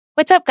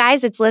What's up,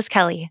 guys? It's Liz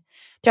Kelly.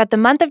 Throughout the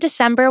month of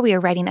December, we are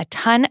writing a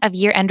ton of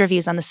year-end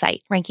reviews on the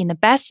site, ranking the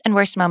best and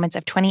worst moments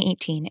of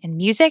 2018 in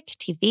music,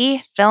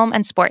 TV, film,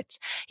 and sports.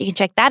 You can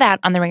check that out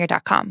on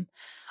theringer.com.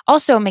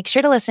 Also, make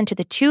sure to listen to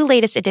the 2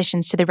 latest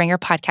additions to the Ringer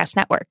Podcast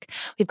Network.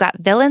 We've got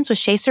Villains with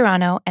Shea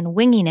Serrano and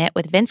Winging It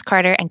with Vince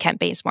Carter and Kent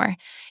Bazemore.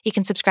 You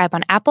can subscribe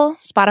on Apple,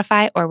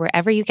 Spotify, or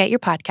wherever you get your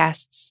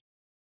podcasts.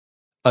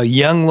 A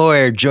young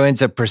lawyer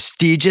joins a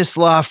prestigious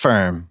law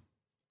firm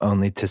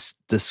only to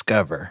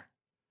discover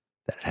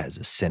that it has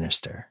a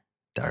sinister,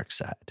 dark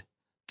side.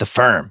 The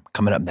Firm,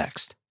 coming up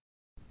next.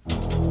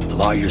 The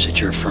lawyers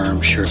at your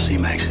firm sure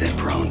seem accident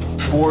prone.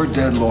 4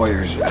 dead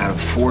lawyers out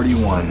of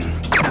 41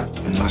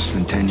 in less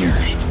than 10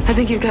 years. I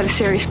think you've got a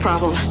serious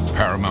problem.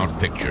 Paramount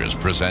Pictures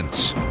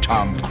presents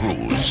Tom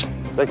Cruise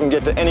They can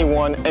get to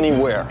anyone,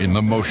 anywhere. in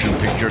the motion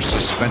picture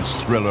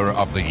suspense thriller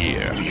of the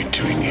year. What are you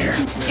doing here?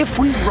 If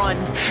we run,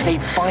 they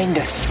find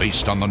us.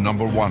 Based on the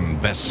 #1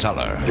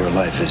 bestseller, Your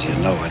life as you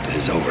know it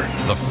is over.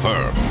 The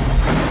Firm.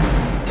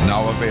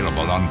 Now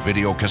available on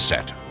video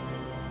cassette.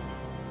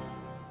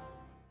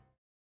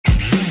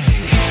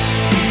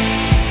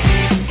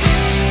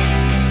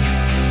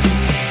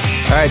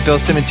 All right, Bill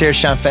Simmons here,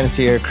 Sean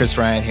Fennessey here, Chris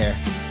Ryan here.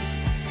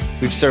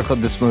 We've circled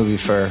this movie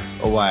for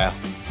a while.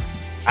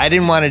 I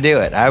didn't want to do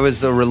it. I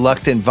was a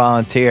reluctant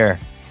volunteer.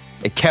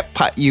 It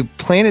kept, you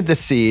planted the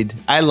seed.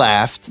 I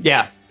laughed.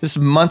 Yeah. This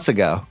was months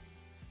ago.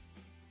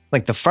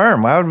 Like The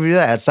Firm, why would we do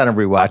that? It's not a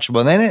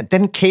rewatchable. And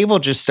then cable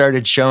just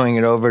started showing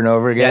it over and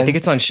over again. Yeah, I think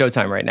it's on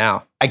Showtime right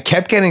now. I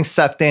kept getting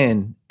sucked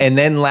in. And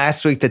then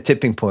last week, the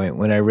tipping point,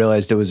 when I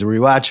realized it was a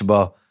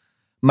rewatchable,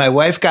 my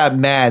wife got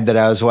mad that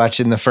I was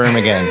watching The Firm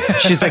again.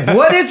 She's like,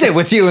 what is it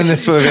with you in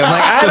this movie? I'm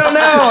like, I don't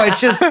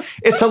know.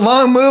 It's a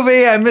long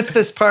movie. I missed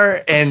this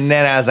part. And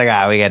then I was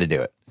like, we got to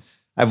do it.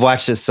 I've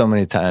watched this so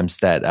many times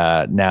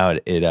that now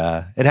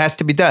it has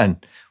to be done.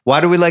 Why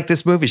do we like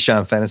this movie,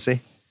 Sean Fennessey?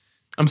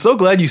 I'm so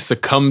glad you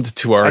succumbed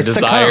to our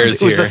desires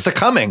here. It was here. a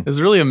succumbing. It's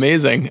really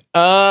amazing.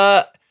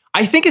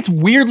 I think it's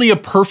weirdly a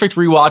perfect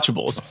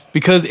rewatchables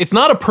because it's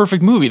not a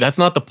perfect movie. That's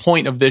not the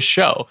point of this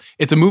show.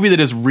 It's a movie that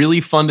is really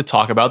fun to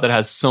talk about, that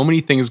has so many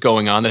things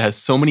going on, that has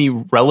so many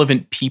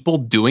relevant people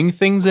doing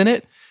things in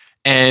it.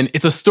 And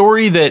it's a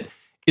story that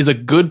is a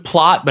good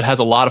plot, but has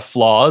a lot of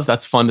flaws.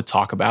 That's fun to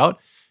talk about.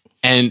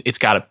 And it's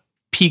got a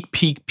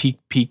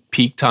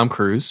peak Tom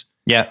Cruise.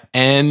 Yeah.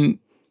 And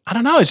I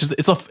don't know.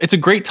 It's a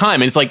great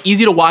time. And it's like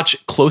easy to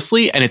watch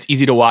closely and it's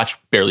easy to watch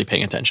barely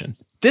paying attention.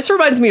 This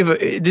reminds me of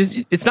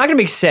this. It's not going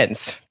to make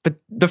sense, but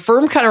The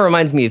Firm kind of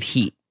reminds me of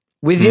Heat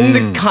within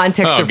the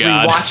context of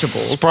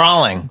rewatchables.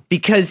 Sprawling.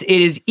 Because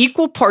it is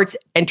equal parts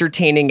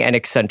entertaining and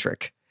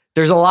eccentric.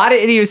 There's a lot of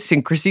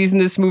idiosyncrasies in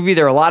this movie.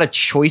 There are a lot of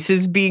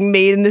choices being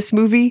made in this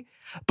movie.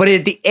 But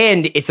at the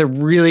end, it's a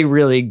really,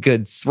 really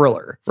good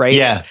thriller, right?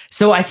 Yeah.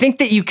 So I think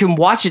that you can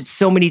watch it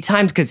so many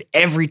times because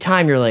every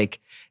time you're like,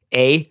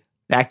 A,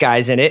 that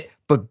guy's in it.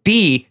 But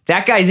B,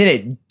 that guy's in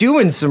it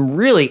doing some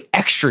really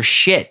extra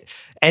shit.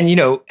 And,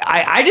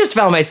 I just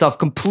found myself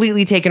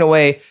completely taken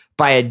away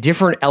by a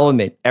different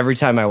element every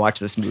time I watch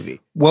this movie.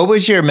 What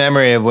was your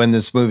memory of when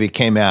this movie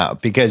came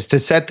out? Because to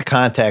set the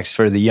context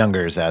for the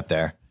youngers out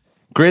there,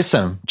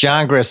 John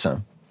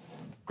Grisham.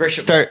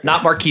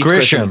 Not Marquise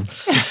Grisham.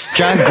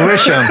 John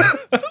Grisham.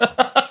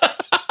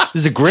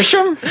 Is it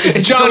Grisham? It's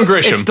John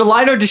Grisham. It's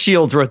Delino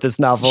DeShields wrote this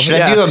novel. Should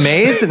I do a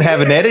maze and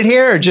have an edit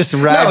here or just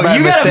ride by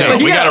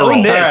mistake? We got to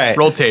roll this. Right.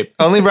 Roll tape.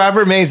 Only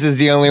Robert Mays is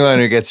the only one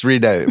who gets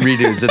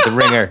redos at the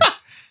Ringer.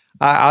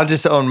 I'll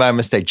just own my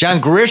mistake.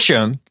 John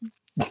Grisham.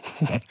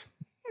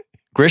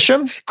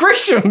 Grisham?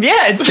 Grisham,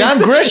 yeah. It's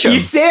Grisham. You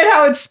say it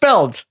how it's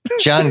spelled.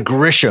 John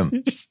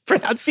Grisham. Just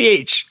pronounce the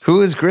H. Who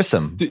is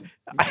Grisham?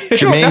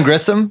 Jermaine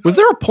Grisham? Was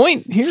there a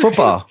point here?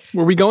 Football.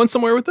 Were we going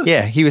somewhere with this?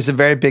 Yeah, he was a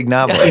very big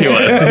novelist.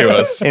 He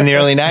was. In the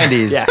early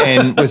 90s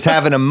and was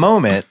having a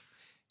moment.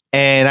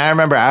 And I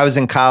remember I was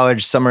in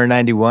college, summer of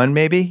 91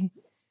 maybe.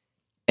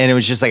 And it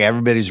was just like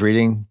everybody's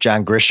reading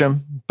John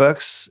Grisham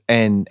books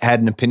and had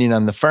an opinion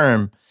on The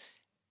Firm.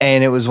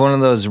 And it was one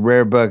of those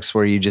rare books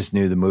where you just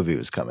knew the movie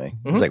was coming.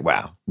 It was like,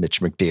 wow, Mitch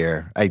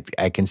McDear.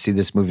 I can see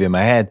this movie in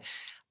my head.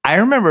 I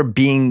remember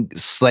being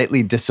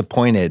slightly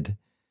disappointed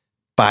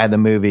by the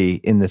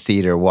movie in the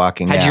theater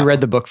walking out. Had you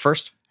read the book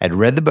first? I'd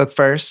read the book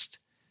first.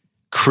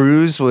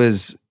 Cruise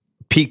was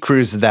peak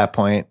Cruise at that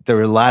point. There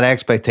were a lot of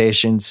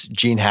expectations.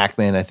 Gene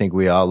Hackman, I think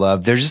we all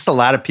loved. There's just a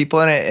lot of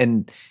people in it.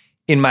 And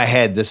in my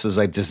head, this was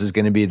like, this is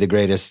going to be the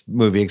greatest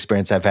movie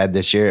experience I've had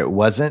this year. It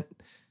wasn't.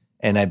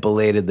 And I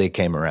belatedly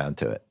came around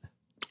to it.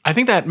 I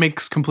think that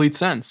makes complete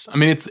sense. I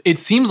mean, it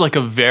seems like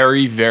a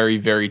very, very,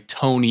 very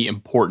Tony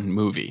important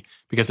movie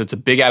because it's a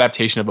big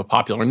adaptation of a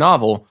popular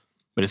novel,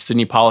 but as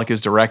Sidney Pollack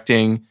is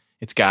directing,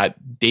 it's got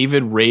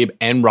David Rabe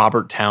and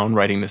Robert Towne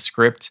writing the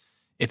script.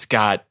 It's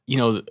got,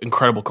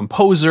 incredible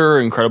composer,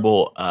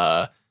 incredible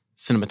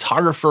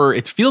cinematographer.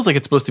 It feels like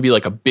it's supposed to be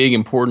like a big,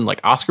 important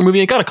Oscar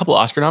movie. It got a couple of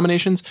Oscar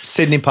nominations.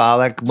 Sidney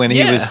Pollack, when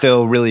he was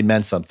still really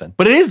meant something.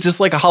 But it is just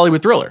like a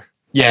Hollywood thriller.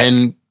 Yeah.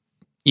 And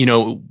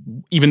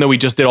even though we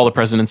just did All the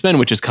President's Men,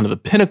 which is kind of the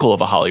pinnacle of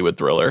a Hollywood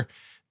thriller,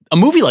 a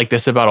movie like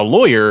this about a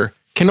lawyer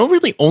can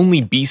really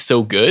only be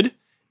so good.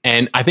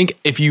 And I think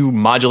if you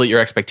modulate your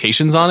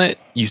expectations on it,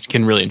 you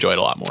can really enjoy it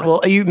a lot more.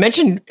 Well, you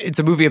mentioned it's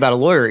a movie about a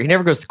lawyer. He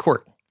never goes to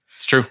court.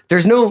 It's true.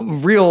 There's no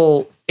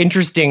real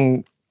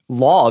interesting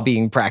law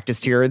being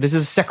practiced here. This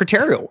is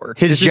secretarial work.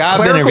 His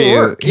job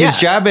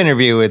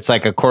interview, it's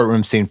like a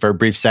courtroom scene for a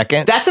brief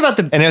second. That's about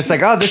the... And it's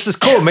like, oh, this is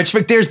cool. Mitch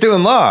McDear's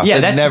doing law. Yeah,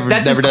 that's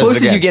as close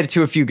as you get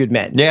to A Few Good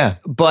Men. Yeah.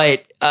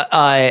 But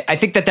I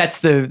think that's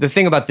the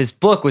thing about this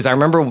book was I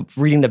remember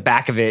reading the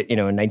back of it, in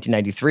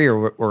 1993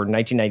 or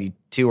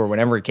 1992 or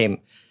whenever it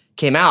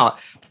came out.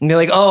 And they're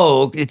like,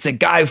 oh, it's a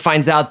guy who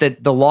finds out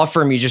that the law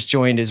firm he just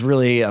joined is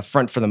really a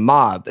front for the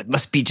mob. It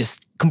must be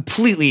just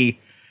completely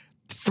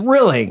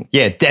thrilling.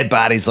 Yeah, dead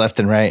bodies left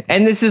and right.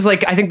 And this is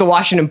like, I think the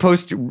Washington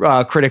Post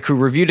critic who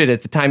reviewed it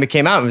at the time it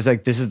came out, it was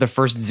like, this is the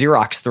first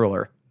Xerox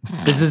thriller.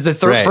 This is the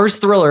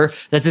first thriller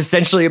that's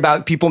essentially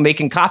about people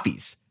making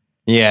copies.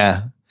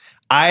 Yeah.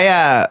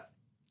 I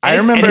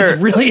remember... And it's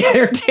really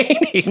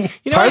entertaining.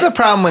 Part of the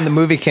problem when the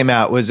movie came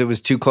out was it was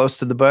too close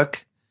to the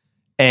book.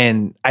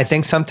 And I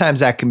think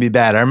sometimes that can be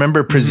bad. I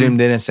remember Presumed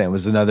Innocent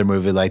was another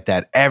movie like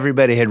that.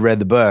 Everybody had read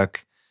the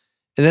book.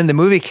 And then the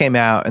movie came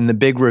out and the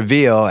big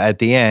reveal at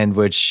the end,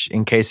 which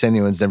in case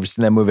anyone's never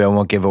seen that movie, I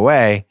won't give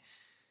away.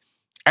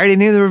 I already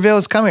knew the reveal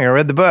was coming. I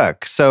read the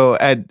book. So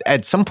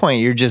at some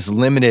point, you're just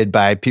limited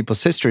by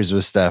people's histories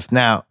with stuff.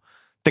 Now,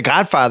 The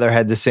Godfather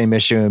had the same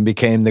issue and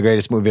became the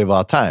greatest movie of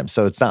all time.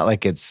 So it's not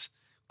like it's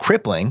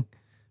crippling.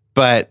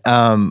 But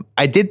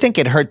I did think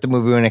it hurt the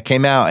movie when it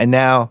came out. And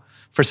now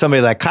for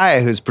somebody like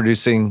Kaya, who's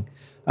producing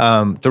the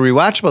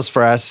Rewatchables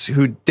for us,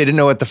 who didn't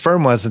know what The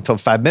Firm was until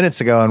 5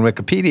 minutes ago on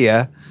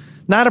Wikipedia,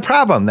 not a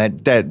problem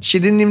that she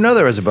didn't even know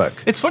there was a book.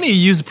 It's funny you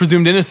use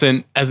Presumed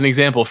Innocent as an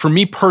example. For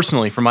me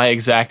personally, for my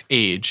exact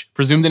age,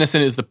 Presumed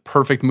Innocent is the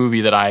perfect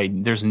movie that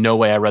there's no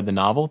way I read the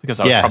novel because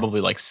I was probably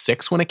like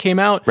 6 when it came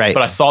out. Right.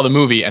 But I saw the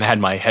movie and had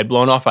my head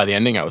blown off by the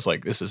ending. I was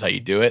like, this is how you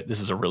do it.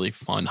 This is a really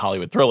fun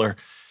Hollywood thriller.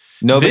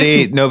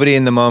 Nobody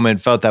in the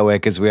moment felt that way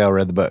because we all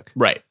read the book.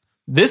 Right.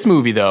 This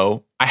movie,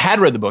 though, I had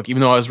read the book,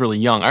 even though I was really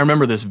young. I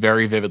remember this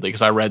very vividly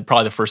because I read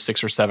probably the first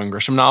 6 or 7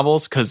 Grisham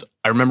novels because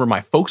I remember my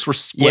folks were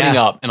splitting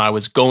up and I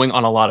was going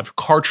on a lot of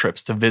car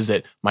trips to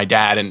visit my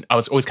dad, and I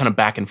was always kind of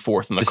back and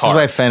forth in the car.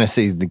 This is why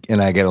Fennessey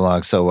and I get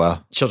along so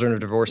well. Children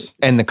of Divorce.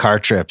 And the car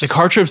trips. The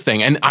car trips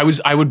thing. And I would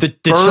the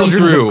burn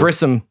through. Of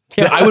Grisham.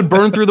 Yeah. I would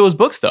burn through those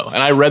books, though.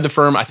 And I read The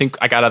Firm. I think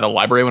I got out of the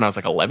library when I was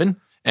like 11.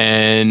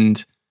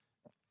 And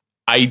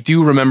I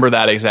do remember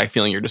that exact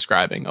feeling you're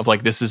describing of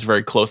like, this is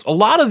very close. A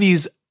lot of the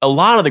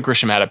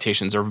Grisham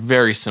adaptations are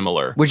very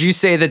similar. Would you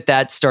say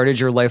that started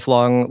your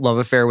lifelong love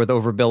affair with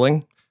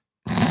overbilling?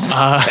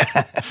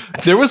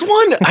 There was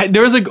one.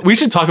 We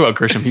should talk about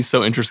Grisham. He's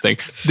so interesting.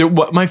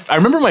 I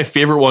remember my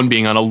favorite one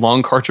being on a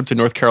long car trip to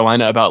North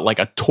Carolina about like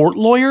a tort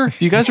lawyer.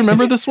 Do you guys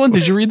remember this one?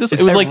 Did you read this?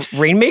 It was like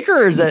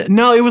Rainmaker, or is that?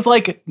 No, it was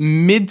like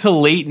mid to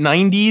late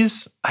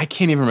 90s. I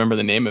can't even remember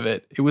the name of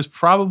it. It was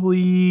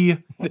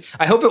probably.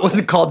 I hope it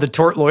wasn't called The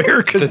Tort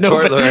Lawyer.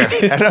 Tort Lawyer.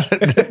 I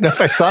don't know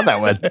if I saw that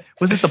one.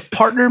 Was it The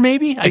Partner?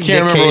 Maybe I can't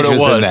Nick remember Cage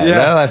what it was. Yeah.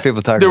 Not a lot of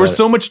people talk. There about was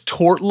so much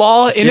tort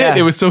law in it.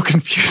 It was so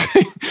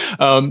confusing.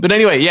 But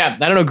anyway, yeah,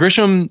 I don't know.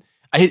 Grisham.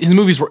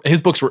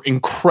 His books were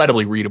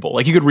incredibly readable.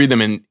 Like you could read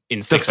them in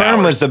 6 hours. The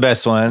Firm was the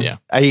best one. Yeah.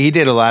 He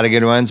did a lot of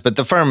good ones, but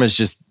The Firm was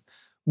just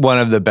one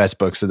of the best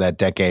books of that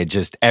decade.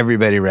 Just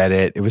everybody read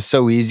it. It was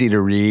so easy to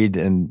read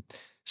and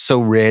so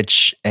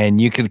rich.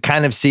 And you could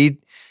kind of see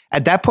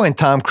at that point,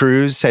 Tom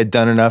Cruise had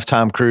done enough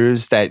Tom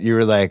Cruise that you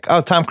were like,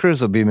 oh, Tom Cruise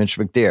will be Mitch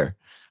McDear.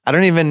 I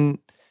don't even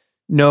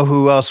know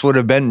who else would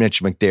have been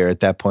Mitch McDear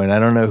at that point. I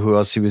don't know who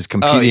else he was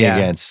competing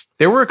against.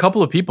 There were a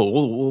couple of people,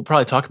 we'll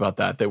probably talk about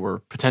that were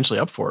potentially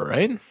up for it,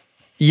 right?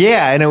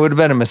 Yeah, and it would have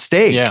been a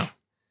mistake. Yeah.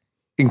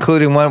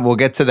 Including one, we'll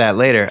get to that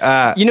later.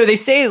 They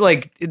say,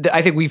 like,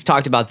 I think we've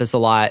talked about this a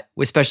lot,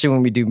 especially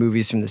when we do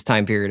movies from this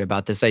time period,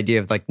 about this idea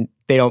of like,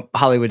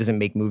 Hollywood doesn't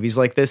make movies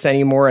like this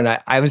anymore. And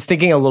I was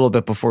thinking a little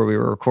bit before we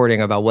were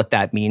recording about what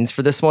that means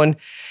for this one.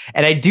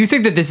 And I do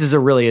think that this is a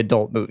really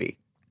adult movie.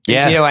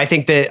 Yeah. I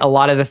think that a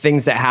lot of the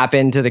things that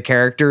happen to the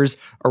characters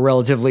are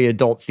relatively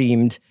adult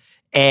themed,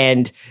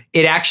 and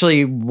it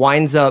actually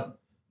winds up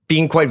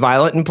being quite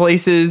violent in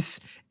places,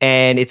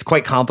 and it's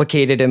quite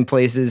complicated in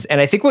places. And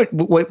I think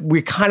what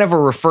we kind of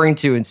are referring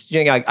to, and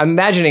I'm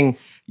imagining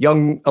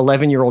young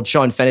 11-year-old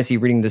Sean Fennessey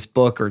reading this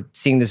book or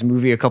seeing this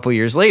movie a couple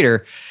years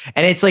later,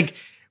 and it's like,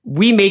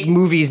 we make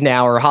movies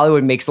now, or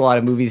Hollywood makes a lot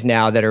of movies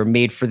now that are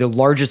made for the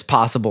largest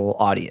possible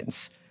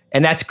audience.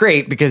 And that's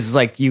great because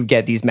like you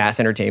get these mass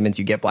entertainments,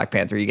 you get Black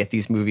Panther, you get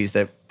these movies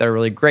that are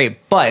really great.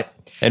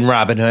 And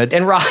Robin Hood.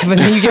 And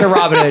then you get a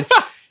Robin Hood.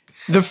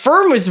 The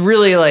Firm was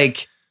really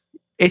like,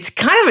 it's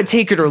kind of a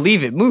take it or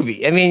leave it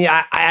movie. I mean,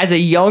 as a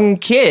young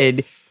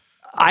kid,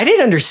 I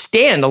didn't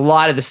understand a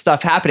lot of the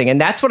stuff happening.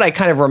 And that's what I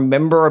kind of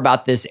remember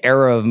about this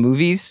era of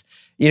movies,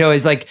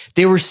 is like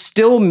they were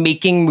still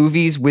making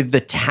movies with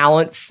the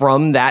talent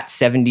from that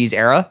 70s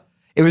era.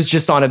 It was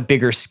just on a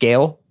bigger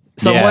scale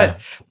somewhat. Yeah.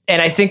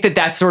 And I think that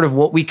that's sort of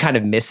what we kind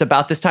of miss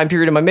about this time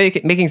period. Am I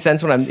making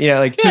sense when I'm,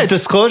 like... Yeah,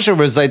 Disclosure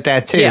was like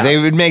that too. Yeah. They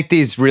would make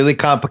these really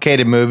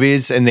complicated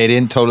movies and they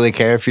didn't totally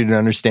care if you didn't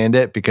understand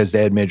it because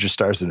they had major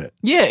stars in it.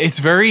 Yeah, it's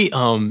very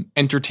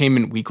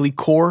Entertainment Weekly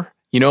core.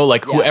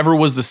 Whoever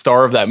was the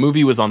star of that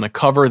movie was on the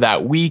cover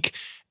that week.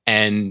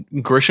 And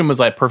Grisham was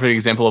like a perfect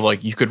example of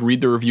like, you could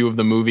read the review of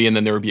the movie and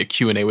then there would be a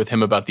Q&A with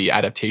him about the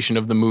adaptation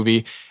of the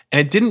movie.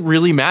 And it didn't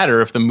really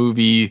matter if the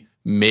movie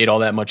made all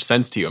that much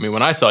sense to you. I mean,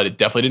 when I saw it, it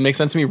definitely didn't make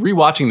sense to me.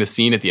 Rewatching the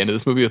scene at the end of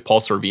this movie with Paul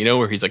Sorvino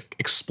where he's like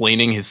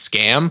explaining his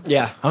scam.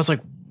 Yeah. I was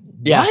like,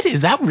 what?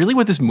 Is that really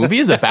what this movie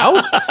is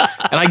about?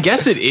 And I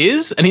guess it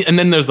is. And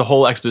then there's the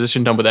whole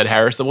exposition done with Ed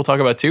Harris that we'll talk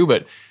about too.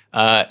 But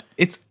I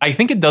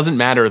think it doesn't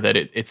matter that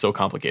it's so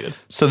complicated.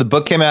 So the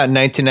book came out in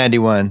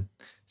 1991.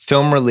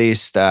 Film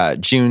released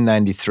June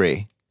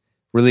 93.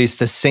 Released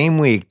the same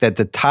week that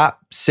the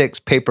top 6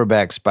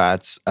 paperback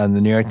spots on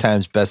the New York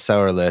Times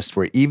bestseller list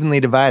were evenly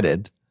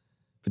divided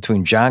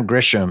between John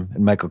Grisham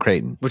and Michael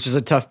Crichton. Which is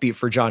a tough beat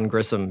for John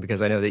Grisham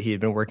because I know that he had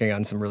been working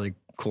on some really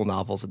cool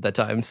novels at that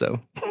time.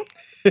 So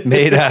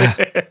made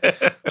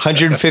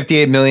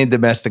 158 million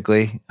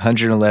domestically,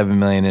 111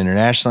 million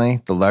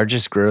internationally. The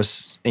largest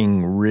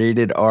grossing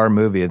rated R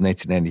movie of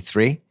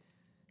 1993.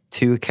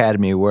 2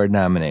 Academy Award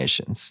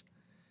nominations.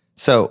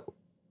 So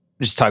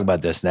just talk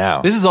about this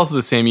now. This is also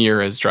the same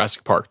year as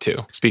Jurassic Park too.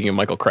 Speaking of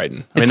Michael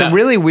Crichton. It's a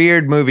really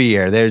weird movie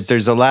year.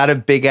 There's a lot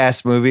of big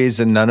ass movies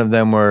and none of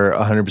them were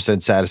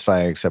 100%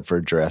 satisfying except for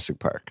Jurassic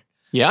Park.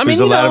 Yeah, I mean, there's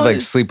a lot of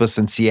like Sleepless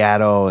in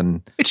Seattle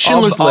and it's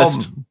Schindler's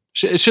List.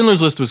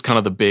 Schindler's List was kind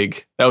of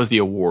that was the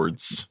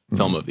awards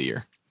film of the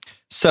year.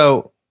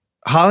 So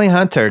Holly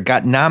Hunter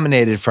got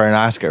nominated for an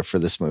Oscar for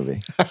this movie.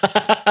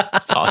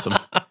 That's awesome.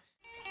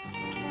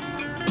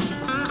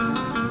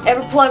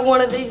 Ever plug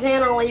one of these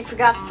in only you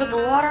forgot to put the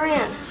water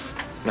in?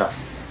 No.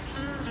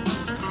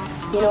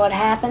 You know what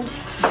happens?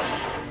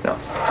 No.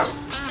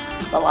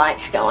 The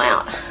lights go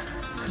out.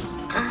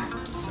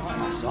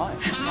 I saw it.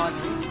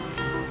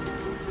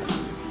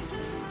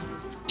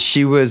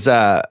 She was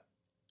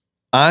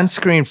on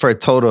screen for a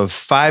total of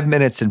 5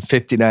 minutes and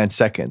 59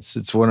 seconds.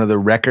 It's one of the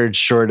record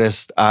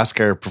shortest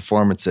Oscar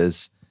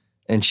performances.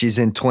 And she's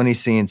in 20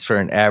 scenes for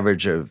an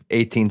average of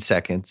 18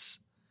 seconds.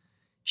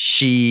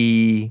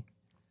 She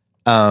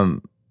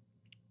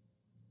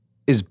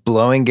is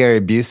blowing Gary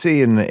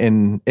Busey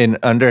in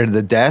under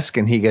the desk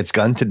and he gets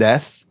gunned to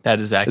death. That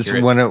is accurate.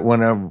 It's one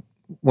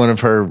of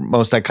her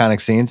most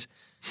iconic scenes.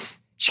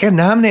 She got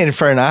nominated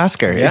for an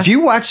Oscar. Yeah. If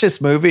you watch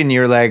this movie and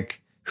you're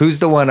like, who's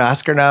the one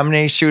Oscar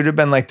nominee? She would have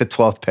been like the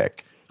 12th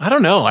pick. I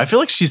don't know. I feel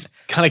like she's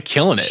kind of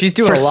killing it. She's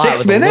doing for a lot 6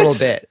 with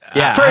minutes? a little bit.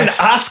 Yeah. For an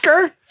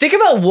Oscar? Think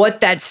about what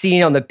that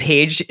scene on the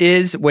page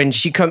is when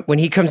he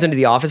comes into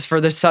the office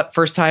for the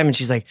first time and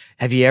she's like,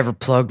 have you ever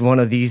plugged one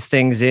of these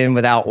things in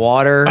without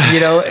water?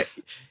 I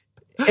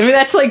mean,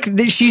 that's like,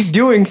 she's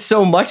doing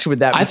so much with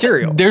that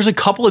material. There's a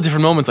couple of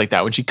different moments like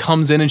that when she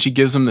comes in and she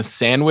gives him the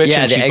sandwich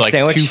and the she's egg like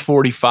sandwich.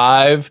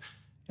 $2.45.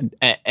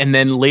 And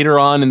then later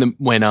on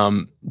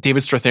when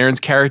David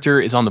Strathairn's character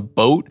is on the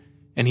boat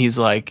and he's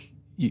like,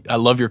 I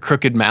love your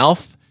crooked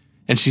mouth.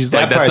 And she's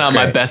like, that's not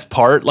my best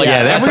part. Like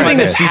everything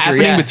that's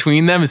happening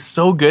between them is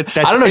so good.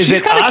 I don't know.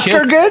 She's kind of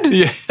Oscar good?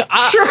 Yeah,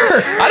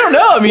 Sure. I don't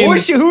know. I mean,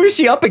 who is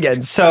she up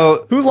against?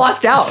 So who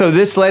lost out? So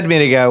this led me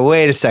to go,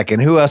 wait a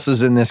second, who else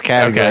was in this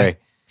category? Okay.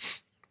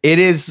 It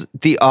is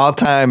the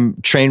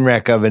all-time train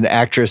wreck of an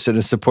actress in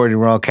a supporting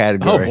role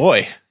category. oh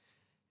boy.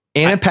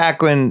 Anna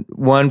Paquin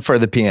won for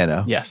The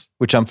Piano. Yes.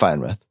 Which I'm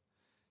fine with.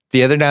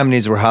 The other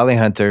nominees were Holly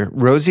Hunter,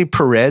 Rosie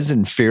Perez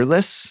in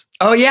Fearless,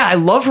 Oh yeah, I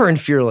love her in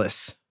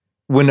Fearless.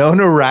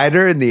 Winona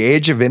Ryder in The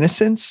Age of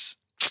Innocence,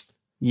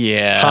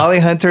 Yeah. Holly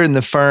Hunter in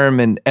The Firm,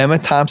 and Emma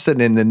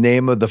Thompson in The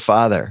Name of the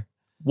Father.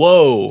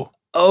 Whoa.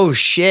 Oh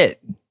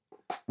shit.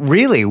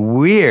 Really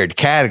weird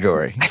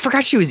category. I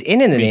forgot she was in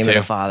The Name of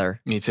the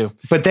Father. Me too.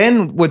 But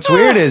then what's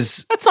weird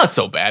is That's not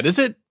so bad, is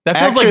it? That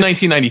feels like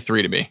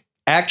 1993 to me.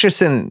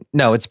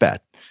 no, it's bad.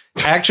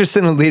 Actress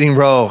in a leading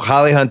role,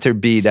 Holly Hunter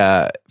beat,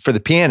 for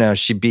The Piano,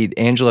 she beat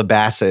Angela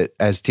Bassett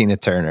as Tina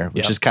Turner,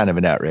 which is kind of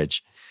an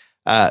outrage.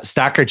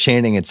 Stockard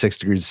Channing at 6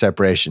 Degrees of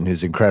Separation,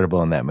 who's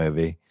incredible in that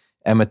movie.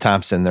 Emma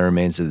Thompson, The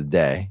Remains of the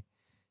Day.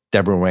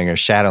 Deborah Winger,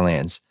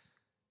 Shadowlands.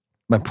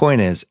 My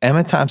point is,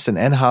 Emma Thompson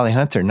and Holly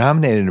Hunter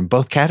nominated in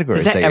both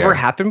categories. Has that ever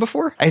happened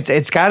before?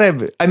 It's got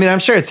to, I mean, I'm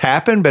sure it's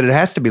happened, but it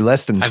has to be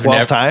less than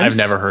 12 times. I've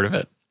never heard of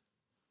it.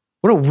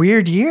 What a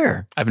weird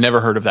year. I've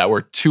never heard of that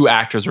where 2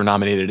 actors were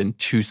nominated in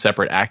 2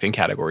 separate acting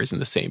categories in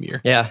the same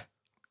year. Yeah.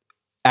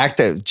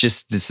 Actor,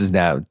 this is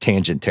now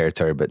tangent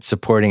territory, but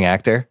supporting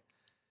actor,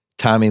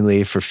 Tommy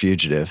Lee for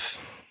Fugitive.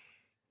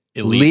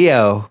 Elite.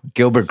 Leo,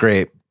 Gilbert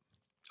Grape.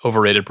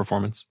 Overrated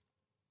performance.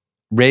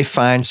 Ray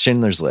Fiennes,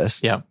 Schindler's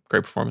List. Yeah,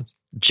 great performance.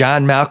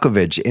 John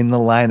Malkovich in The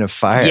Line of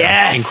Fire.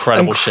 Yes.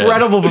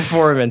 Incredible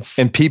performance.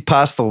 And Pete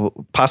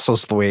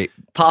Postlethwaite.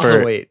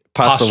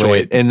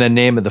 Postlethwaite. In The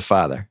Name of the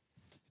Father.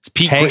 It's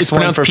Pete. Hanks It's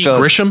pronounced won for Pete Phil-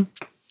 Grisham.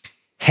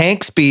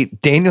 Hanks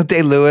beat Daniel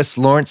Day-Lewis,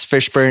 Lawrence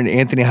Fishburne,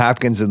 Anthony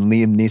Hopkins, and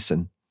Liam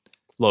Neeson.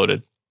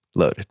 Loaded.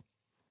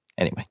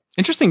 Anyway.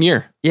 Interesting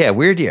year. Yeah,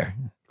 weird year.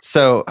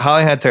 So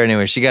Holly Hunter,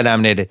 anyway, she got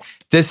nominated.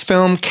 This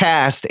film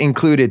cast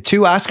included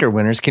 2 Oscar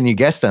winners. Can you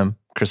guess them,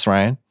 Chris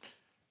Ryan?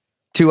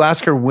 2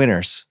 Oscar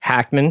winners.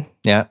 Hackman.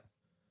 Yeah.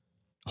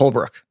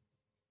 Holbrook.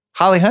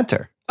 Holly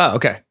Hunter. Oh,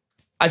 okay.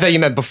 I thought you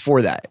meant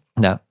before that.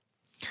 No.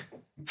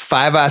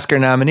 5 Oscar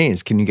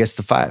nominees. Can you guess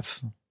the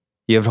 5?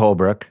 You have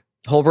Holbrook.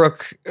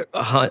 Holbrook,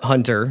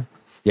 Hunter.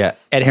 Yeah.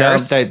 Ed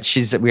Harris.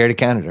 No, we already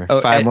counted her. Oh,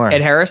 5 more.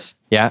 Ed Harris.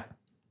 Yeah.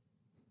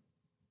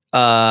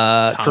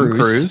 Tom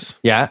Cruise.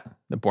 Yeah.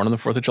 Born on the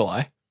 4th of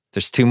July.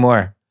 There's 2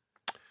 more.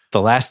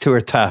 The last 2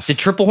 are tough. Did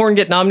Tripplehorn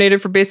get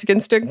nominated for Basic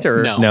Instinct?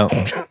 Or No. No.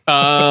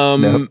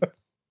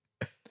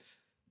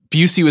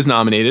 Busey was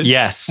nominated.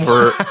 Yes.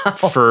 For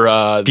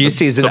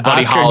Busey is an the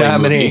Buddy Oscar Holly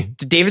nominee. movie.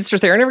 Did David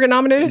Strathairn ever get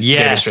nominated?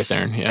 Yes. David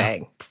Strathairn, yeah.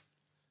 Bang.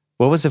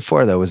 What was it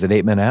for though? Was it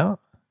 8 Men Out?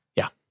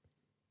 Yeah.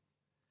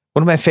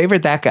 One of my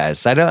favorite that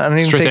guys. I don't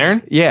even Strathairn?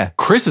 think. Yeah.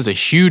 Chris is a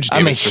huge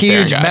David I'm a Strathairn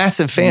huge, guy.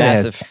 massive fan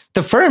of his.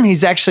 The Firm,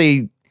 he's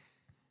actually,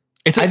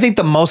 I think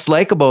the most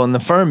likable in The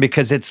Firm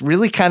because it's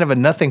really kind of a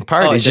nothing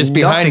part. Oh, he's it's just a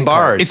behind nothing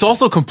bars. part. It's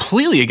also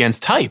completely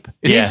against type.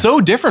 It's Yeah. so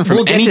different from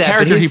We'll get any to that, but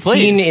character he his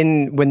plays.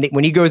 scene in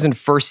when he goes and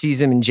first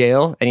sees him in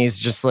jail, and he's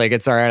just like,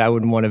 "It's all right, I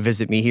wouldn't want to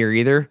visit me here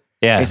either."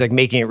 Yeah. He's like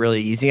making it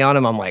really easy on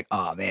him. I'm like,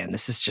 "Oh man,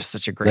 this is just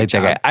such a great Like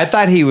that job." guy. I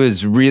thought he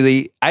was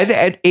really.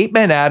 Eight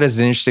Men Out is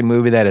an interesting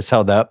movie that has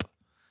held up,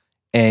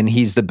 and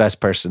he's the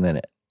best person in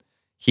it.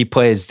 He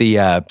plays the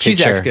pitcher.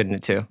 Cusack's good in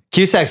it too.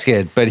 Cusack's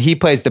good, but he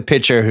plays the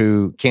pitcher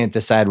who can't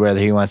decide whether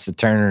he wants to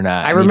turn or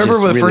not. I And he remember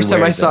just when the really first time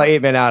I wears saw it.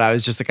 8 Men Out, I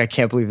was just like, I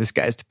can't believe this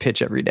guy has to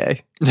pitch every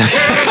day. Because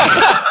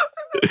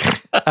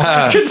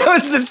that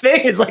was the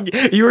thing. It's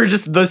like you were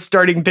just the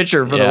starting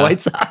pitcher for the Yeah.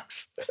 White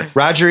Sox.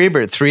 Roger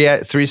Ebert,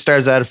 3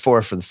 stars out of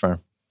 4 for The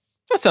Firm.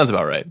 That sounds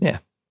about right. Yeah.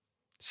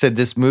 Said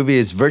this movie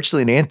is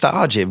virtually an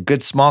anthology of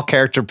good small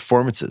character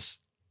performances.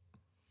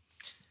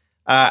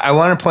 I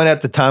want to point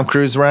out the Tom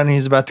Cruise run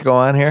he's about to go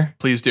on here.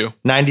 Please do.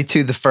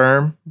 92 The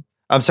Firm.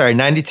 I'm sorry,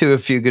 92 A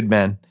Few Good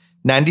Men.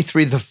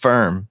 93 The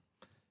Firm.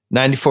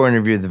 94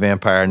 Interview with the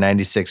Vampire.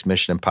 96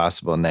 Mission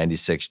Impossible.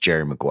 96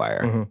 Jerry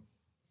Maguire. Mm-hmm.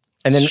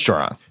 And then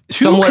strong.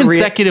 Two somewhat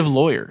consecutive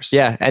lawyers.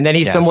 Yeah, and then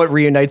he Yeah. somewhat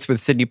reunites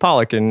with Sidney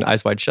Pollack in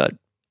Eyes Wide Shut.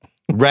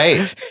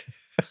 Right.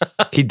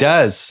 He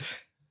does.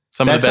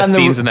 Some of That's the best on the-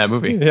 scenes in that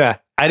movie. Yeah.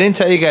 I didn't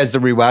tell you guys the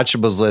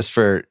Rewatchables list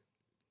for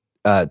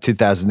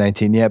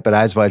 2019 yet, but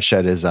Eyes Wide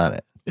Shut is on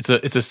it. It's a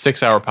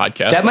 6-hour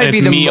podcast. That might and be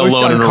it's the me most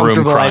alone in a room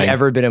uncomfortable I've crying.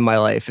 ever been in my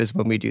life is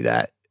when we do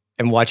that.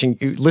 And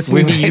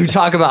listening to you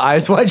talk about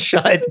Eyes Wide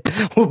Shut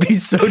will be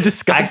so I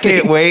disgusting.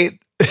 can't wait.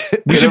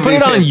 We should put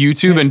it on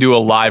YouTube and do a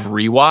live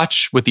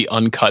rewatch with the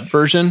uncut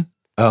version.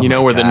 Oh you know,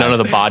 my where God. none of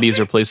the bodies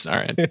are placed. All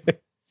right.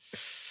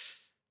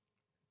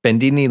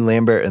 Bendini,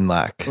 Lambert, and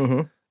Locke.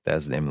 Mhm. That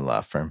was the name of the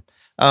law firm.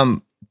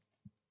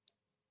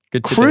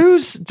 Good to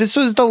Cruz, this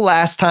was the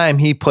last time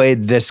he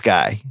played this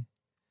guy.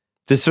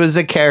 This was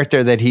a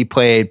character that he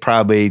played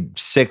probably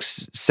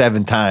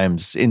 6-7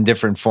 times in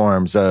different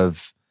forms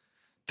of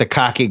the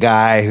cocky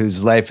guy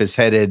whose life is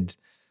headed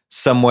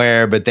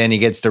somewhere, but then he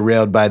gets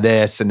derailed by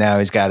this, and now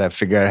he's got to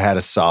figure out how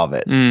to solve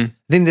it. I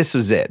think this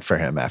was it for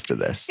him after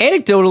this.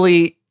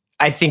 Anecdotally,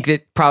 I think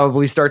it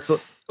probably starts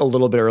a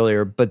little bit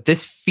earlier, but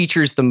this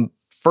features the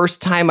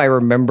first time I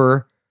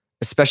remember,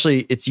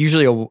 especially it's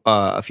usually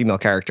a female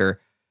character,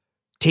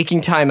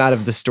 taking time out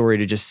of the story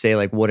to just say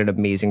like what an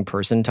amazing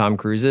person Tom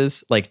Cruise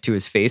is, like to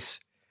his face.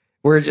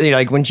 Where, you know,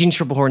 like when Jeanne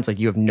Tripplehorn's like,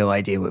 you have no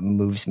idea what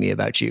moves me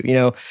about you. You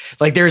know,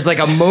 like there's like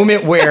a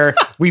moment where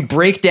we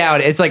break down.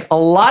 It's like a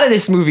lot of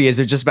this movie is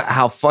just about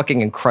how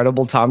fucking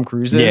incredible Tom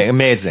Cruise is. Yeah,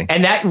 amazing.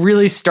 And that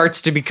really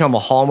starts to become a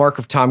hallmark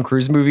of Tom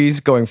Cruise movies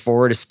going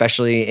forward,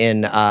 especially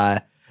in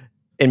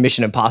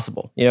Mission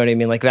Impossible. You know what I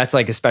mean? Like that's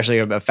like especially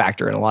a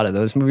factor in a lot of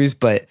those movies.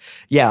 But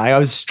yeah, I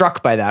was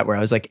struck by that where I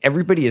was like,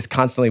 everybody is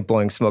constantly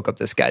blowing smoke up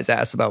this guy's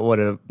ass about what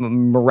a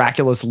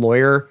miraculous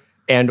lawyer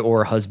and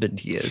or husband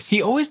he is.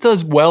 He always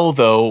does well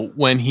though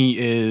when he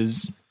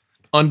is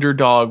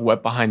underdog,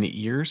 wet behind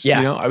the ears. Yeah.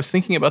 You know, I was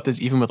thinking about this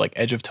even with like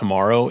Edge of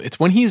Tomorrow. It's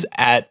when he's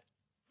at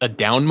a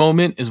down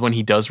moment is when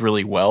he does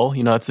really well.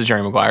 You know, that's the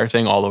Jerry Maguire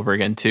thing all over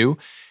again too.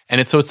 And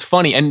it's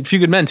funny. And Few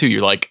Good Men too.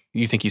 You're like,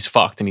 you think he's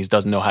fucked and he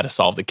doesn't know how to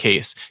solve the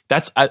case.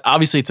 That's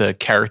obviously it's a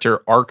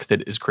character arc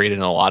that is created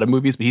in a lot of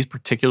movies, but he's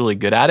particularly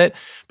good at it.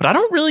 But I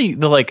don't really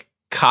the like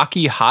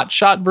cocky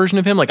hotshot version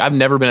of him. Like I've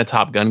never been a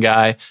Top Gun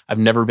guy. I've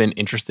never been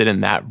interested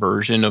in that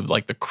version of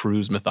like the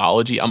Cruise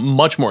mythology. I'm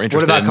much more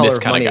interested in this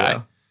kind of guy.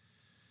 Though?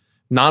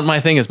 Not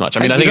my thing as much. I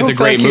mean, I You think it's a don't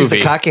feel great like movie. He's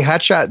the cocky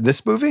hotshot in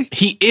this movie?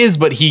 He is,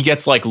 but he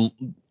gets like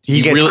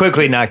He gets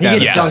quickly knocked He out.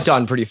 gets dunked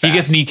on pretty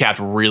fast. He gets kneecapped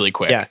really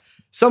quick. Yeah.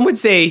 Some would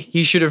say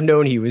he should have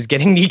known he was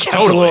getting kneecapped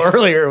Totally. a little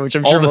earlier, which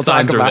I'm All sure the we'll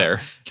signs talk are about.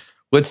 there.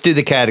 Let's do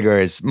the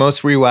categories.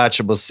 Most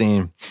rewatchable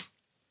scene.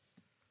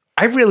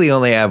 I really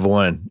only have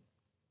one.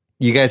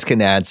 You guys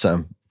can add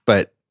some,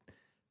 but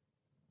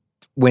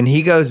when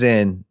he goes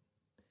in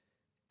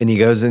and he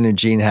goes into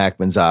Gene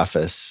Hackman's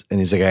office and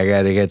he's like, I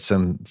got to get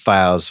some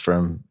files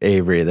from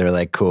Avery. They're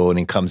like, cool. And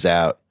he comes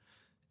out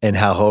and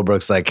Hal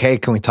Holbrook's like, hey,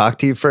 can we talk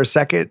to you for a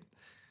second?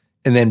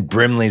 And then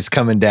Brimley's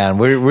coming down.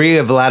 We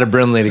have a lot of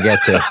Brimley to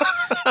get to.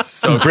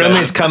 So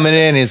Brimley's excited. coming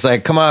in. He's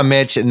like, come on,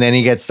 Mitch. And then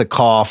he gets the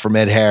call from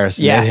Ed Harris.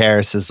 And Ed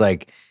Harris is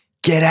like,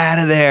 get out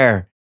of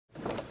there.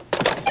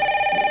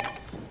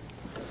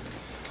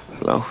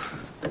 Hello?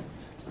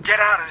 Get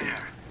out of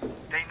there.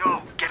 They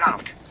know. Get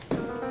out.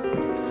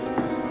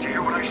 Did you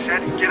hear what I said?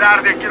 Get out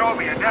of there. Get over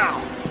here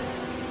now.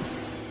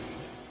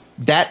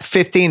 That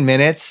 15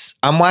 minutes,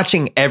 I'm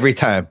watching every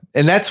time.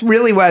 And that's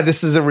really why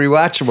this is a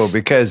rewatchable,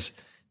 because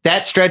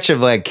that stretch of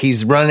like,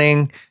 he's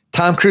running,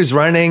 Tom Cruise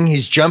running,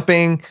 he's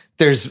jumping.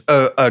 There's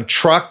a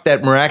truck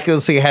that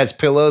miraculously has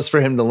pillows for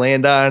him to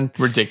land on.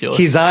 Ridiculous.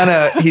 He's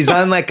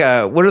on like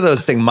a, what are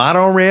those things?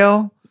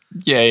 Monorail?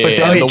 Yeah. But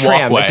then the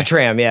tram. walkway. It's a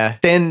tram, yeah.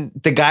 Then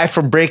the guy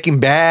from Breaking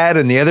Bad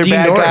and the other Dean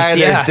bad Norris, guy,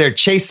 yeah. they're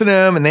chasing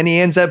him, and then he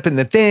ends up in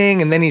the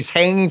thing, and then he's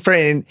hanging for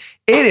it. And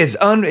it is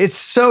it's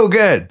so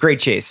good. Great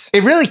chase.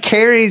 It really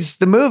carries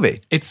the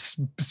movie.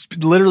 It's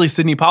literally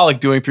Sidney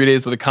Pollack doing 3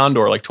 Days of the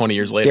Condor like 20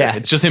 years later. Yeah,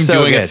 it's just him so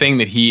doing a good. thing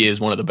that he is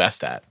one of the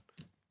best at.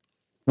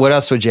 What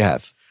else would you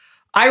have?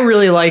 I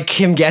really like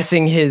him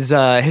guessing his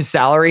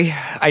salary.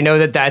 I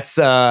know that's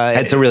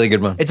That's a really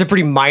good one. it's a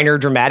pretty minor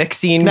dramatic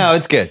scene. No,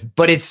 it's good.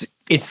 But it's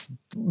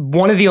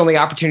one of the only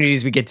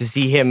opportunities we get to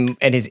see him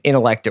and his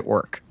intellect at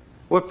work.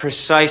 What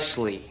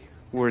precisely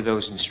were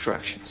those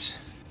instructions?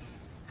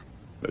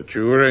 That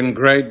you were in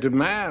great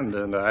demand,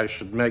 and I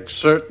should make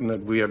certain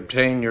that we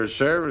obtain your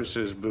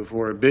services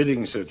before a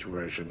bidding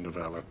situation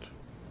developed.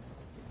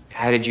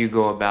 How did you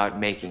go about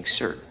making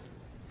certain?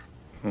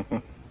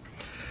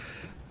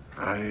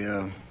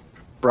 I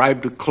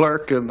bribed a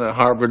clerk in the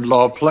Harvard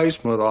Law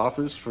Placement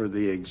Office for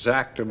the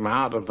exact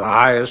amount of the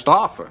highest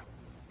offer,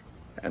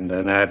 and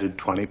then added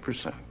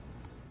 20%.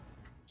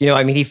 You know,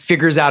 I mean, he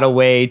figures out a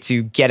way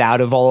to get out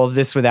of all of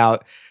this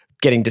without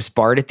getting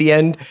disbarred at the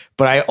end.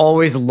 But I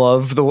always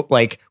love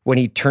when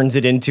he turns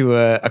it into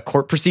a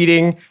court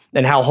proceeding,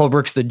 and Hal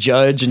Holbrook's the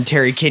judge and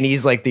Terry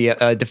Kinney's like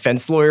the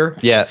defense lawyer.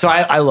 Yeah. So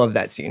I love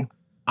that scene.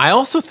 I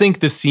also think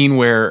the scene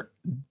where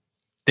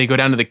they go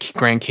down to the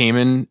Grand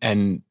Cayman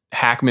and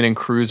Hackman and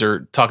Cruise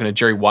are talking to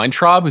Jerry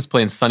Weintraub, who's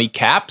playing Sonny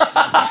Caps.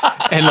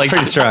 And like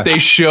pretty strong. They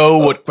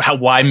show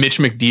why Mitch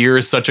McDeere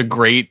is such a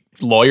great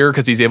lawyer,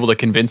 because he's able to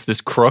convince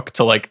this crook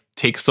to like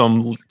take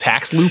some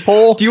tax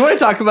loophole. Do you want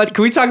to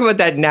can we talk about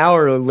that now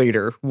or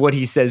later? What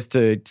he says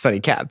to Sonny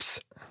Caps?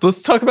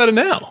 Let's talk about it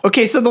now.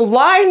 Okay, so the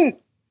line,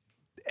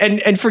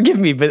 and forgive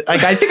me, but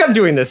like I think I'm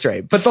doing this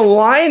right. But the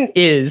line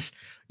is,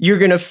 you're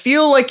gonna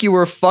feel like you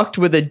were fucked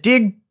with a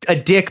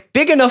dick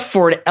big enough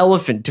for an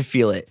elephant to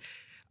feel it.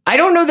 I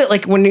don't know that,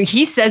 like, when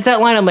he says that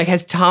line, I'm like,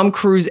 has Tom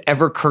Cruise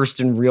ever cursed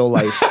in real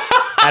life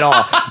at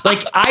all?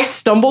 Like, I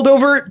stumbled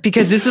over it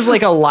because this is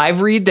like a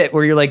live read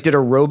where you're like, did a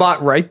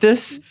robot write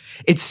this?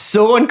 It's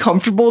so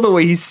uncomfortable the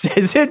way he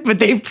says it, but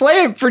they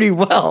play it pretty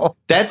well.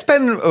 That's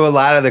been a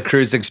lot of the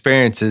Cruise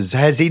experiences.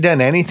 Has he done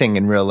anything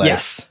in real life?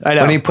 Yes, I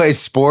know. When he plays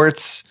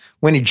sports,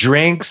 when he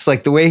drinks,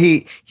 like the way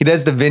he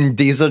does the Vin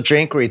Diesel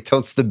drink where he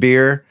tilts the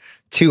beer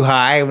too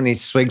high when he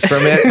swigs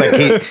from it. Like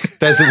he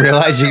doesn't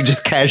realize you can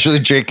just casually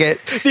drink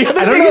it.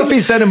 I don't know if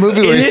he's done a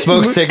movie where he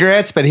smokes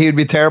cigarettes, but he would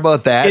be terrible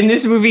at that. In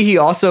this movie, he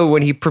also,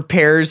 when Jeanne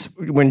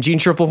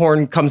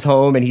Tripplehorn comes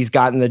home and he's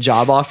gotten the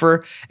job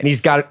offer and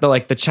he's got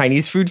the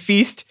Chinese food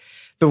feast,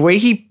 the way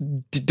he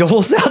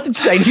doles out the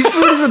Chinese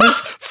food is with this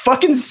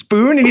fucking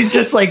spoon, and he's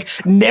just like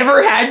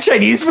never had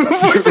Chinese food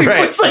before, so he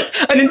puts like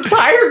an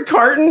entire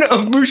carton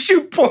of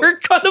Mushu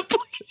pork on the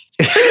plate.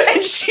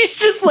 And she's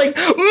just like,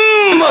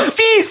 a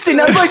feast. And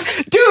I'm like,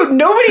 dude,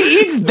 nobody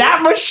eats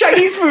that much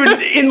Chinese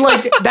food in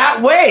like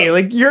that way.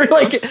 Like, you're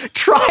like,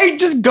 try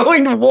just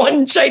going to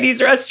one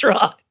Chinese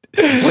restaurant.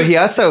 Well, he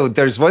also,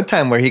 there's one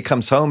time where he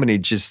comes home and he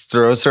just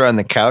throws her on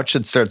the couch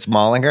and starts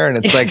mauling her. And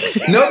it's like,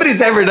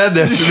 nobody's ever done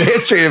this in the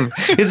history of,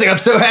 he's like, I'm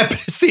so happy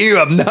to see you.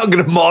 I'm now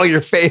going to maul your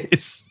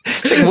face.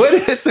 It's like, what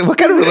is it? What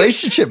kind of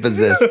relationship is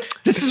this?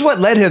 This is what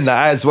led him to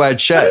Eyes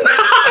Wide Shut.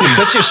 He's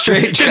such a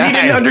strange guy. Because he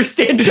didn't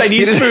understand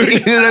Chinese food. He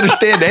didn't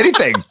understand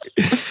anything.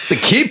 It's a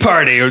key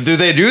party, or do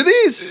they do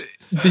these?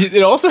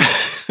 It also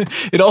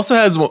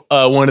has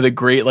one of the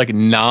great like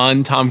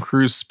non-Tom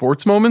Cruise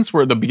sports moments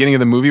where at the beginning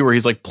of the movie where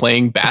he's like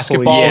playing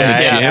basketball in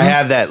the gym. I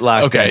have that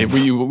locked. Okay, in.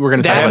 we're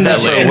going to talk about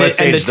that later.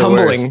 And the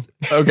tumbling.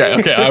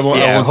 Okay. I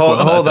won't spoil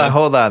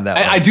hold on. That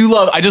I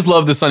just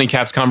love the Sonny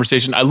Caps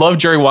conversation. I love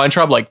Jerry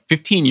Weintraub like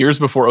 15 years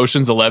before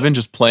Ocean's 11,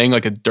 just playing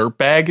like a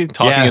dirtbag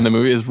talking in the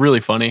movie is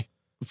really funny.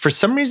 For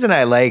some reason,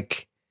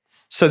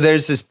 so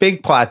there's this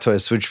big plot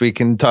twist, which we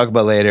can talk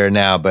about later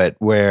now, but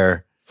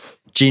where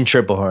Jeanne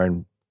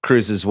Tripplehorn,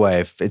 Cruise's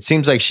wife, it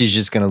seems like she's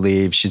just going to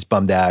leave. She's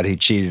bummed out. He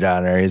cheated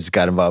on her. He's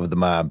got involved with the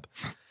mob.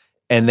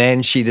 And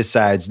then she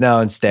decides, no,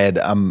 instead,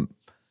 I'm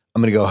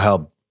going to go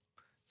help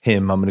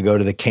him. I'm going to go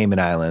to the Cayman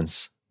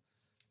Islands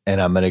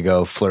and I'm going to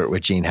go flirt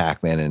with Gene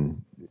Hackman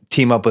and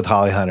team up with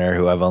Holly Hunter,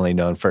 who I've only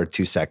known for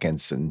 2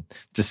 seconds. And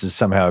this is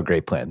somehow a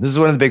great plan. This is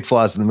one of the big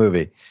flaws in the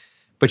movie.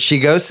 But she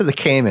goes to the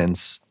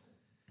Caymans.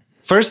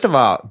 First of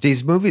all,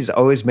 these movies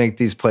always make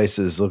these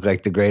places look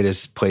like the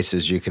greatest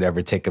places you could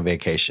ever take a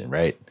vacation,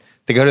 right?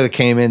 They go to the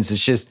Caymans.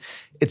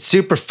 It's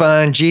super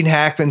fun. Gene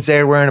Hackman's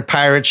there wearing a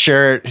pirate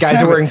shirt.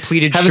 Guys are wearing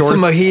pleated having shorts.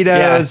 Some mojitos.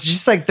 Yeah.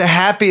 Just like the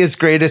happiest,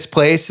 greatest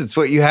place. It's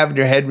what you have in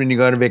your head when you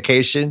go on a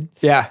vacation.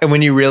 Yeah. And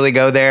when you really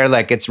go there,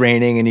 like it's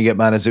raining and you get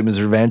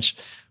Montezuma's Revenge.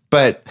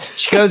 But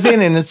she goes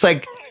in and it's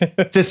like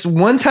this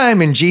one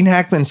time in Gene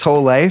Hackman's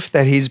whole life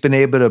that he's been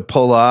able to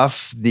pull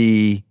off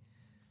the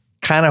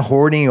kind of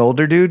horny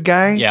older dude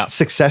guy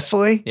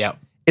successfully. Yeah.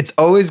 It's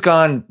always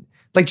gone.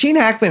 Like Gene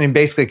Hackman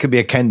basically could be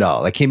a Ken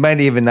doll. Like he might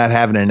even not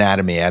have an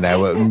anatomy, and I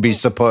wouldn't be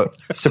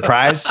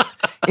surprised.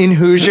 In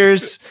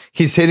Hoosiers,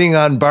 he's hitting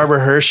on Barbara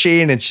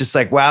Hershey, and it's just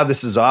like, wow,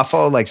 this is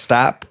awful. Like,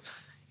 stop.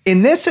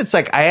 In this, it's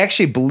like I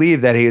actually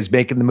believe that he was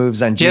making the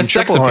moves on Jeanne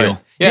Tripplehorn.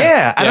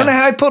 Yeah, I don't know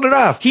how he pulled it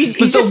off. He's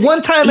the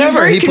one time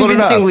ever he pulled it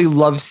off. He's very convincingly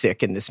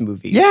lovesick in this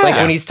movie. Yeah. Like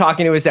when he's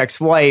talking to his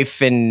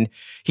ex-wife and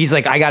he's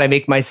like, I got to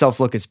make myself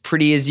look as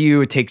pretty as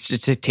you. It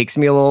takes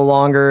me a little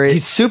longer.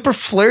 He's super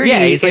flirty.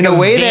 Yeah, he's in like a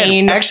way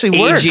vain, that actually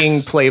works. Aging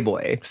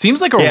playboy.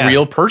 Seems like a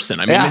real person.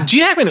 I mean,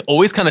 Gene Hackman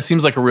always kind of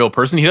seems like a real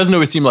person. He doesn't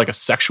always seem like a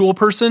sexual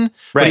person,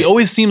 but he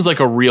always seems like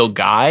a real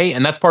guy.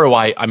 And that's part of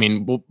why, I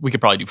mean, we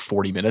could probably do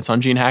 40 minutes on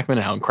Gene Hackman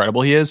and how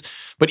incredible he is.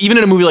 But even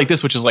in a movie like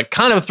this, which is like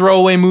kind of a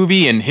throwaway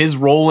movie and his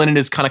role in it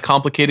is kind of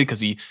complicated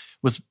because he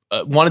was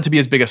wanted to be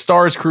as big a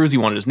star as Cruise. He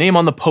wanted his name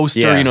on the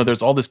poster. Yeah. You know,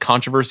 there's all this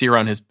controversy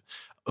around his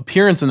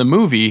appearance in the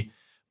movie,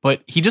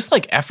 but he just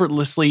like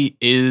effortlessly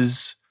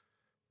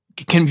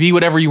can be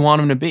whatever you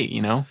want him to be,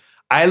 you know?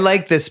 I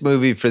like this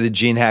movie for the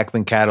Gene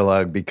Hackman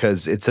catalog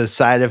because it's a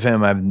side of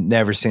him I've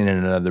never seen in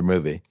another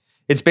movie.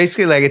 It's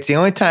basically like it's the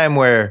only time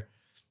where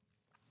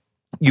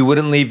you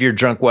wouldn't leave your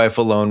drunk wife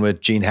alone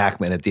with Gene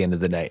Hackman at the end of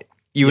the night.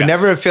 You would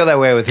never feel that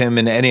way with him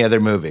in any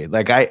other movie.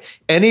 Like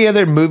any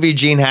other movie,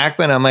 Gene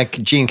Hackman, I'm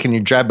like, Gene, can you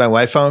drive my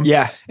wife home?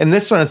 Yeah. And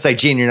this one, it's like,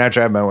 Gene, you're not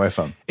driving my wife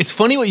home. It's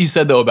funny what you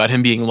said, though, about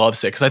him being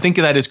lovesick, because I think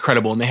that is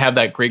credible. And they have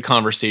that great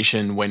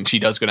conversation when she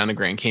does go down to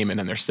Grand Cayman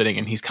and they're sitting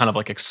and he's kind of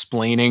like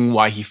explaining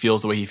why he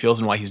feels the way he feels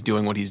and why he's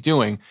doing what he's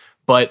doing.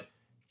 But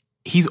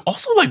he's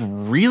also like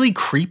really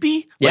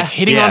creepy, like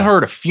hitting on her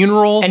at a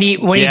funeral. And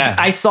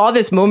I saw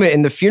this moment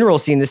in the funeral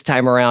scene this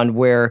time around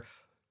where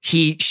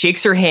he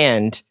shakes her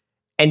hand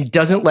and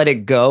doesn't let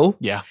it go.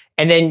 Yeah.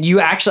 And then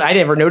I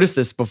never noticed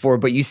this before,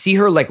 but you see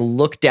her like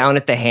look down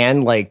at the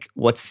hand, like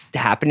what's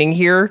happening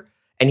here?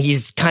 And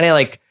he's kind of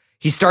like,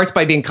 he starts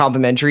by being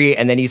complimentary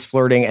and then he's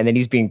flirting and then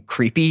he's being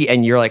creepy.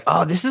 And you're like,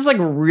 oh, this is like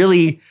a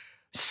really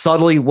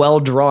subtly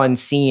well-drawn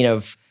scene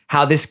of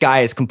how this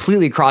guy is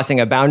completely crossing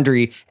a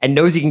boundary and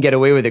knows he can get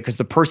away with it because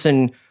the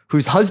person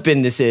whose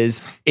husband this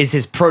is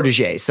his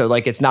protege. So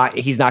like he's not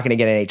going to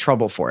get in any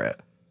trouble for it.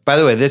 By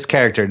the way, this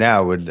character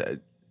now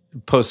would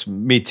post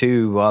Me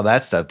Too, all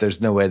that stuff. There's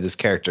no way this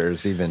character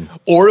is even...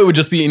 Or it would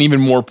just be an even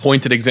more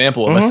pointed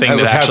example of a thing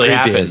that actually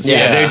happens.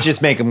 Yeah, they'd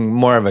just make him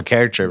more of a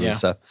character of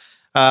himself.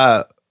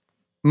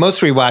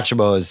 Most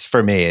rewatchable is,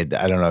 for me, I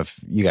don't know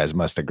if you guys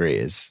must agree,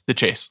 is The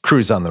Chase.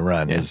 Cruise on the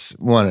Run is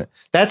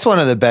that's one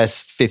of the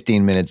best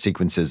 15-minute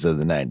sequences of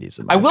the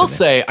 90s. I will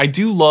say, I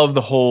do love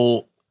the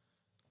whole...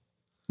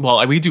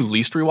 Well, we do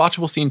least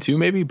rewatchable scene too,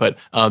 maybe, but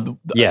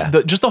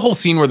just the whole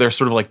scene where they're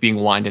sort of like being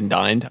wined and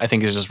dined, I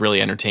think is just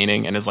really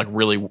entertaining and is like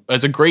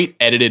it's a great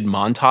edited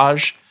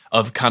montage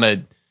of kind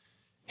of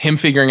him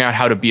figuring out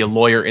how to be a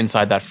lawyer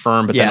inside that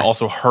firm, but then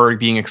also her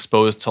being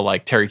exposed to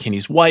like Terry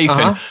Kinney's wife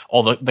and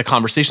all the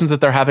conversations that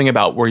they're having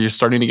about where you're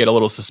starting to get a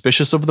little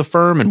suspicious of the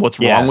firm and what's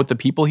wrong with the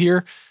people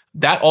here.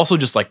 That also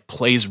just like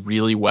plays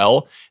really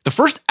well. The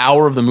first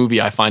hour of the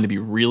movie I find to be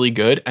really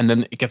good, and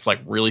then it gets like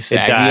really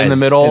saggy in the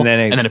middle, and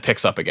then it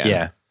picks up again.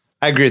 Yeah,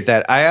 I agree with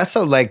that. I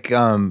also like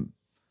the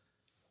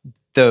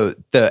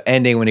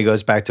ending when he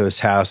goes back to his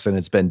house and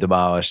it's been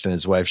demolished and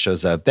his wife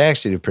shows up. They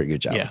actually do a pretty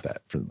good job with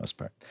that for the most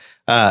part.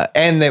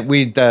 And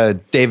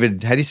that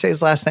David, how do you say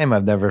his last name?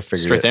 I've never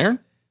figured it.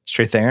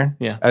 Strathairn?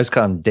 Yeah. I was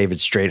calling him David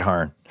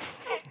Straightharn.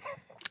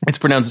 It's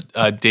pronounced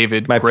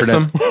David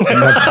Grisham.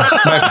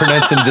 My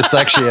pronouncing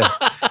dyslexia.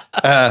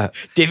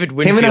 David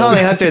Winfield. Him and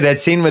Holly Hunter, that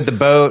scene with the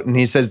boat, and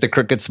he says the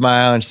crooked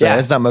smile, and she's like,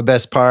 that's not my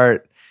best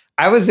part.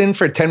 I was in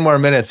for 10 more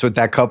minutes with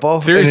that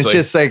couple. Seriously. And it's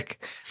just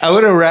like, I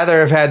would have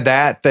rather have had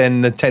that than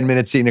the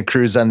 10-minute scene of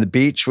Cruise on the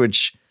beach,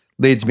 which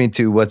leads me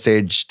to what's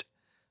aged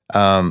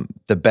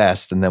the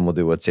best, and then we'll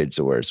do what's aged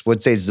the worst.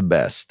 What's aged the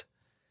best?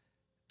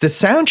 The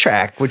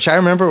soundtrack, which I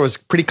remember was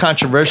pretty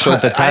controversial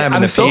at the time.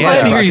 I'm so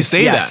glad to hear you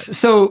say that.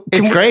 So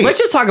it's great. Let's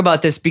just talk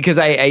about this because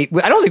I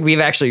don't think we've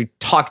actually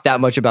talked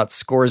that much about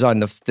scores on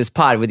this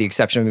pod, with the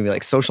exception of maybe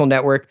like Social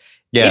Network.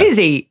 Yeah. It is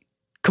a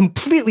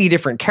completely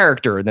different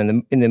character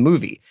than in the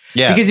movie.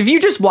 Yeah. Because if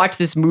you just watch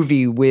this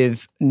movie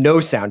with no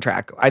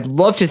soundtrack, I'd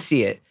love to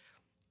see it.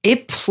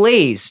 It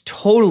plays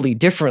totally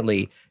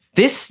differently.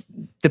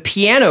 The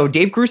piano,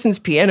 Dave Grusin's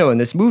piano in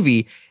this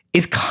movie,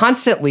 is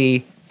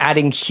constantly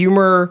adding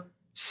humor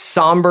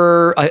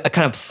somber, a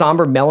kind of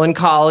somber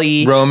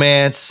melancholy,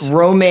 romance,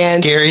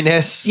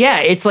 scariness. Yeah,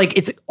 it's like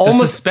it's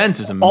almost the suspense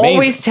is amazing.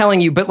 Always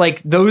telling you, but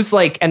like those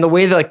like and the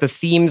way that like the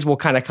themes will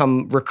kind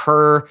of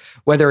recur,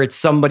 whether it's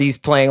somebody's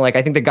playing like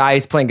I think the guy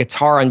who's playing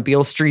guitar on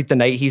Beale Street the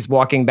night he's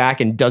walking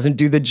back and doesn't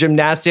do the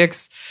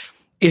gymnastics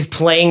is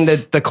playing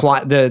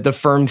the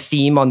firm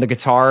theme on the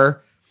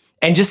guitar,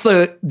 and just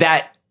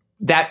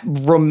that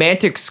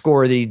romantic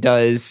score that he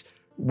does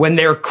when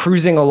they're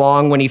cruising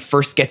along when he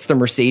first gets the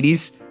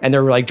Mercedes and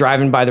they're like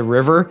driving by the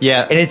river.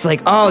 Yeah. And it's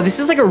like, oh, this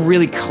is like a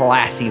really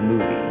classy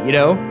movie, you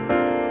know?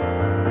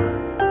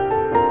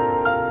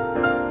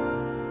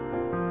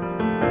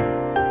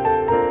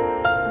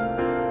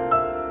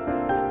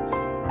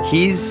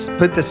 He's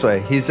put this way.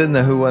 He's in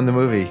the Who Won the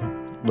Movie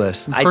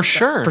list. For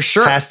sure.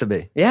 Has to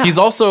be. Yeah. He's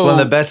also one of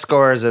the best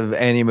scorers of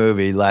any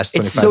movie last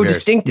 25 years. It's so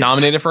distinctive.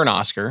 Nominated for an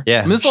Oscar.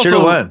 Yeah. And this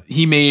also won.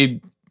 He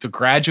made The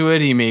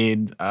Graduate. He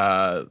made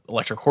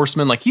Electric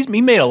Horseman. Like he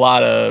made a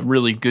lot of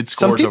really good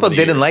scores. Some people over the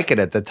didn't years. like it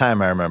at the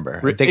time. I remember.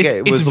 I think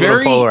it was a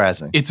little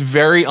polarizing. It's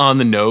very on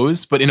the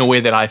nose, but in a way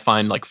that I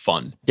find like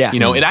fun. Yeah, you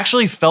know, it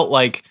actually felt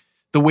like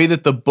the way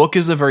that the book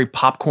is a very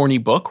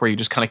popcorny book where you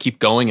just kind of keep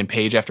going and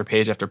page after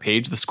page after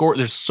page. The score,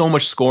 there's so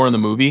much score in the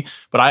movie,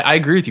 but I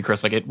agree with you,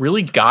 Chris. Like it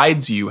really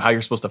guides you how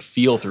you're supposed to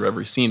feel through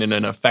every scene in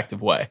an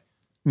effective way.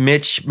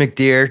 Mitch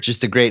McDear,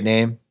 just a great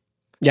name.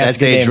 Yeah,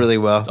 that's aged really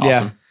well. It's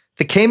awesome. Yeah.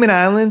 The Cayman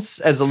Islands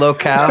as a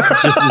locale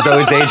just has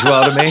always aged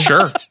well to me.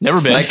 Sure.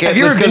 Never been. Like Have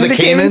you let's ever go been to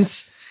the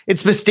Caymans.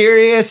 It's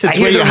mysterious. It's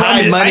where you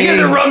hide money. I hear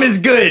the rum is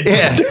good.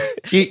 Yeah.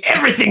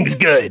 Everything's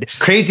good.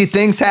 Crazy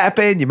things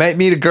happen. You might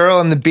meet a girl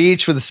on the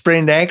beach with a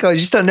sprained ankle. You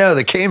just don't know.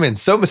 The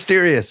Caymans, so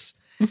mysterious.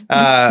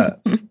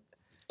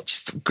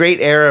 Just a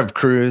great era of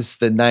cruise,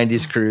 the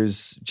 90s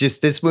cruise.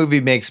 Just this movie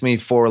makes me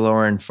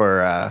forlorn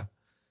for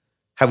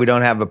how we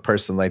don't have a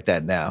person like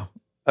that now.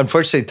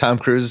 Unfortunately, Tom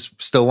Cruise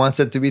still wants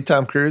it to be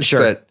Tom Cruise. Sure.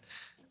 But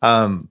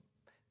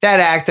that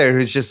actor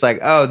who's just like,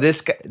 oh,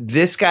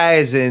 this guy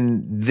is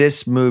in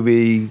this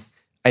movie.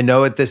 I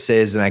know what this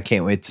is, and I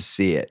can't wait to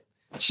see it.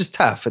 It's just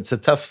tough. It's a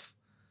tough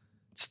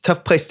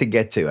place to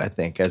get to, I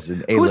think, as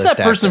an A-list Who's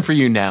that person actor. for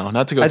you now?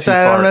 Not to go too I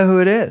far. don't know who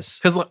it is.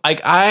 Because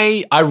like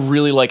I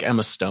really like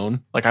Emma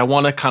Stone. Like I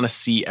want to kind of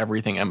see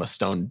everything Emma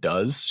Stone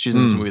does. She's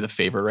in this movie, The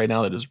Favorite, right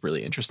now. That is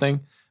really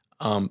interesting.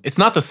 It's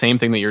not the same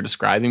thing that you're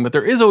describing, but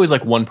there is always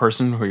like one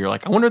person who you're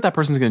like, I wonder what that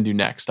person's going to do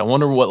next. I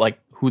wonder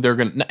who they're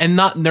going to, and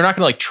they're not going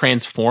to like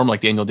transform like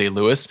Daniel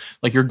Day-Lewis.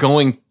 Like you're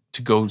going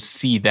to go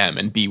see them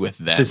and be with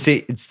them.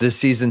 It's the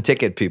season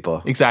ticket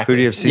people. Exactly. Who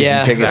do you have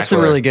season tickets that's for?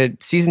 a really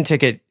good season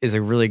ticket is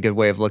a really good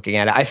way of looking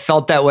at it. I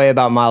felt that way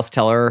about Miles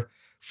Teller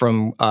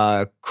from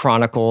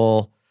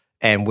Chronicle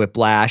and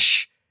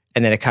Whiplash,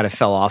 and then it kind of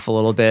fell off a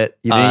little bit.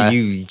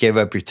 You gave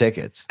up your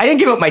tickets. I didn't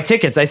give up my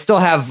tickets. I still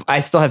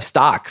have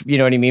stock. You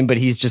know what I mean? But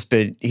he's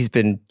been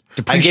depreciating.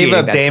 I gave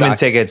up that Damon stock.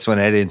 tickets when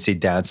I didn't see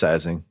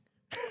Downsizing.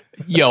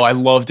 Yo, I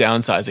love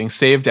Downsizing.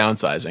 Save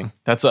Downsizing.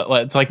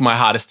 It's like my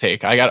hottest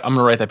take. I'm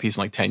gonna write that piece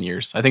in like 10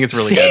 years. I think it's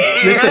really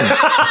good. Listen,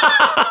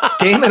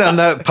 Damon on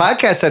the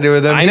podcast I do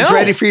with him, he's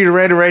ready for you to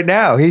write it right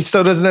now. He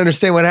still doesn't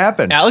understand what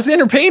happened.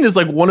 Alexander Payne is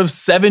like one of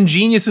 7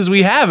 geniuses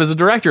we have as a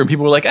director, and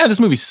people were like, this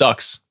movie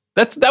sucks.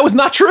 That was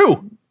not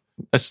true.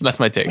 That's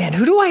my take. Man,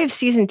 who do I have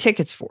season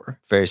tickets for?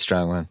 Very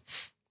strong one.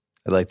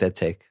 I like that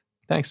take.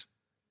 Thanks.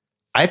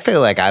 I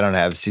feel like I don't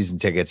have season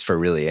tickets for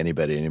really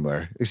anybody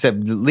anymore. Except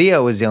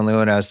Leo was the only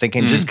one I was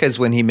thinking, just because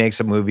when he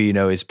makes a movie,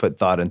 he's put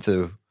thought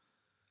into,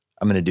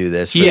 I'm going to do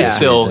this. He's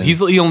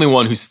the only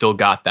one who's still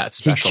got that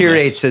specialness. He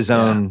curates his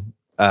own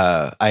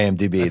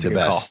IMDb That's the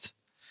best.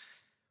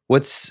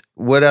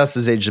 What else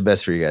has aged the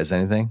best for you guys?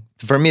 Anything?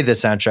 For me, the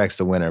soundtrack's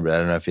the winner, but I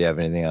don't know if you have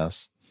anything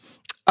else.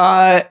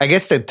 I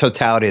guess the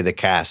totality of the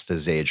cast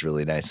has aged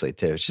really nicely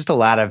too. It's just a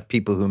lot of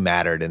people who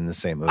mattered in the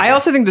same movie. I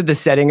also think that the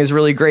setting is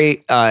really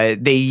great.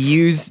 They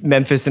use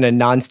Memphis in a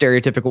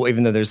non-stereotypical,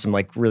 even though there's some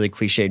like really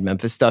cliched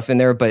Memphis stuff in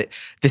there, but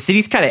the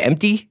city's kind of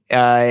empty.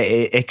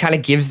 It kind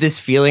of gives this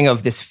feeling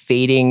of this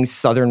fading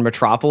southern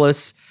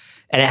metropolis.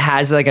 And it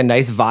has like a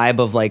nice vibe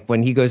of like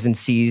when he goes and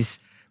sees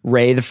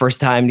Ray the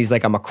first time and he's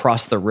like, I'm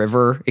across the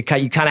river. You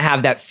kind of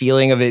have that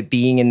feeling of it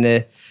being in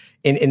the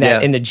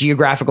in the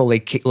geographical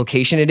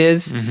location it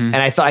is. Mm-hmm. And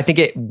I think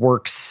it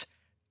works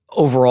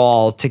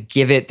overall to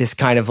give it this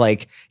kind of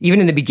like,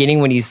 even in the beginning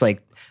when he's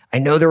like, I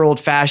know they're old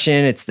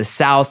fashioned, it's the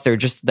South, they're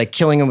just like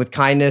killing him with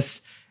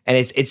kindness. And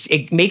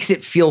it makes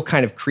it feel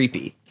kind of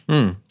creepy.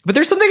 But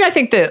there's something I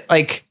think that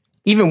like,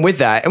 even with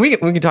that, and we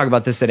can talk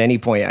about this at any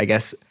point, I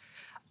guess.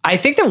 I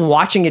think that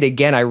watching it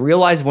again, I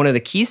realized one of the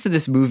keys to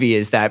this movie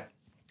is that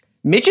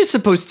Mitch is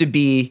supposed to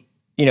be,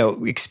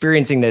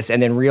 experiencing this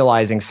and then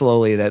realizing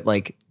slowly that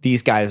like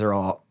these guys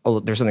are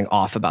there's something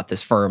off about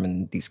this firm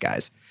and these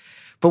guys.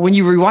 But when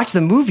you rewatch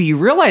the movie, you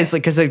realize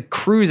like, because of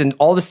Cruz and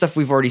all the stuff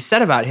we've already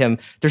said about him,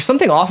 there's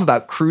something off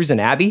about Cruz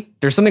and Abby.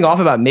 There's something off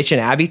about Mitch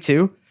and Abby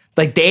too.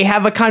 Like they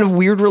have a kind of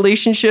weird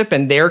relationship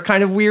and they're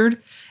kind of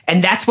weird.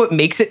 And that's what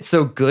makes it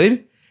so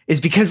good, is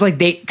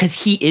because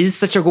he is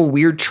such a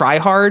weird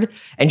tryhard,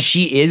 and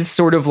she is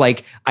sort of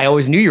like, I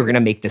always knew you were going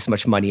to make this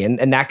much money,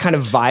 and that kind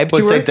of vibe to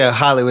her. It's like the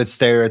Hollywood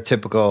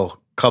stereotypical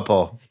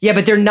couple. Yeah,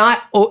 but they're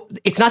not,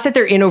 it's not that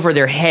they're in over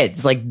their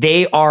heads. Like,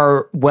 they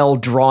are well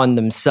drawn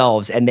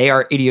themselves, and they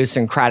are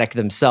idiosyncratic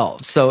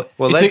themselves. So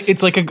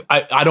it's like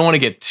I don't want to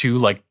get too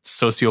like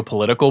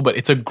socio-political, but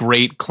it's a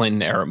great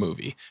Clinton era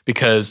movie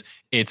because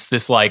it's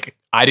this like,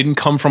 I didn't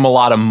come from a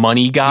lot of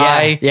money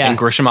guy. Yeah. And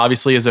Grisham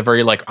obviously is a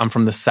very like, I'm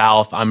from the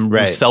South. I'm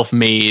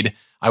self-made.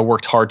 I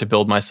worked hard to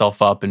build myself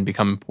up and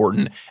become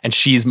important. And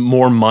she's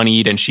more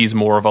moneyed and she's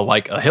more of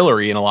a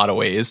Hillary in a lot of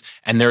ways.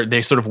 And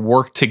they sort of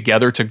work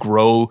together to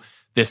grow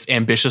this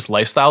ambitious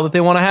lifestyle that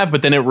they want to have.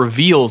 But then it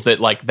reveals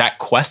that like that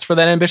quest for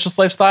that ambitious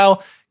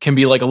lifestyle can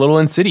be like a little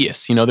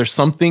insidious. You know, there's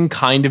something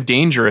kind of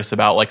dangerous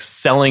about like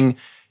selling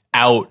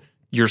out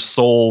your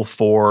soul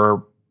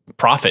for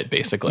profit,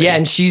 basically. Yeah,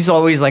 and she's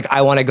always like,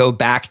 I want to go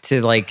back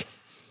to like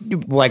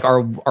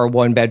our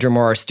 1-bedroom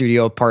or our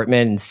studio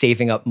apartment and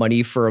saving up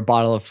money for a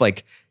bottle of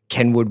like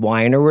Kenwood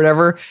wine or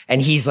whatever. And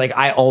he's like,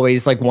 I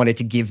always like wanted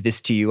to give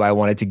this to you. I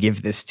wanted to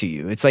give this to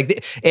you. It's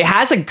like, it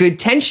has a good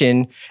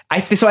tension.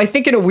 So I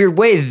think in a weird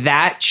way,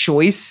 that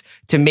choice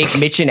to make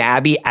Mitch and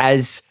Abby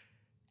as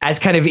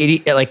kind of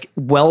like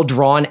well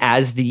drawn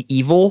as the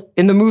evil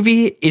in the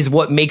movie is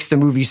what makes the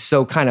movie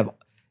so kind of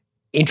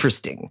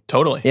interesting.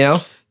 Totally. You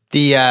know?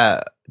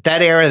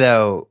 That era,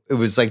 though, it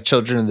was like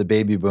children of the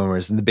baby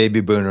boomers, and the baby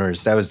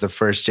boomers, that was the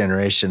first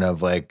generation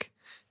of like,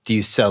 do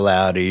you sell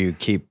out or you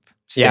keep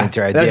staying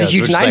to your ideas? That was a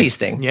huge 90s like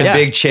thing. The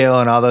Big Chill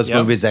and all those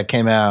movies that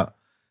came out.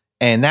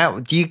 And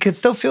that you could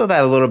still feel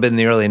that a little bit in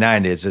the early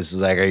 90s. This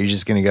is like, are you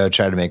just going to go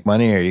try to make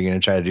money or are you going to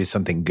try to do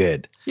something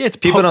good? Yeah, it's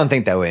people don't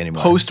think that way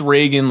anymore.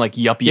 Post-Reagan, like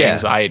yuppie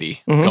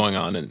anxiety going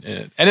on.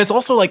 And it's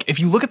also like,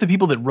 if you look at the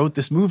people that wrote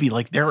this movie,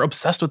 like they're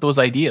obsessed with those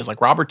ideas. Like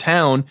Robert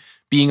Towne,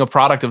 being a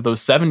product of those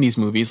 70s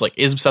movies, like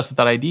is obsessed with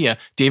that idea.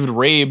 David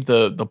Rabe,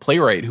 the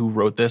playwright who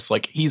wrote this,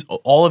 like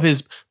all of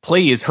his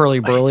plays,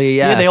 Hurly Burly,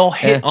 they all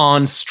hit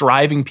on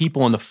striving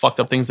people and the fucked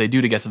up things they do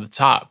to get to the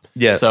top.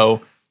 Yeah.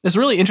 So it's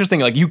really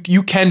interesting. Like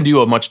you can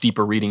do a much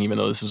deeper reading, even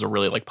though this is a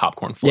really like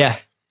popcorn flick. Yeah.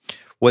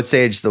 What's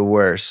aged the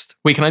worst?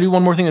 Wait, can I do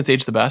one more thing that's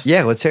aged the best?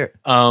 Yeah, let's hear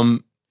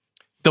it.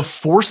 The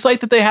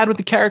foresight that they had with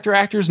the character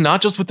actors,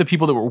 not just with the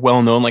people that were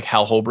well known, like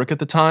Hal Holbrook at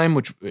the time,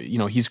 which, you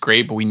know, he's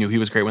great, but we knew he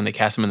was great when they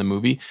cast him in the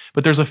movie.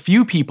 But there's a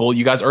few people,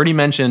 you guys already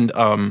mentioned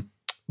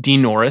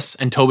Dean Norris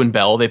and Tobin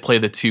Bell. They play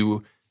the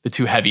two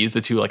heavies,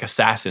 the two like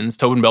assassins.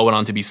 Tobin Bell went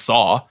on to be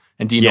Saw,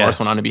 and Dean Norris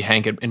went on to be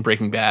Hank in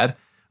Breaking Bad.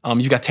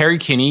 You've got Terry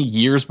Kinney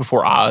years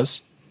before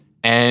Oz,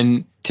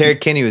 and Terry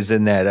Kinney was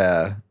in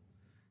that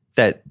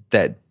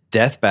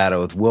death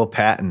battle with Will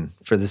Patton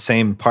for the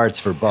same parts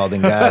for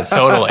balding guys.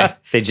 Totally.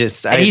 They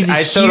just, he's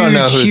I still don't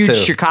know who's huge who.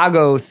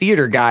 Chicago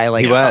theater guy.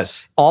 Like he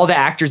was. All the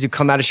actors who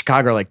come out of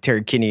Chicago are like,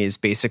 Terry Kinney is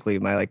basically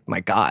my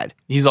god.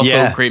 He's also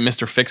a great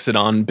Mr. Fix-It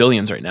on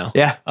Billions right now.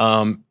 Yeah.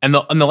 And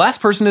the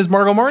last person is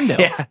Margot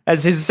Martindale. Yeah,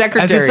 as his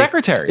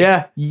secretary.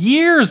 Yeah.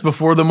 Years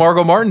before the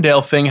Margot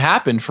Martindale thing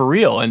happened for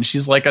real. And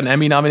she's like an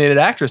Emmy-nominated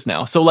actress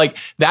now. So like,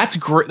 that's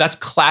great. That's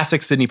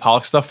classic Sidney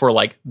Pollack stuff where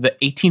like the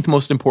 18th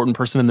most important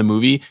person in the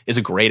movie is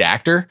a great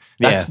actor.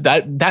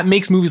 That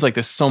makes movies like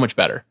this so much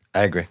better.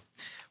 I agree.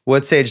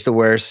 What's aged the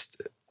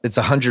worst? It's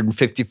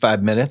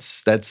 155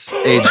 minutes. That's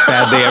aged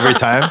badly every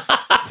time.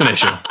 It's an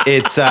issue.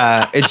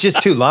 It's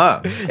just too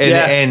long.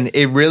 And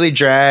it really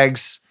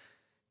drags.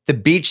 The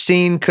beach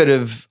scene could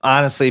have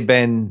honestly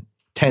been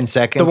 10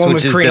 seconds, the one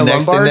which with is Karina the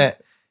next Lombard?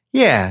 thing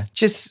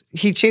that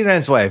he cheated on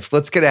his wife.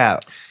 Let's get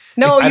out.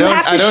 No, you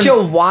have to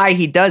show why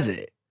he does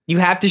it. You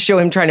have to show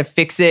him trying to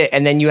fix it,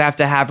 and then you have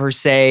to have her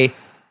say,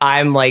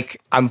 I'm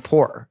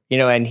poor, you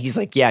know, and he's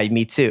like, yeah,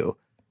 me too.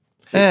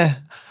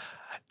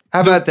 How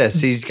about this?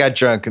 He's got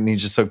drunk and he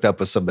just hooked up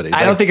with somebody.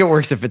 I don't think it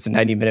works if it's a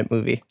 90-minute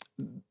movie.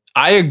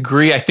 I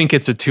agree. I think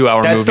it's a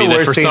 2-hour That's movie the that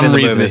worst for scene some in the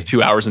reason movie. is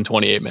 2 hours and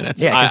 28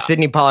 minutes. Yeah, because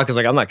Sidney Pollack was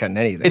like, I'm not cutting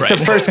anything. It's a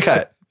first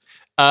cut.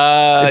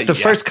 It's the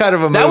first cut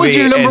of a movie.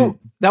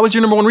 That was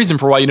your number one reason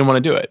for why you didn't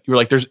want to do it. You were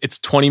like, it's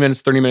 20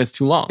 minutes, 30 minutes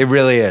too long. It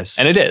really is.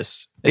 And it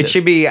is. It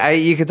should be,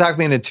 you could talk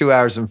me into 2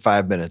 hours and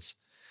 5 minutes.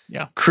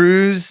 Yeah.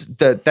 Cruise,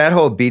 that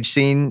whole beach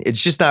scene,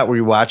 it's just not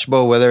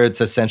rewatchable, whether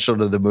it's essential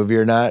to the movie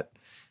or not.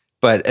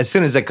 But as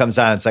soon as it comes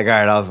on, it's like, all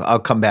right, I'll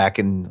come back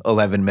in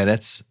 11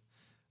 minutes.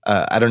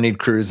 I don't need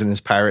Cruise in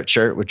his pirate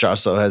shirt, which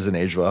also hasn't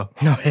aged well.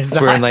 No, it's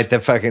not. Wearing like the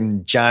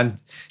fucking John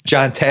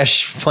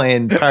Tesh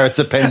playing Pirates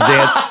of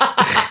Penzance,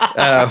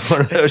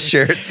 one of those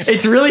shirts.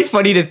 It's really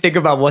funny to think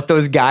about what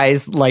those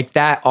guys like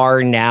that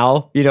are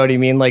now. You know what I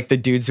mean? Like the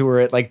dudes who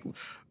were at like,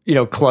 you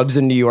know, clubs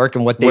in New York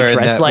and what they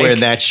dress like. Wearing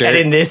that shirt. And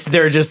in this,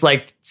 they're just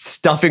like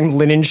stuffing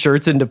linen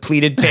shirts into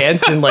pleated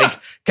pants and like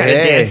kind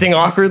of dancing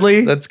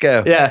awkwardly. Let's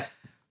go. Yeah.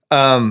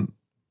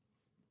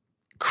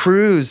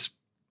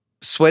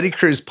 Sweaty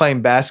Cruise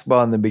playing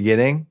basketball in the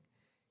beginning.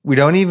 We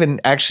don't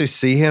even actually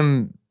see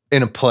him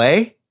in a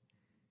play.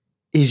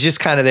 He's just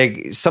kind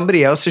of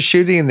somebody else is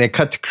shooting and they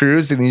cut to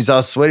Cruise and he's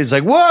all sweaty. He's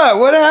like,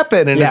 what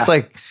happened? And it's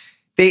like,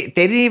 They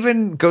didn't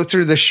even go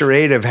through the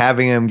charade of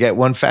having him get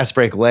one fast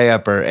break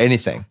layup or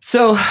anything.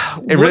 So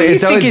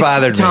it's always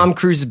bothered me. Tom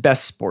Cruise's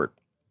best sport?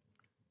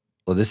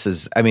 Well,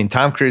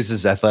 Tom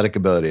Cruise's athletic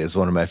ability is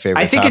one of my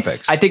favorite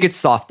topics. I think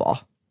it's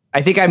softball.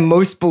 I think I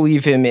most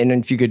believe him in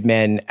A Few Good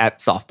Men at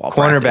softball.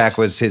 Cornerback practice.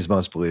 was his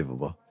most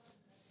believable.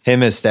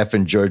 Him as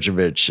Stefan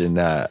Georgievich in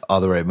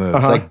All the Right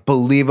Moves. Like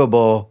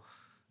believable,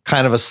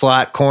 kind of a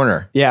slot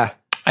corner. Yeah.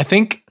 I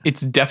think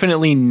it's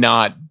definitely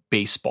not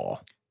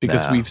baseball.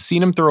 Because we've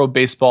seen him throw a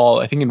baseball,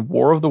 I think in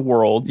War of the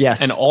Worlds.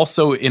 Yes. And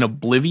also in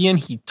Oblivion,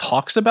 he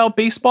talks about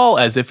baseball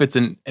as if it's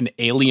an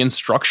alien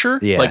structure.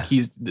 Yeah. Like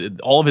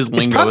all of his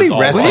lingo probably is all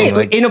wrestling.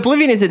 wrong. In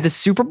Oblivion, is it the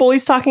Super Bowl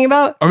he's talking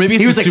about? Or maybe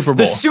it's the Super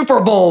Bowl. The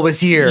Super Bowl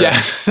was here. Yeah,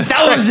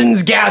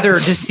 Thousands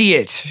gathered to see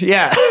it.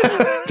 Yeah.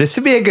 This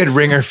would be a good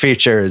ringer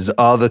feature is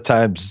all the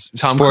times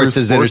sports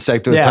is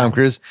intersected with Tom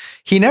Cruise.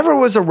 He never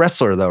was a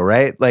wrestler though,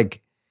 right?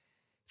 Like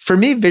for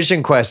me,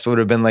 Vision Quest would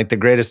have been like the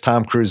greatest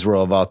Tom Cruise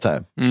role of all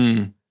time.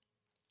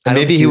 And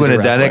maybe he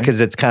wouldn't have done it because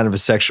it's kind of a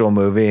sexual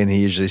movie and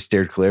he usually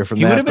steered clear from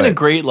that. He would have been a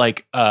great,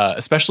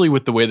 especially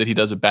with the way that he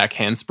does a back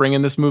handspring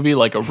in this movie,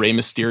 like a Rey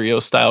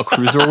Mysterio style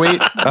cruiserweight.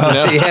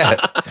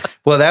 Yeah.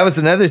 Well, that was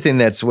another thing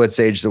that's what's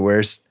aged the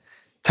worst.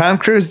 Tom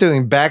Cruise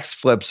doing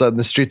backflips on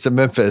the streets of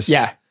Memphis.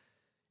 Yeah.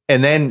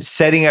 And then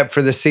setting up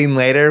for the scene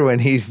later when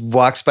he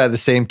walks by the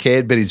same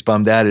kid, but he's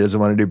bummed out. He doesn't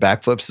want to do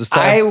backflips this time.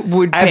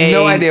 I have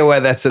no idea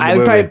why that's in the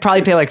movie. I would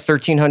probably pay like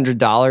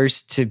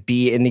 $1,300 to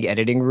be in the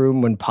editing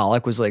room when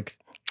Pollock was like,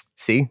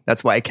 see,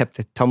 that's why I kept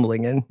it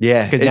tumbling in.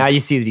 Yeah. Because now you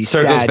see that he's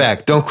circles sad.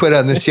 back. Don't quit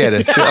on this yet.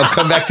 I'll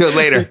come back to it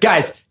later.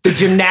 Guys, the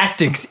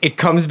gymnastics, it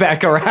comes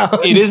back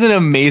around. It is an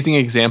amazing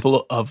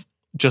example of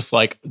just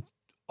like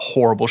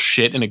horrible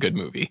shit in a good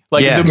movie.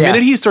 Like the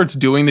minute he starts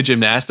doing the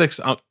gymnastics,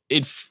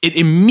 it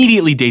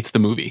immediately dates the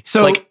movie.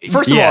 So like,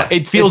 first of all,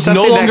 it feels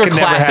no longer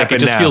classic. It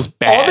just feels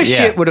bad. All the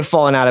shit would have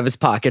fallen out of his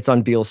pockets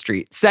on Beale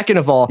Street. Second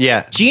of all,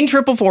 Jeanne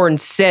Tripplehorn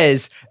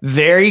says,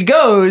 there he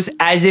goes,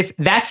 as if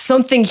that's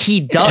something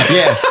he does.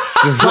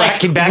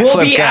 Like,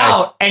 we'll be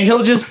out and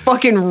he'll just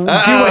fucking do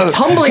a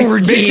tumbling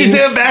routine. Bitch is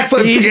doing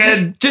backflips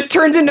again. Just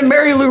turns into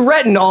Mary Lou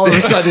Retton all of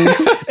a sudden.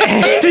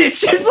 And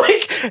it's just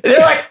like, they're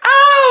like,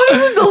 oh,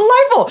 this is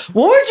delightful.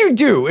 What would you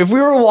do if we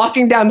were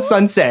walking down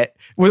Sunset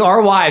with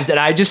our wives and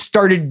I just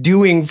started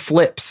doing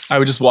flips? I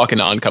would just walk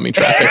into oncoming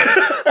traffic.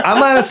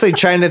 I'm honestly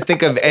trying to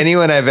think of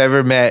anyone I've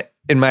ever met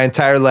in my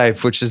entire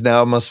life, which is now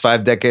almost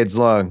 5 decades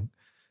long,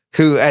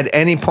 who at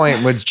any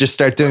point would just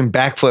start doing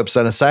backflips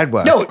on a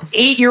sidewalk. No,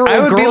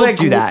 8-year-old girls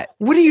do that.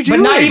 What are you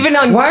doing? But not even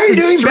on Why are you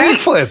the doing street.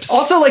 backflips?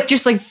 Also,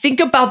 just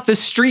think about the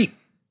street.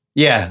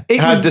 Yeah, It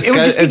would just be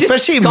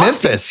especially in disgusting.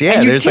 Memphis. Yeah,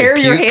 and you there's tear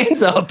like your puke.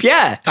 hands up.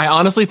 Yeah, I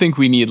honestly think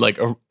we need like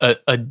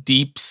a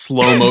deep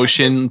slow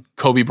motion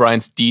Kobe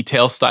Bryant's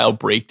detail style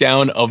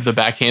breakdown of the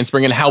back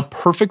handspring and how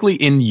perfectly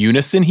in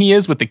unison he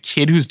is with the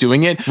kid who's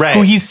doing it,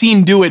 who he's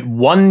seen do it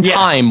one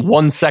time,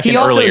 1 second he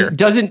also earlier.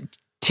 doesn't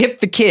tip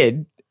the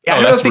kid. I Oh,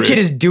 don't know that's if the rude. kid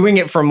is doing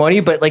it for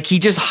money, but like he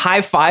just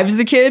high fives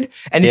the kid,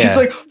 and the kid's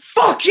like,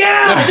 "Fuck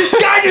yeah, this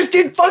guy just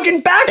did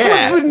fucking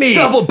backflips with me,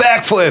 double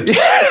backflips."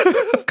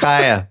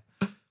 Kaya,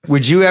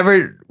 would you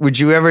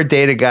ever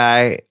date a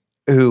guy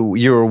who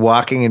you were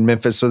walking in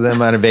Memphis with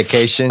him on a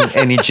vacation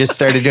and he just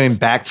started doing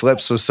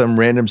backflips with some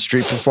random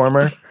street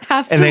performer?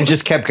 Absolutely. And then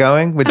just kept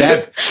going? Would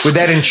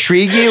that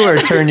intrigue you or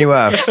turn you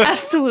off?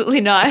 Absolutely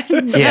not.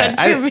 Yeah,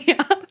 Turn me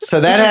off. So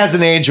that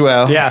hasn't aged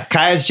well. Yeah.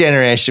 Kaya's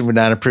generation would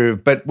not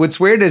approve. But what's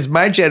weird is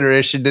my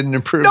generation didn't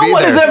approve No either.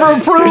 one has ever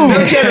approved.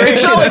 There's no generation.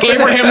 It's not like that's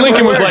Abraham ever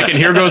Lincoln was worked. like, and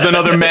here goes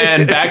another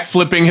man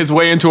backflipping his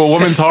way into a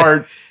woman's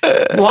heart.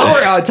 While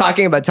we're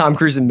talking about Tom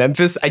Cruise in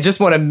Memphis, I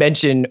just want to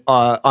mention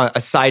on a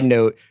side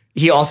note,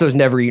 he also has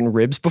never eaten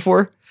ribs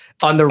before.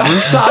 On the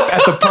rooftop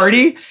at the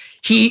party,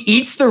 he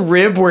eats the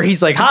rib where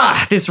he's like,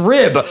 this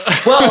rib.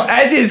 Well,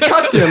 as is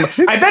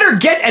custom, I better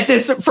get at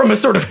this from a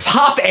sort of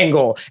top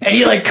angle. And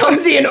he like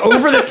comes in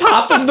over the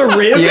top of the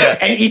rib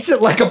and eats it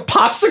like a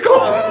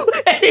popsicle.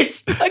 And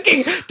it's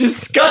fucking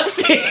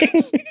disgusting.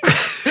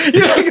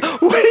 You're like,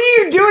 what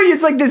are you doing?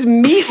 It's like this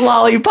meat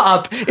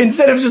lollipop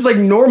instead of just like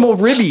normal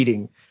rib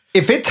eating.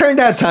 If it turned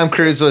out Tom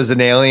Cruise was an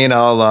alien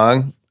all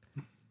along,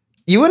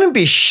 you wouldn't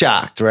be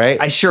shocked, right?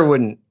 I sure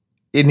wouldn't.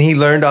 And he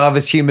learned all of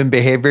his human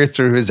behavior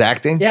through his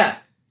acting? Yeah.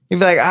 You'd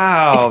be like,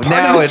 It's part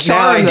now of his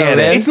now I charm, get though, it.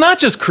 man. It's not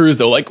just Cruise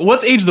though. Like,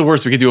 what's aged the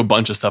worst? We could do a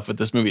bunch of stuff with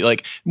this movie.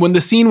 Like when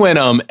the scene when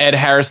Ed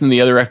Harris and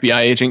the other FBI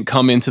agent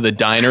come into the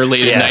diner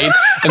late at night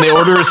and they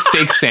order a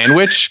steak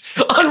sandwich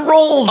on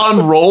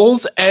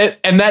rolls,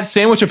 and that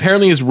sandwich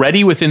apparently is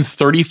ready within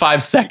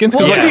 35 seconds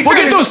because Well, we'll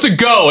get those to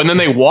go, and then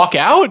they walk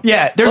out.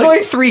 Yeah, there's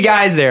only 3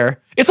 guys there.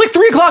 It's like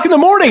 3:00 in the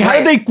morning. How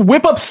did they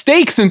whip up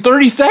steaks in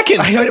 30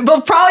 seconds?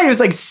 Well, probably it was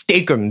like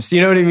Steakums.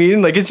 You know what I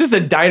mean? Like it's just a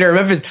diner in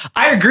Memphis.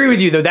 I agree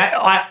with you though. That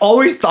I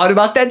always thought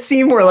about that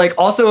scene where like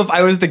also if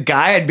I was the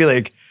guy, I'd be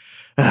like,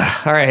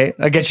 all right,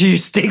 I'll get you your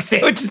steak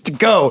sandwiches to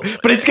go,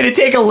 but it's gonna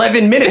take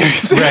 11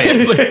 minutes.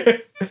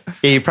 Right.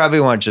 Yeah, you probably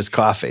want just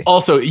coffee.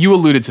 Also, you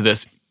alluded to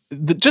this.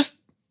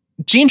 Just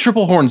Jeanne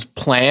Tripplehorn's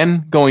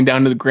plan going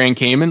down to the Grand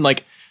Cayman,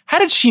 like How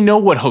did she know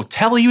what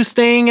hotel he was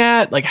staying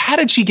at? Like, how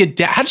did she get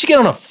down? How did she get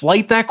on a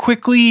flight that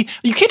quickly?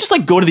 You can't just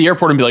like go to the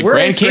airport and be like, Where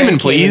Grand is Cayman,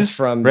 please.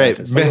 From Right.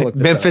 Memphis? Let me look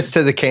this Memphis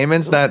up. to the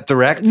Caymans, not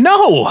direct.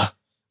 No.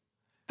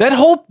 That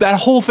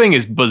whole thing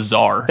is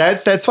bizarre.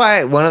 That's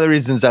why one of the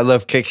reasons I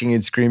love Kicking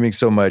and Screaming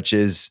so much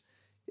is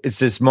it's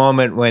this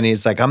moment when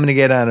he's like, I'm gonna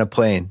get on a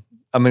plane.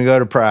 I'm gonna go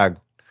to Prague.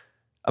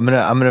 I'm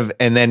gonna,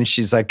 and then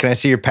she's like, can I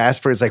see your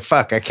passport? It's like,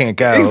 fuck, I can't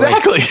go.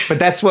 Exactly. Like, but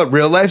that's what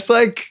real life's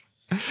like.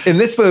 In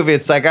this movie,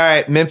 it's like, all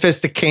right,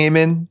 Memphis to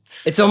Cayman.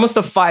 It's almost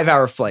a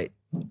 5-hour flight.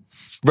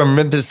 From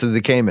Memphis to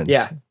the Caymans.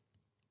 Yeah.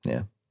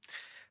 Yeah.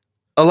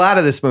 A lot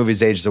of this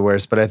movie's age the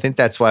worst, but I think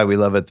that's why we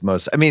love it the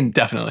most. I mean,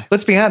 definitely.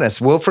 Let's be honest.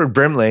 Wilford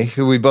Brimley,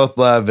 who we both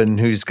love and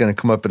who's going to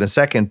come up in a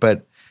second,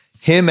 but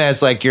him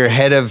as like your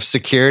head of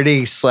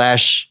security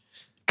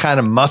 / kind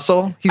of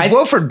muscle. He's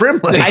Wilford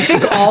Brimley. I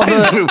think all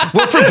the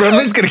Wilford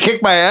Brimley's going to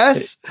kick my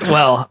ass.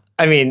 Well,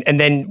 I mean, and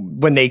then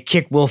when they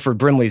kick Wilford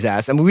Brimley's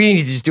ass, I mean, we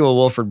need to just do a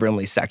Wilford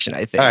Brimley section,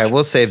 I think. All right,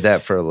 we'll save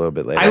that for a little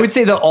bit later. I would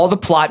say that all the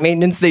plot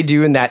maintenance they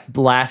do in that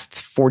last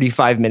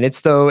 45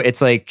 minutes, though, it's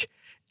like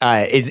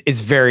is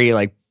very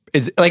like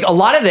is like a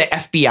lot of the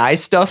FBI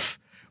stuff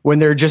when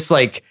they're just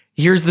like,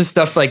 here's the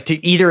stuff like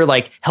to either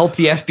like help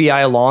the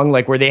FBI along,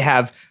 like where they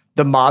have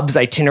the mob's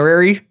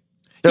itinerary.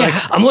 They're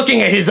like, I'm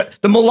looking at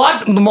the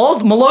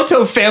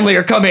Molotov family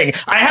are coming.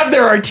 I have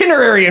their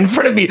itinerary in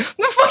front of me.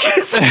 The fuck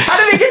is, how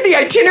do they get the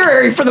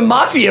itinerary for the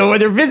mafia when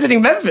they're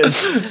visiting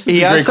Memphis? That's a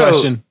great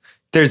question.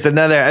 There's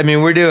another, I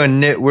mean,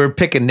 we're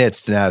picking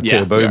nits now too,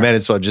 Yeah, but we might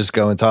as well just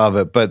go into all of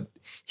it. But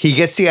he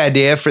gets the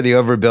idea for the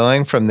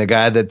overbilling from the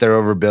guy that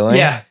they're overbilling.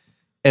 Yeah.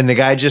 And the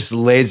guy just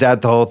lays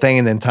out the whole thing,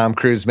 and then Tom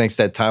Cruise makes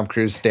that Tom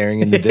Cruise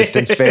staring in the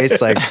distance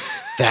face. Like,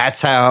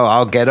 that's how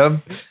I'll get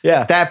him.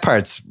 Yeah. That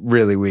part's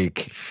really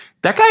weak.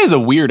 That guy is a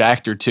weird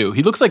actor too.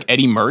 He looks like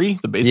Eddie Murray,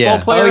 the baseball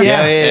player. Oh,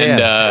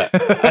 yeah.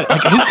 And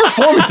like his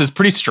performance is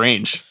pretty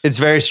strange. It's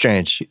very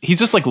strange. He's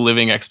just like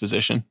living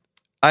exposition.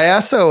 I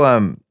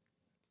also,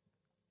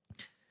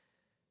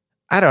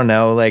 I don't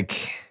know,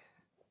 like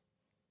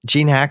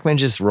Gene Hackman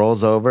just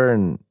rolls over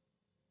and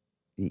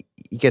he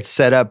gets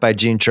set up by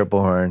Jeanne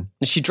Tripplehorn.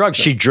 She drugs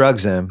him. She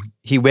drugs him.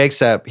 He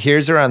wakes up,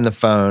 hears her on the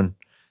phone,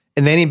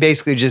 and then he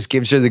basically just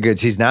gives her the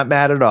goods. He's not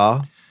mad at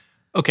all.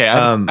 Okay,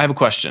 I have a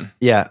question.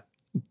 Yeah.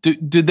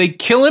 Did they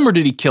kill him or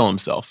did he kill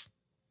himself?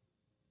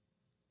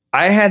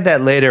 I had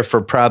that later for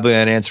probably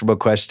unanswerable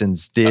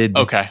questions.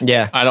 Okay.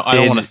 Yeah. I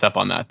don't want to step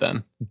on that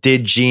then.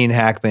 Did Gene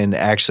Hackman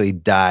actually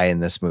die in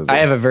this movie? I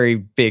have a very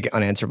big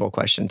unanswerable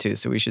question too,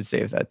 so we should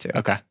save that too.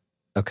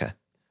 Okay.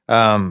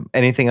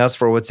 Anything else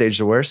for What's Age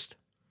the Worst?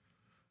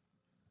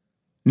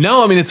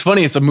 No, I mean, it's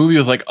funny. It's a movie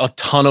with like a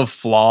ton of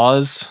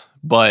flaws,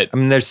 but I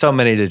mean, there's so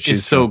many to choose.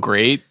 It's so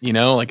great, you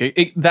know.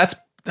 Like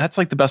that's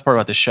like the best part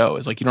about the show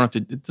is like you don't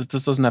have to.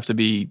 This doesn't have to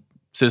be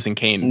Citizen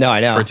Kane. No,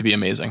 I know. For it to be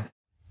amazing.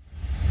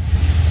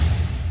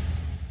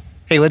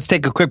 Hey, let's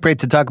take a quick break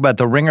to talk about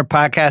the Ringer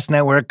Podcast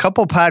Network. A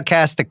couple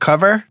podcasts to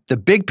cover. The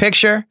Big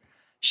Picture,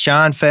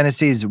 Sean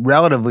Fennessey's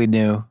relatively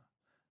new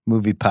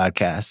movie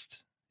podcast.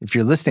 If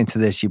you're listening to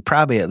this, you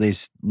probably at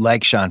least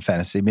like Sean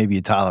Fennessey. Maybe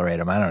you tolerate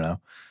him. I don't know.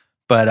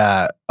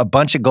 But a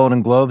bunch of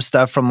Golden Globe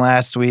stuff from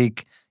last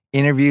week,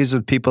 interviews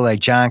with people like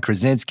John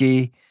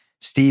Krasinski,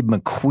 Steve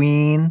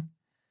McQueen,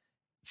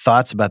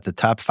 thoughts about the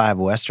top 5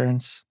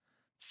 Westerns,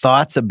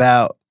 thoughts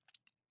about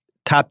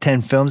top 10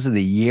 films of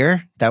the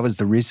year. That was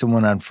the recent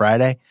one on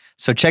Friday.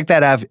 So check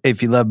that out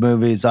if you love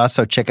movies.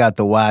 Also check out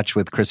The Watch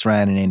with Chris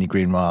Ryan and Andy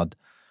Greenwald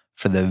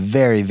for the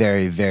very,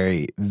 very,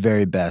 very,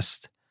 very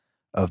best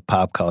of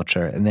pop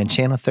culture. And then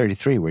Channel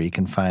 33, where you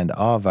can find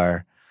all of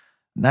our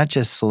not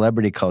just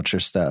celebrity culture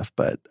stuff,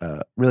 but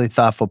really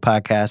thoughtful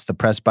podcasts, The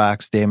Press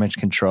Box, Damage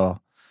Control.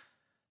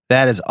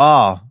 That is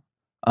all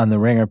on the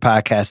Ringer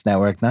Podcast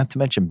Network, not to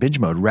mention Binge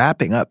Mode,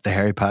 wrapping up the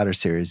Harry Potter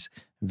series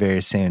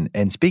very soon.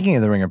 And speaking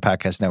of the Ringer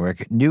Podcast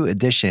Network, new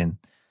edition,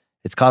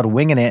 it's called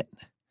Winging It.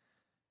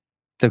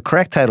 The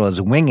correct title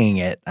is Winging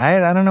It.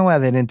 I don't know why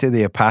they didn't do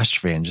the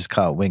apostrophe and just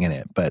call it Winging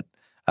It, but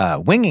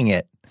Winging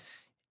It.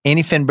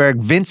 Annie Finberg,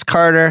 Vince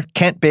Carter,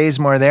 Kent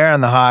Bazemore there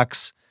on the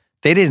Hawks.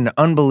 They did an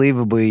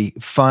unbelievably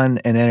fun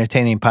and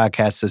entertaining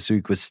podcast this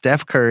week with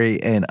Steph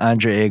Curry and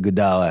Andre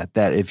Iguodala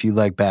that if you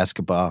like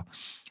basketball,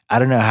 I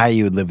don't know how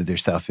you would live with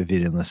yourself if you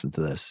didn't listen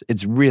to this.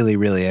 It's really,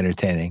 really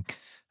entertaining.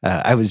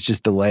 I was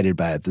just delighted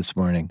by it this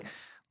morning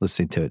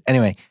listening to it.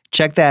 Anyway,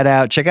 check that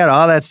out. Check out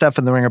all that stuff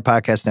on the Ringer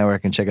Podcast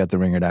Network and check out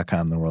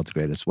theringer.com, the world's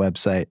greatest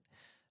website.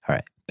 All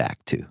right,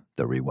 back to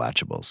the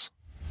Rewatchables.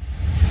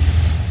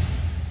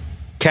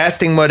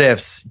 Casting what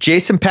ifs.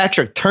 Jason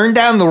Patrick turned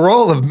down the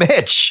role of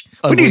Mitch.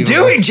 What are you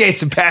doing,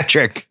 Jason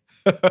Patrick?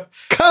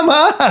 Come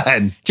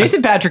on.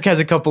 Jason Patrick has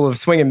a couple of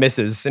swing and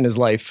misses in his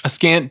life. A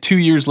scant 2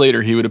 years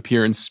later, he would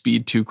appear in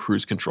Speed 2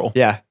 Cruise Control.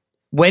 Yeah.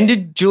 When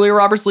did Julia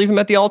Roberts leave him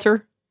at the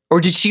altar? Or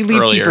did she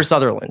leave Earlier. Kiefer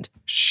Sutherland?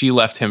 She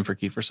left him for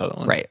Kiefer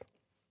Sutherland. Right.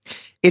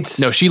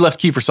 No, she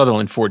left Kiefer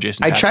Sutherland for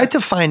Jason Patrick. I tried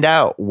to find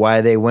out why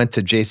they went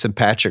to Jason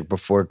Patrick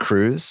before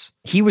Cruise.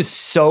 He was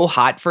so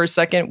hot for a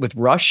second with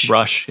Rush.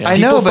 Rush. Yeah. I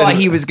know, People but thought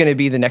he was going to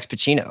be the next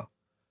Pacino.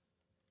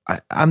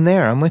 I'm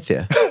there. I'm with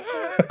you.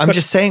 I'm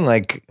just saying,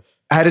 like,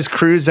 how does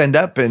Cruise end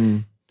up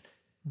in?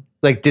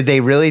 Like, did they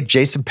really?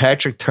 Jason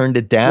Patrick turned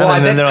it down, Well,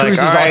 and then they're Cruise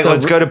like, "All right,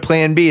 let's go to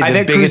Plan B."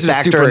 The biggest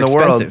actor in the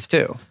world,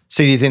 too.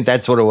 So, do you think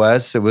that's what it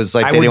was? It was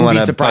like I they didn't wouldn't want be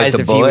to bite surprised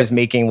the if bullet. he was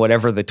making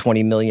whatever the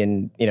 20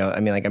 million. You know,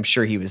 I mean, like, I'm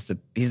sure he's the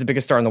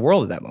biggest star in the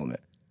world at that moment.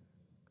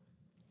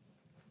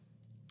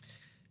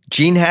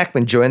 Gene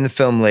Hackman joined the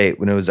film late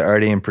when it was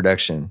already in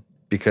production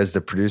because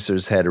the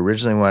producers had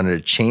originally wanted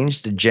to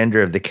change the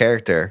gender of the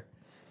character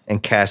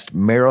and cast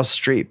Meryl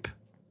Streep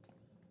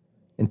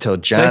until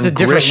John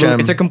Grisham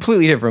it's a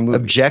completely different movie.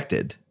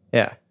 objected.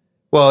 Yeah.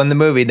 Well, in the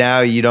movie now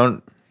you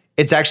don't.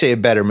 It's actually a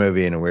better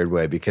movie in a weird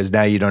way because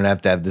now you don't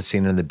have to have the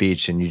scene on the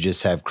beach and you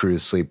just have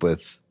Cruise sleep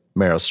with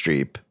Meryl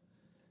Streep,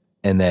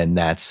 and then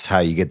that's how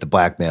you get the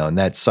blackmail. And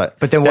that's But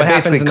then that what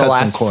happens basically in the cuts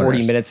some last 40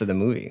 corners. minutes of the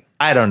movie?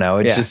 I don't know.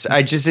 It's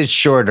it's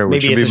shorter,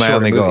 which Maybe would be it's a my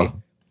shorter only movie.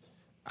 goal.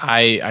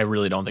 I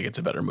really don't think it's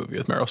a better movie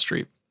with Meryl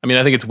Streep. I mean,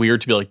 I think it's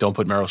weird to be like, don't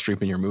put Meryl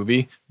Streep in your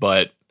movie,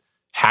 but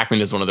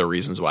Hackman is one of the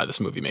reasons why this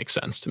movie makes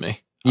sense to me.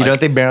 You don't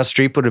think Meryl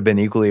Streep would have been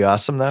equally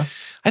awesome though?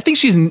 I think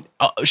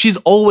she's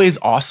always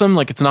awesome.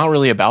 Like, it's not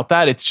really about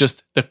that. It's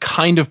just the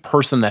kind of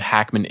person that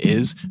Hackman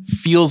is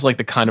feels like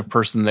the kind of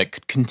person that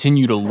could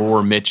continue to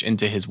lure Mitch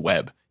into his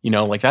web. You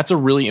know, like that's a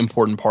really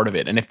important part of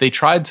it. And if they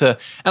tried to,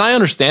 and I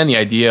understand the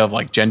idea of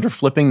like gender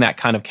flipping that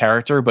kind of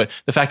character, but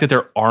the fact that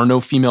there are no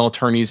female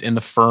attorneys in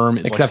the firm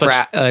is Except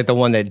like for the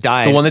one that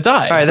died. the one that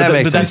died. All right, that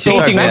makes sense. That's It's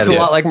looks a effective.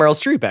 lot like Meryl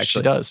Streep,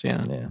 actually. She does,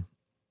 yeah.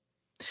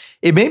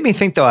 It made me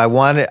think though. I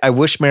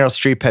wish Meryl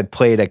Streep had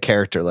played a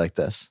character like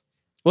this.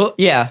 Well,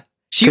 yeah.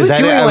 She 'Cause was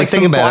doing I like was some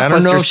thinking about it. I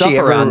don't know blockbuster if she stuff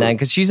ever- around then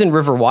because she's in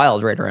River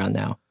Wild right around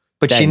now.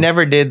 But she Then.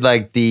 never did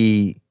like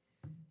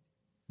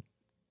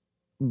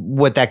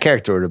what that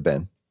character would have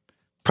been.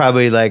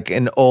 Probably like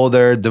an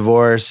older,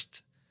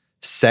 divorced,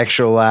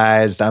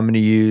 sexualized. I'm going to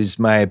use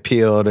my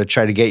appeal to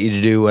try to get you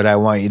to do what I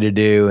want you to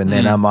do. And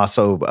then I'm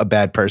also a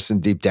bad person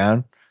deep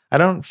down. I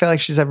don't feel like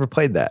she's ever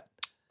played that.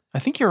 I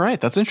think you're right.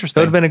 That's interesting.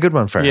 That would have been a good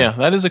one for her. Yeah,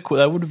 that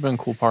would have been a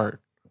cool part.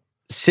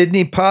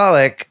 Sidney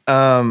Pollack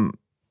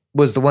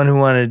was the one who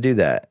wanted to do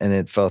that, and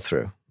it fell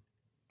through.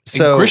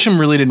 So And Grisham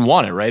really didn't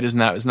want it, right? Isn't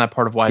that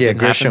part of why it yeah,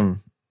 didn't happen? Grisham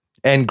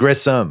and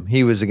Grissom,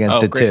 he was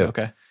against it great. too.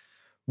 Okay.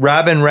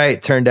 Robin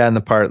Wright turned down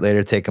the part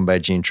later taken by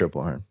Jeanne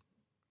Tripplehorn.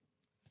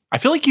 I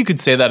feel like you could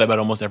say that about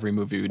almost every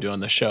movie we do on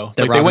this show. It's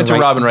That like they went to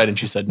Robin Wright- Robin Wright and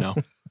she said no.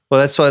 Well,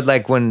 that's what,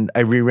 like, when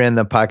I reran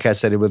the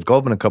podcast I did with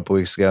Goldman a couple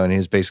weeks ago, and he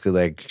was basically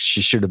like, she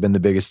should have been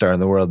the biggest star in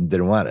the world and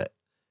didn't want it.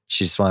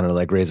 She just wanted to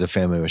like raise a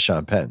family with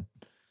Sean Penn.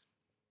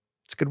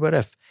 It's a good what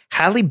if.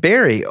 Halle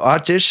Berry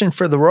auditioned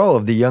for the role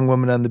of the young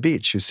woman on the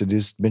beach who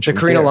seduced Mitch. The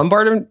Karina McDare.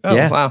 Lombard? Oh,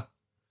 Yeah. wow.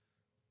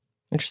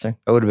 Interesting.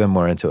 I would have been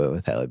more into it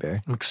with Halle Berry.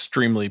 I'm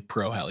extremely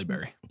pro Halle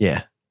Berry.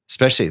 Yeah.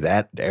 Especially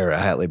that era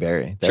Halle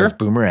Berry. That Sure. was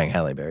boomerang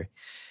Halle Berry.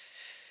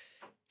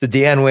 The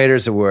Dion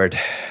Waiters Award.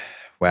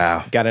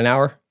 Wow. Got an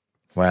hour?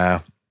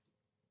 Wow.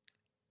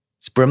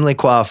 Does Brimley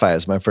qualify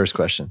is my first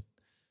question.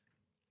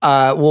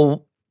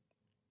 Well,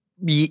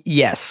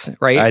 yes,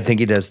 right? I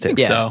think he does too.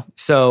 Yeah.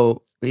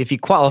 So if he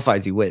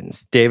qualifies, he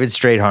wins. David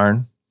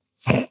Straightharn.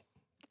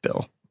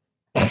 Bill.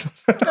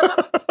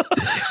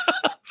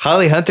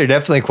 Holly Hunter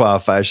definitely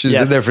qualifies. She was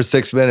in Yes. there for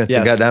 6 minutes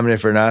and Yes. got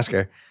nominated for an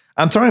Oscar.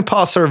 I'm throwing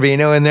Paul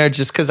Sorvino in there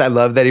just because I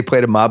love that he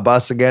played a mob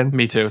boss again.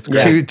 Me too. It's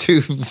great.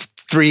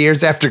 3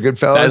 years after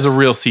Goodfellas. That is a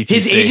real CTC.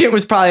 His agent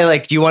was probably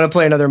like, "Do you want to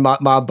play another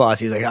mob boss?"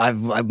 He's like,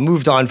 "I've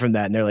moved on from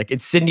that." And they're like,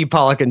 "It's Sidney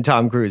Pollack and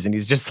Tom Cruise," and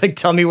he's just like,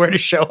 "Tell me where to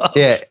show up."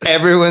 Yeah,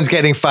 everyone's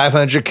getting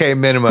 $500K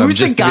minimum. Who's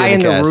the just to be guy in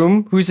the cast.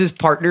 room? Who's his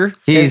partner?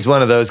 He's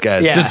one of those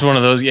guys. Yeah. Just one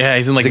of those. Yeah,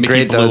 he's in like He's a Mickey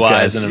great Blue those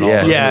Eyes guys. and in all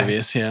Yeah. those Yeah.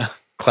 movies. Yeah.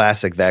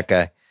 Classic, that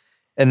guy.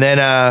 And then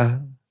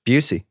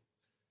Busey. I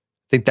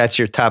think that's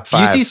your top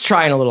 5. Busey's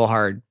trying a little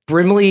hard.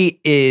 Brimley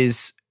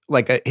is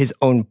like his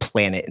own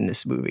planet in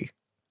this movie.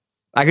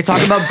 I could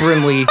talk about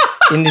Brimley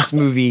in this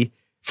movie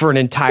for an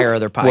entire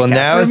other podcast. Well,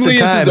 now is the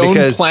Brimley time his own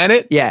because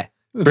planet. Yeah.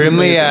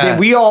 Brimley.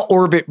 We all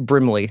orbit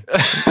Brimley.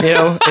 You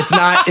know, it's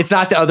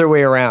not the other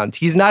way around.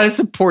 He's not a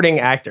supporting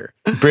actor.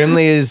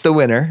 Brimley is the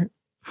winner.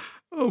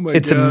 Oh my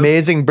It's god.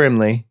 amazing,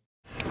 Brimley.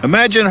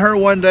 Imagine her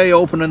one day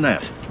opening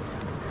that.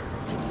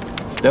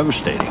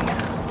 Devastating.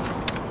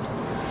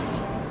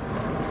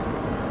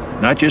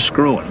 Not just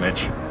screwing,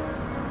 Mitch.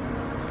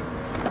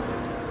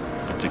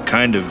 But the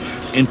kind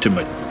of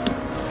intimate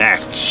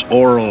acts,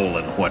 oral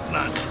and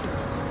whatnot,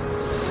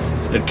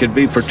 that could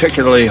be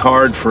particularly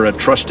hard for a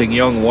trusting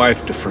young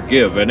wife to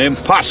forgive and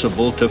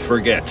impossible to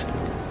forget.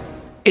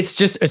 It's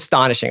just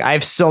astonishing. I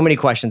have so many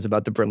questions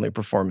about the Brimley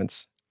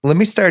performance. Let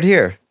me start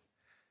here.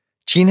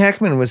 Gene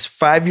Hackman was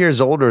 5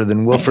 years older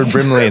than Wilford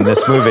Brimley in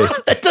this movie.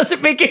 That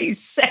doesn't make any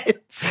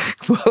sense.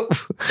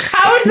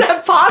 How is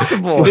that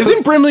possible?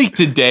 Isn't Brimley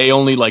today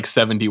only like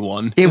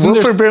 71? Yeah, Isn't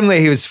there Wilford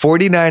Brimley, he was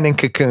 49 in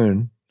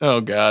Cocoon. Oh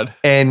god.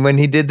 And when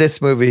he did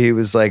this movie, he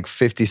was like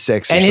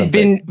 56 or And something.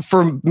 it'd been,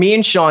 for me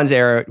and Sean's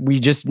era, we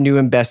just knew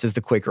him best as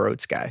the Quaker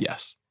Oats guy.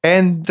 Yes.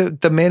 And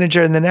the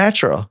manager in The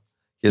Natural.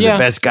 You're Yeah, the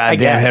best I goddamn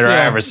guess, hitter I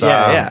yeah. ever saw.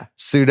 Yeah, yeah.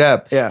 Suit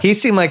up. Yeah. He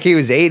seemed like he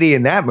was 80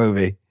 in that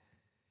movie.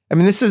 I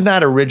mean, this is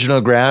not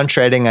original ground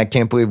treading. I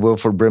can't believe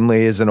Wilford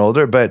Brimley isn't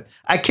older, but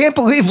I can't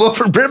believe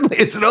Wilford Brimley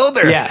isn't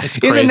older. Yeah, it's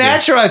In crazy. The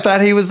Natural, I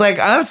thought he was like,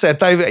 honestly, I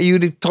thought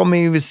you'd have told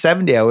me he was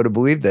 70. I would have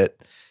believed it.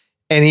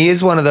 And he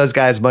is one of those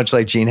guys, much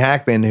like Gene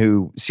Hackman,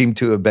 who seemed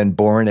to have been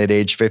born at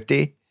age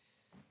 50.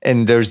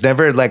 And there's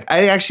never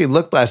I actually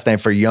looked last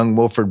night for young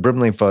Wilford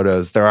Brimley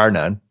photos. There are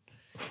none.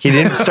 He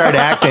didn't start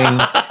acting.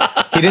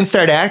 He didn't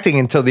start acting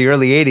until the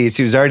early 80s.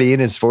 He was already in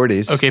his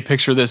 40s. Okay,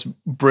 picture this.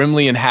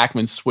 Brimley and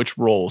Hackman switch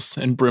roles,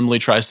 and Brimley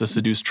tries to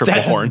seduce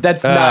Tripplehorn.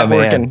 That's not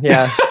working.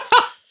 Yeah.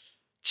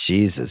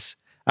 Jesus.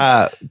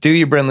 Do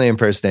your Brimley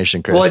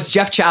impersonation, Chris. Well, it's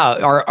Jeff Chow,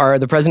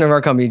 the president of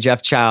our company.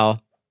 Jeff Chow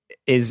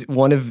is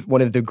one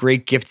of the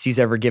great gifts he's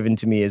ever given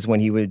to me. Is when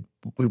he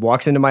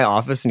walks into my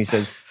office and he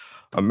says,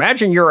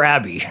 "Imagine you're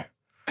Abby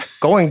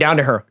going down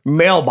to her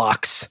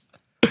mailbox,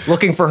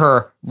 looking for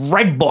her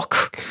red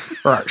book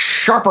or a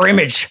sharper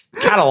image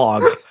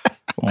catalog.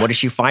 And what does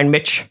she find,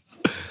 Mitch?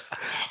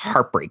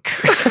 Heartbreak."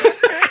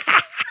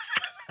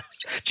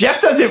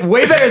 Jeff does it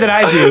way better than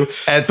I do.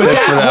 But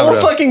that whole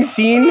fucking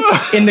scene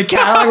in the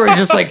catalog where he's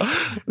just like,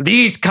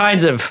 these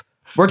kinds of,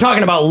 we're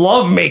talking about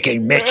love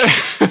making, Mitch.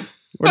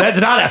 Where that's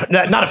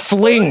not a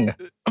fling.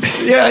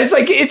 Yeah,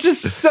 it's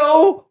just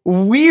so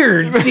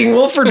weird seeing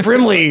Wilford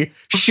Brimley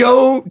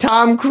show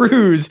Tom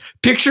Cruise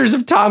pictures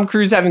of Tom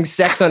Cruise having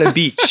sex on a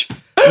beach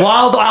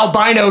while the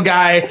albino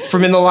guy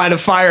from In the Line of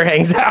Fire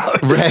hangs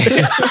out. Right.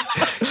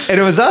 And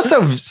it was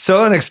also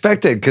so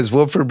unexpected because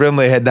Wilford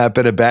Brimley had not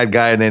been a bad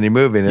guy in any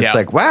movie. And it's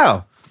like,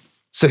 wow.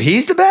 So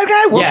he's the bad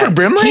guy? Wilford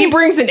Brimley? He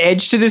brings an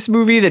edge to this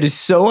movie that is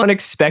so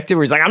unexpected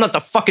where he's like, I'm not the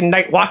fucking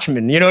night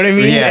watchman. You know what I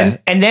mean? Yeah.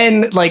 And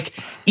then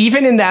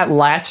even in that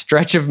last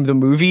stretch of the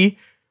movie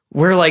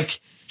where the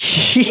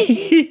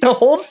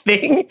whole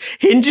thing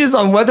hinges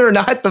on whether or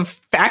not the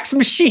fax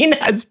machine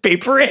has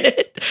paper in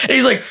it. And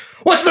he's like,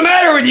 what's the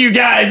matter with you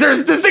guys?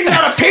 This thing's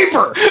out of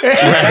paper.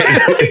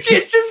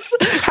 It's just,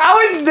 how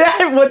is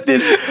that what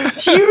this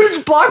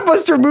huge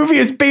blockbuster movie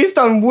is based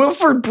on?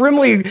 Wilford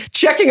Brimley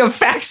checking a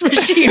fax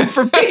machine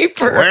for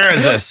paper. Where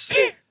is this?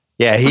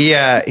 Yeah,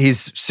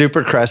 he's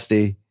super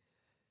crusty.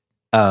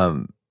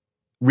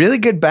 Really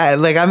good bad.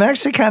 I'm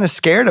actually kind of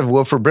scared of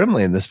Wilford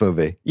Brimley in this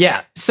movie.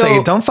 Yeah.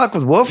 So don't fuck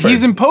with Wilford.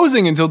 He's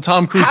imposing until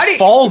Tom Cruise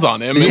falls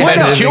on him and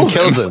then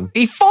kills him.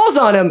 He falls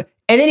on him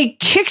and then he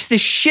kicks the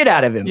shit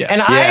out of him. Yes.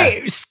 And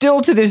I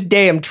still to this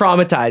day am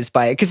traumatized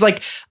by it. Because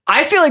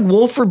I feel like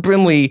Wilford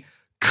Brimley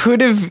could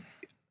have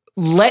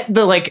let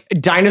the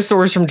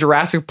dinosaurs from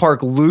Jurassic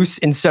Park loose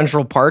in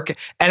Central Park,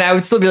 and I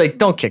would still be like,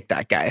 don't kick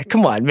that guy.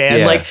 Come on, man.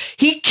 Yeah.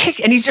 He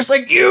kicked, and he's just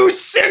like, you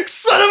sick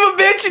son of a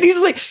bitch. And he's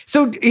like,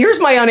 so here's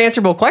my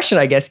unanswerable question,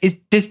 I guess,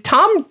 does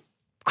Tom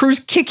Cruise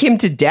kick him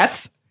to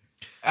death?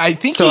 I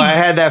think so. I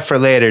had that for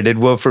later. Did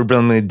Wilford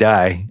Brimley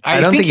die?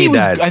 I don't think he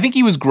died. I think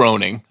he was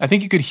groaning. I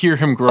think you could hear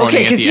him groaning.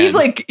 Okay, because he's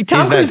end.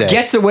 Tom Cruise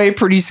gets away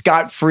pretty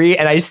scot-free,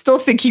 and I still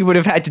think he would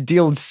have had to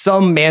deal with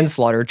some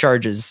manslaughter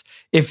charges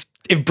if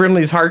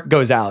Brimley's heart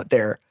goes out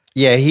there.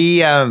 Yeah,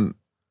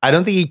 I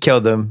don't think he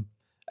killed him.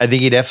 I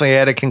think he definitely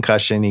had a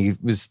concussion. He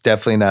was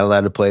definitely not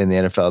allowed to play in the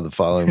NFL the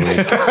following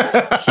week.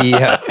 He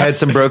had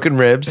some broken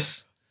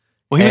ribs.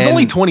 Well, he was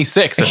only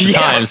 26 at the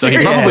time, so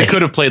he probably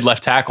could have played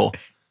left tackle.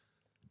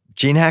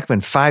 Gene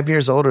Hackman, 5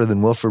 years older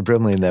than Wilford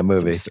Brimley in that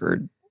movie. That's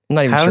absurd. I'm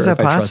not even How sure is that if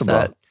I trust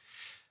possible?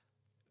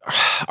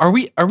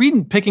 That. Are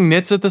we picking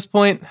nits at this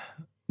point?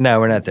 No,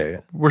 we're not there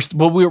yet.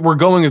 We're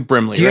going with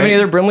Brimley. Do you have right?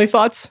 any other Brimley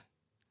thoughts?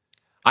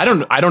 I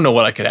don't know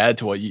what I could add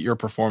to your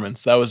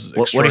performance. That was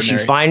extraordinary. What does she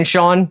find,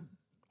 Sean?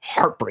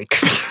 Heartbreak.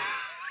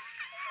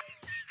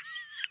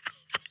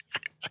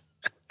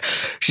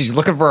 She's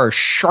looking for a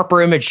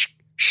sharper image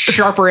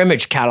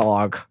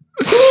catalog.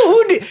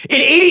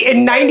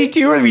 In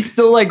 92, are we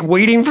still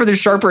waiting for the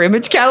sharper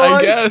image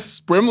catalog? I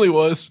guess Brimley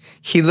was.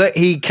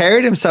 He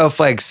carried himself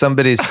like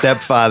somebody's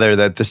stepfather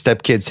that the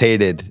stepkids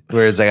hated.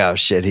 Where it's like, oh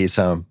shit, he's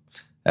home.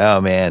 Oh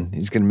man,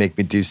 he's gonna make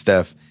me do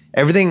stuff.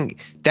 Everything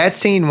that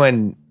scene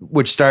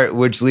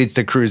which leads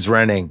to Cruise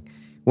running,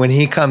 when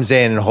he comes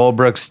in and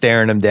Holbrook's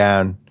staring him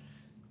down,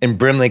 and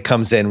Brimley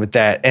comes in with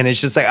that, and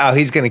it's just like, oh,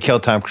 he's gonna kill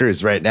Tom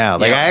Cruise right now.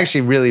 I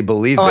actually really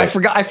believe it. I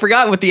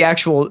forgot what the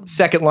actual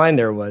second line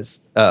there was.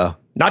 Oh.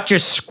 Not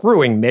just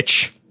screwing,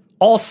 Mitch.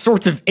 All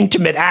sorts of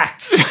intimate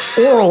acts,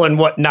 oral and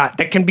whatnot,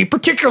 that can be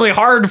particularly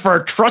hard for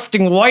a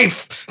trusting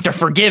wife to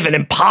forgive and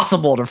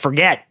impossible to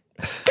forget.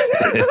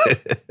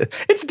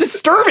 It's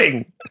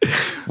disturbing.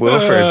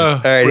 Wilford. All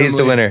right, Brimley. he's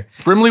the winner.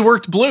 Brimley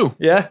worked blue.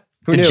 Yeah.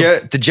 Who knew?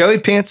 The Joey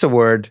Pants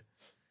Award.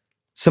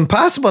 Some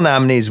possible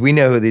nominees. We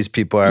know who these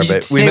people are, but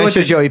we say mentioned what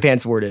the Joey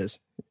Pants Award is.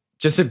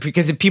 Just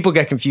because people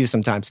get confused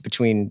sometimes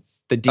between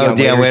the Dion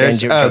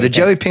winners and the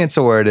Joey Pants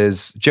Award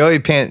is Joe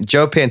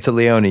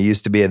Pantaleone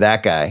used to be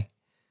that guy.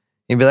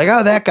 He'd be like,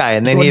 oh, that guy.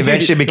 And then he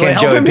eventually became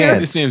Joey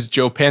Pants. His name's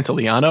Joe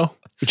Pantoliano.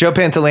 Joe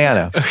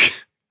Pantoliano.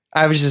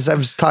 I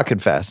was talking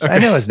fast. Okay. I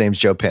know his name's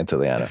Joe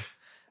Pantoliano.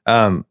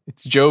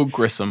 It's Joe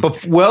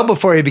Grisham. Well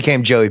before he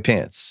became Joey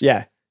Pants.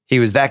 Yeah. He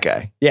was that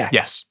guy. Yeah.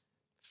 Yes.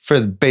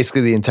 For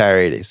basically the entire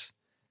 80s.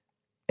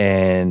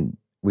 And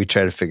we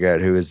try to figure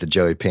out who is the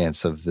Joey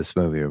Pants of this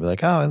movie. We're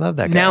like, oh, I love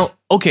that guy. Now,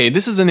 okay,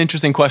 this is an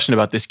interesting question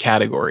about this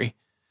category.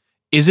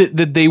 Is it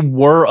that they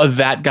were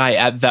that guy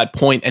at that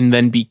point and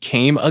then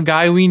became a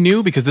guy we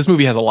knew? Because this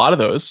movie has a lot of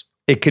those.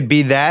 It could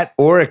be that,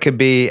 or it could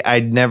be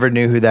I never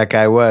knew who that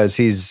guy was.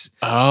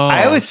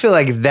 I always feel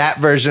like that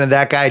version of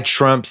that guy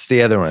trumps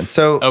the other one.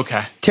 So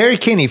okay, Terry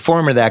Kinney,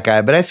 former that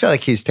guy, but I feel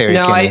like he's Terry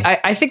Kinney.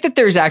 I think that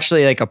there's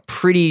actually like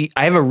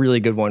I have a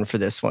really good one for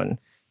this one.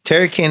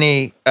 Terry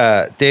Kinney,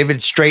 David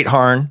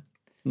Strathairn.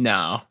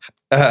 No.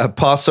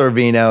 Paul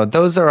Sorvino.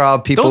 Those are all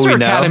people we know. Those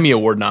are Academy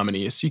Award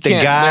nominees. You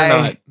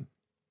can't.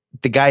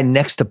 The guy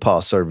next to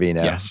Paul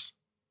Sorvino. Yes.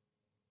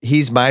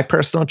 He's my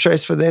personal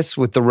choice for this,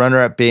 with the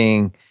runner-up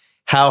being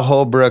Hal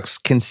Holbrook's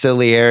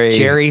conciliary.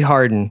 Jerry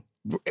Harden.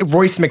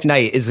 Royce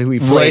McKnight is who he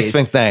plays. Royce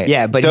McKnight.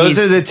 Yeah, but those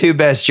are the two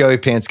best Joey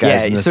Pants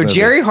guys in this movie. So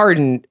Jerry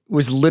Harden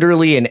was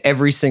literally in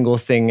every single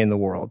thing in the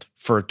world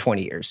for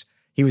 20 years.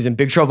 He was in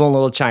Big Trouble in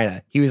Little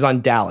China. He was on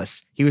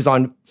Dallas. He was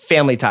on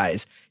Family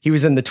Ties. He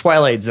was in The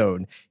Twilight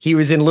Zone. He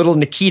was in Little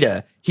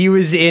Nikita. He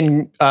was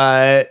in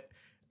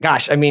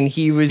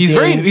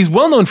he's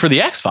well known for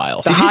the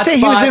X-Files. Did you say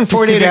he was in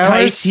 48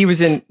 Hours? He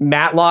was in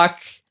Matlock.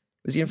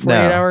 Was he in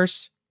 48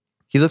 Hours?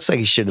 He looks like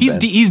he should have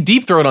been. He's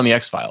Deep Throat on the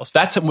X-Files.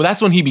 That's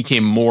when he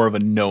became more of a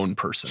known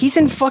person. He's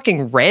in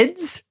fucking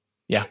Reds?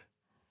 Yeah.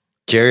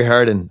 Jerry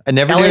Harden. I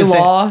never knew his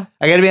name. I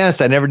got to be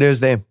honest, I never knew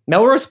his name.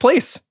 Melrose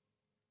Place.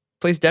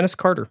 Plays Dennis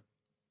Carter.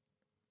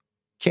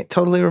 Can't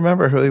totally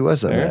remember who he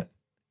was on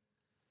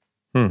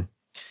that.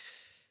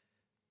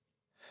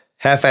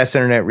 Half-ass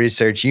internet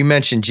research. You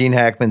mentioned Gene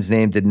Hackman's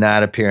name did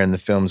not appear in the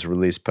film's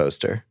release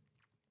poster.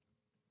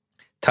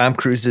 Tom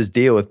Cruise's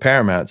deal with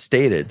Paramount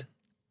stated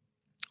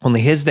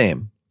only his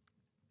name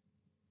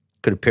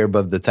could appear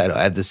above the title.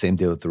 I had the same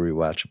deal with the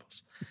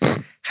Rewatchables.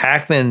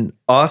 Hackman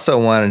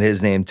also wanted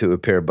his name to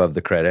appear above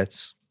the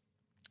credits.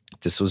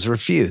 This was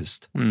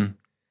refused.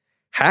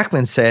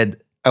 Hackman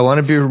said, I want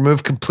to be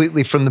removed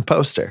completely from the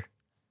poster.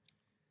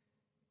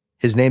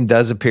 His name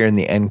does appear in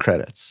the end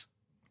credits.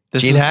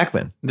 Gene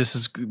Hackman. This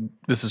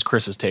is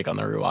Chris's take on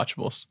the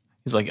Rewatchables.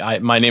 He's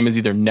like, my name is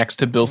either next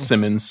to Bill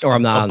Simmons, or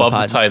I'm not above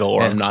on the title,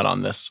 or I'm not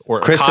on this. Or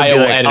Chris Kyle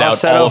will will edit I'll out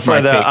settle all of for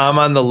my the takes. I'm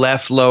on the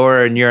left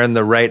lower and you're on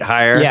the right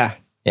higher.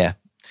 Yeah.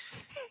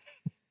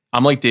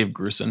 I'm like Dave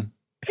Grusin,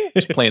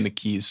 just playing the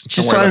keys.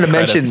 Just wanted to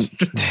mention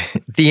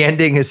the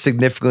ending is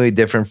significantly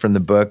different from the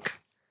book.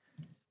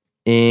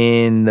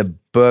 In the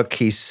book,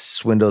 he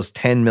swindles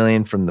 $10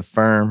 million from the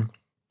firm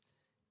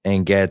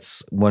and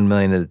gets $1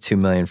 million of the $2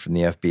 million from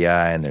the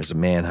FBI, and there's a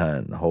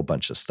manhunt and a whole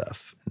bunch of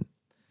stuff.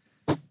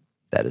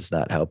 That is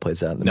not how it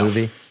plays out in the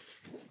movie.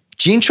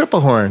 Jeanne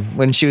Tripplehorn,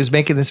 when she was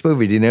making this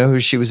movie, do you know who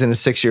she was in a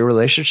 6-year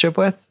relationship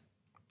with?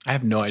 I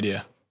have no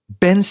idea.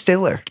 Ben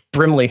Stiller.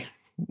 Brimley.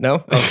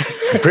 No?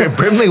 Oh.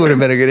 Brimley would have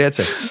been a good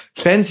answer.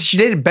 She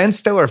dated Ben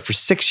Stiller for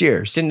 6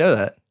 years. Didn't know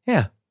that.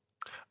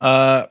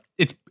 Yeah.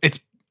 It's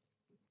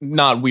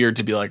not weird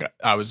to be like,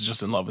 I was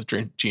just in love with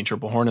Jeanne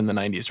Tripplehorn in the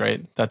 90s,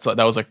 right?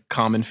 That was a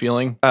common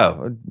feeling.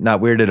 Oh, not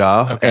weird at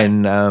all. Okay.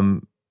 And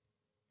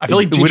I feel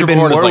like it would have been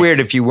more weird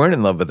if you weren't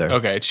in love with her.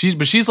 Okay,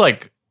 she's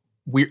like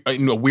weird,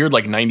 weird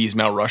like 90s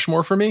Mount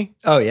Rushmore for me.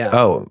 Oh yeah.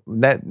 Oh,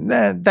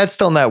 that's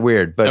still not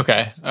weird, but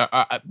okay,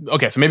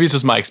 okay. So maybe it's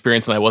just my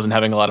experience, and I wasn't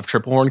having a lot of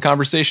Tripplehorn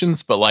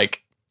conversations, but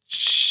like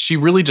she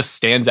really just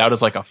stands out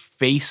as like a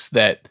face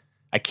that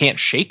I can't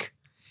shake.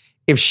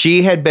 If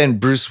she had been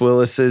Bruce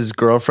Willis's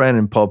girlfriend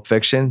in Pulp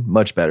Fiction,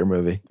 much better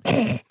movie.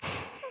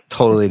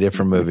 Totally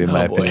different movie, in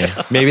my opinion.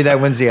 Maybe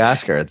that wins the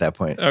Oscar at that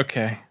point.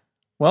 Okay,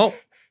 well.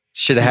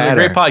 Should have had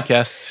a her. great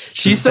podcast.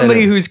 She's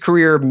somebody whose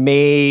career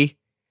may.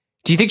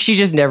 Do you think she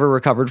just never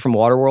recovered from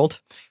Waterworld?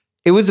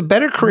 It was a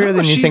better career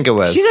than you think it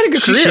was. She's had a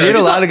good career. She did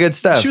a lot of good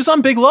stuff. She was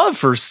on Big Love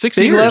for 6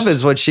 years. Big Love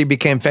is what she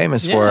became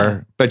famous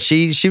for. But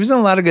she was in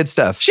a lot of good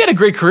stuff. She had a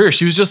great career.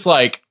 She was just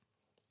like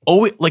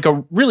always like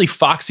a really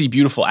foxy,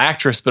 beautiful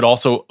actress, but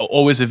also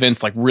always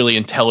evinced like really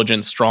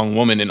intelligent, strong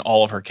woman in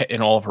all of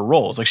her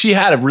roles. Like she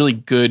had a really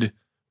good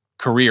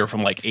career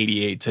from like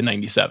 88 to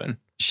 97.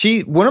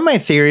 One of my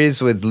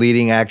theories with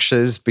leading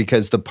actresses,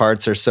 because the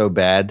parts are so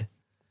bad,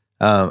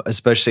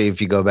 especially if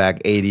you go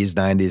back 80s,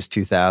 90s,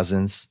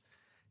 2000s,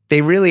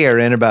 they really are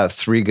in about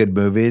 3 good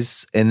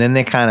movies, and then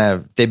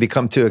they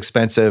become too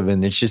expensive,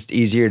 and it's just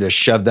easier to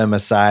shove them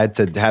aside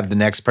to have the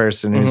next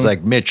person who's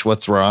like, Mitch,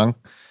 what's wrong?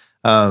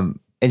 And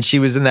she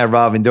was in that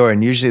revolving door,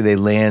 and usually they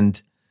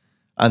land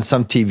on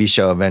some TV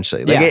show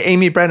eventually. Like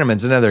Amy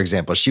Brenneman's another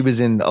example. She was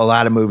in a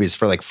lot of movies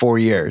for like 4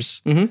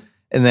 years.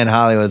 And then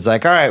Hollywood's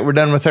like, all right, we're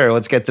done with her.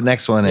 Let's get the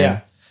next one in.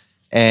 Yeah.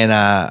 And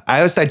I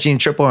always thought Jeanne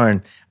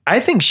Tripplehorn,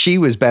 I think she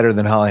was better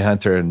than Holly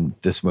Hunter in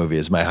this movie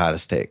is my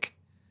hottest take.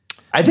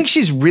 I think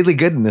she's really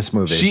good in this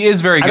movie. She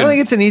is very good. I don't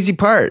think it's an easy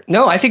part.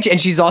 No, I think,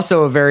 and she's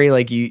also a very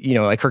like, you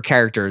know, like her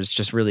character is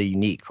just really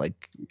unique. Like,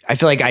 I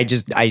feel like I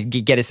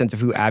get a sense of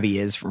who Abby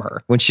is from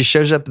her. When she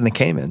shows up in the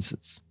Caymans,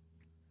 it's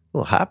a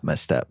little hot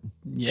messed up.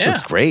 Yeah. She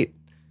looks great.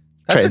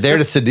 There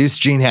to seduce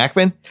Gene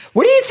Hackman.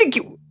 What do you think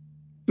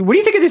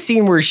of the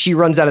scene where she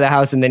runs out of the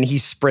house and then he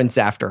sprints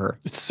after her?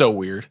 It's so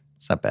weird.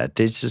 It's not bad.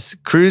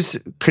 Cruise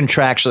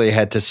contractually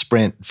had to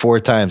sprint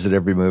 4 times at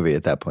every movie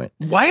at that point.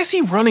 Why is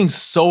he running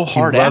so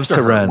hard loves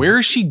after to her? run. Where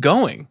is she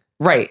going?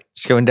 Right.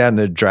 She's going down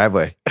the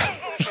driveway.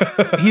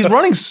 He's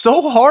running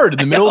so hard in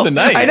the middle of the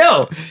night. I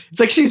know. It's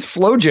like she's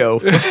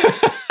FloJo.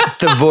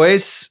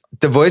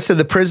 The voice of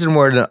the prison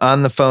warden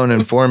on the phone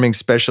informing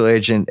Special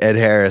Agent Ed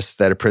Harris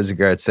that a prison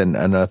guard sent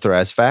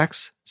unauthorized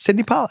fax.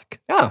 Sidney Pollack.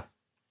 Oh.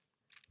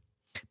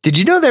 Did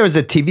you know there was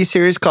a TV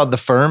series called The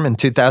Firm in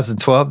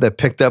 2012 that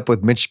picked up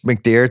with Mitch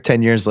McDear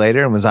 10 years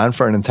later and was on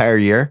for an entire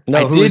year? No,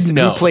 I did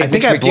know. I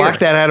think I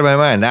blocked that out of my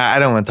mind. Nah, I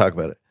don't want to talk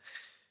about it.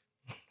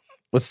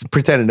 Let's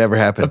pretend it never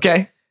happened.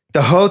 Okay.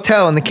 The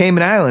hotel in the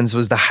Cayman Islands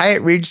was the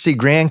Hyatt Regency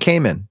Grand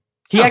Cayman.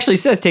 He actually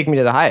says, take me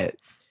to the Hyatt.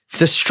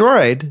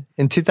 Destroyed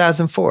in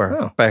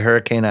 2004 by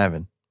Hurricane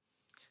Ivan.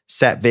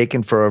 Sat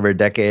vacant for over a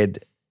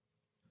decade,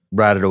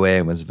 rotted away,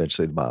 and was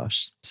eventually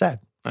demolished. Sad.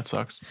 That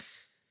sucks.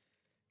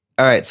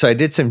 All right, so I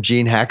did some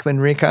Gene Hackman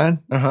recon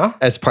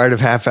as part of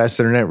half-assed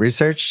internet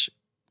research.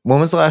 When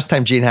was the last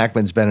time Gene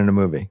Hackman's been in a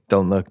movie?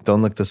 Don't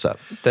look this up.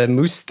 The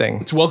Moose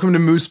thing. It's Welcome to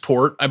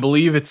Mooseport. I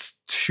believe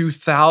it's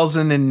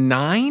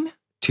 2009?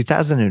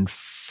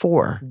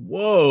 2004.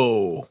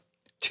 Whoa.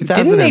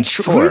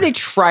 2004. Who did they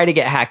try to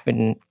get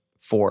Hackman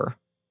for?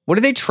 What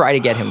did they try to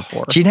get him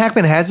for? Gene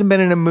Hackman hasn't been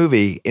in a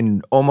movie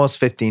in almost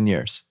 15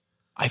 years.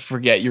 I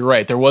forget. You're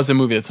right. There was a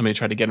movie that somebody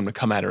tried to get him to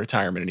come out of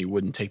retirement and he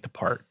wouldn't take the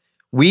part.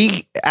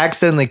 We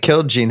accidentally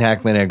killed Gene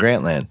Hackman at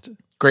Grantland.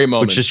 Great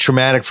moment. Which is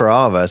traumatic for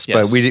all of us.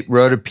 Yes. But we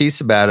wrote a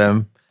piece about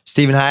him.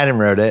 Stephen Hyden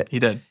wrote it. He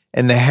did.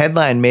 And the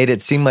headline made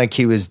it seem like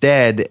he was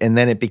dead. And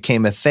then it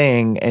became a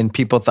thing. And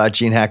people thought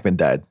Gene Hackman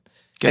died.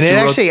 I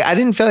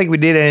didn't feel like we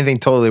did anything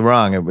totally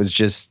wrong. It was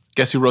just.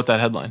 Guess who wrote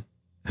that headline?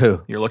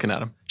 Who? You're looking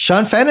at him.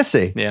 Sean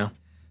Fennessey. Yeah.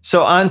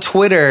 So on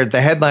Twitter,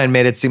 the headline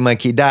made it seem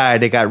like he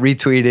died. It got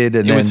retweeted.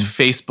 And it was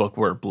Facebook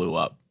where it blew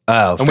up.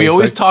 Oh, and we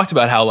always talked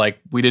about how like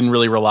we didn't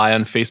really rely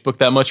on Facebook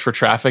that much for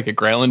traffic at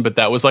Grantland, but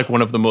that was like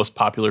one of the most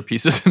popular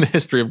pieces in the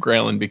history of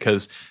Grantland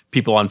because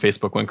people on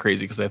Facebook went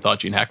crazy because they thought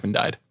Gene Hackman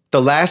died.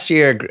 The last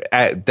year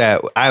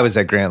that I was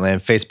at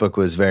Grantland, Facebook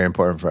was very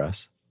important for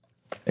us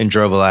and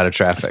drove a lot of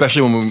traffic.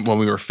 Especially when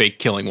we were fake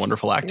killing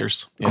wonderful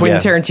actors. Yeah.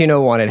 Quentin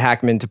Tarantino wanted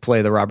Hackman to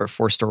play the Robert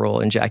Forster role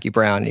in Jackie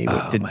Brown, and he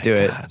didn't do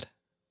it.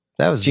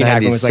 That was Gene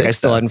Hackman was like, I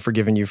still hadn't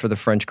forgiven you for the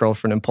French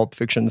girlfriend in Pulp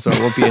Fiction, so it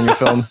won't be in your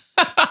film.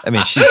 I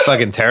mean, she's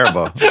fucking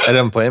terrible. I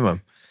don't blame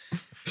him.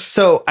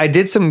 So I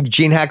did some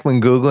Gene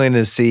Hackman Googling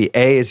to see,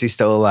 A, is he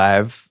still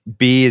alive?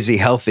 B, is he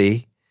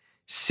healthy?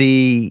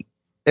 C,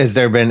 has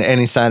there been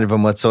any sign of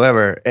him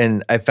whatsoever?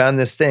 And I found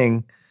this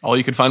thing. All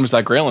you could find was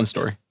that Grantland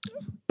story.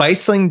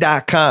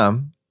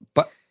 Biceling.com,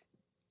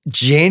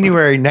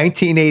 January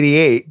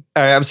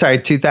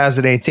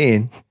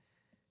 2018.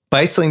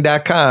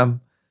 Biceling.com.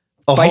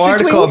 A whole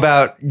article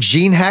about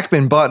Gene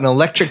Hackman bought an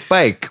electric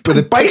bike with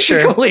a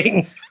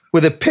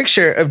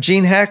picture of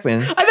Gene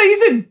Hackman. I thought you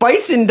said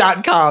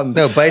bison.com.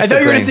 No, bicycling. I thought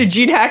you were going to say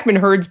Gene Hackman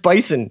herds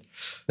bison.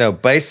 No,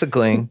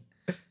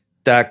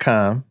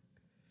 bicycling.com.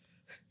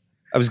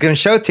 I was going to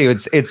show it to you.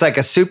 It's like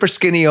a super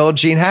skinny old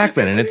Gene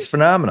Hackman, and it's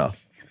phenomenal.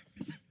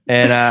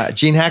 And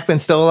Gene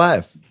Hackman's still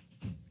alive.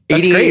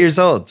 88 years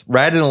old,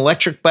 riding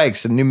electric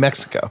bikes in New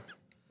Mexico.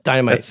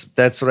 Dynamite.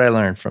 That's what I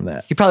learned from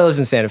that. He probably lives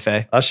in Santa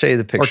Fe. I'll show you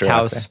the picture. Or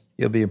Taos.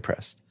 You'll be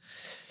impressed.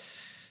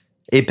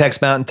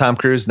 Apex Mountain, Tom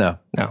Cruise? No.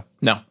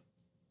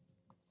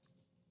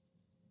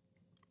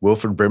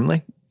 Wilford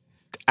Brimley?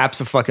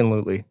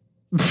 Abso-fucking-lutely.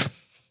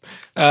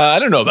 I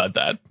don't know about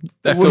that.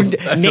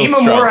 Name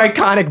a more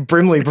iconic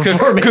Brimley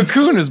performance.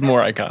 Cocoon is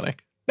more iconic.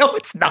 No,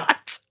 it's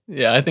not.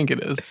 Yeah, I think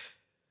it is.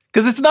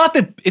 Because it's not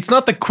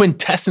the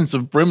quintessence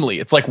of Brimley.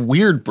 It's like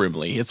weird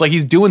Brimley. It's like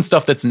he's doing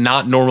stuff that's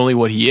not normally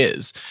what he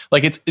is.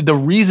 Like it's the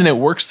reason it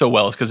works so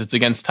well is because it's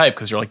against type.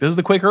 Because you're like, this is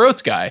the Quaker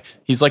Oats guy.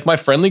 He's like my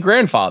friendly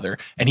grandfather,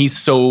 and he's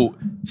so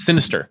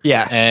sinister.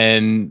 Yeah,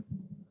 and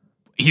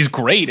he's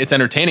great. It's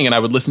entertaining, and I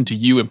would listen to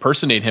you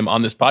impersonate him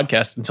on this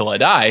podcast until I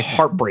die.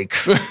 Heartbreak.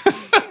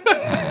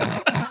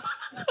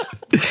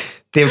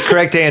 The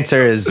correct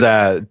answer is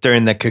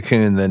during the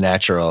Cocoon, the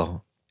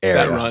Natural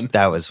era. That run.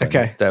 That was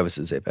that was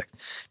his apex.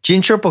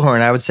 Jeanne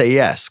Tripplehorn, I would say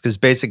yes, because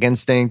Basic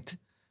Instinct,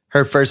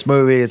 her first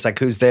movie, it's like,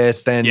 who's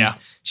this? Then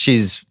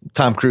she's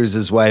Tom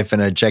Cruise's wife in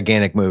a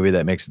gigantic movie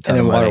that makes a ton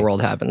of money. And then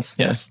Waterworld happens.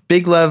 Yes.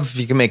 Big Love,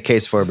 you can make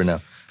case for, but no.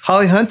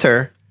 Holly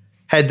Hunter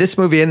had this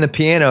movie and The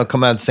Piano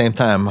come out at the same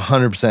time,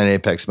 100%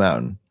 Apex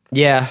Mountain.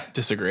 Yeah.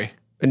 Disagree.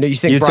 No, you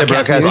think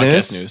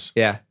Broadcast News?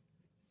 Yeah.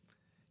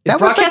 That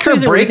was like her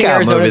breakout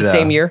Arizona movie, the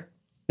same year?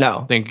 No.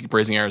 I think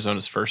Raising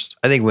Arizona's first.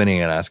 I think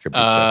winning an Oscar.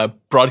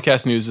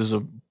 Broadcast News is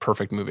a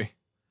perfect movie.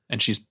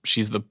 And she's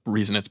the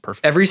reason it's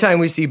perfect. Every time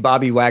we see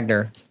Bobby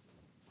Wagner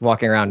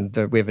walking around,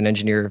 we have an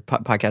engineer,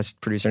 podcast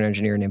producer and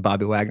engineer named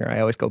Bobby Wagner. I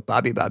always go,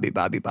 Bobby.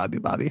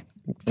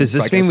 Does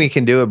this mean we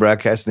can do a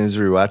Broadcast News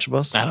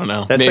Rewatchables? I don't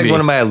know. That's like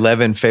one of my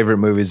 11 favorite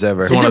movies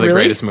ever. It's one of the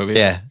greatest movies.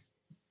 Yeah.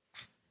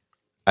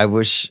 I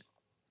wish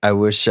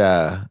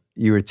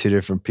you were two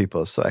different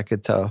people so I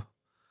could tell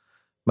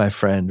my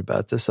friend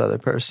about this other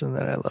person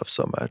that I love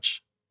so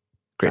much.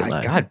 Great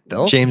line. God,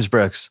 Bill. James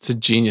Brooks. It's a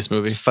genius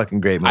movie. It's a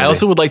fucking great movie. I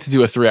also would like to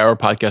do a 3-hour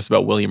podcast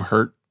about William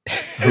Hurt.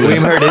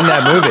 William Hurt in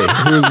that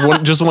movie. Who was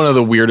just one of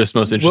the weirdest,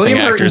 most interesting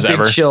William actors Hurt and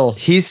Big ever. Chill.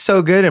 He's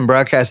so good in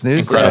broadcast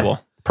news. Incredible.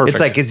 Though. Perfect.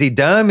 It's like, is he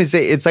dumb?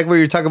 It's like what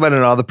you're talking about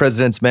in All the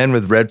President's Men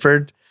with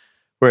Redford,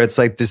 where it's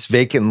like this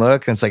vacant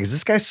look. And it's like, is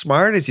this guy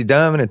smart? Is he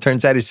dumb? And it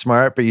turns out he's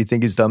smart, but you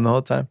think he's dumb the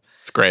whole time.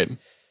 It's great.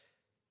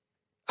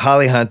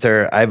 Holly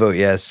Hunter, I vote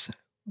yes.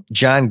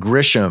 John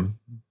Grisham,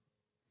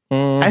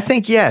 I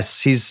think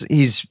yes.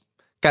 He's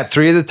got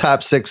 3 of the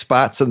top 6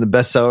 spots on the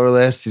bestseller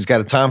list. He's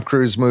got a Tom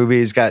Cruise movie.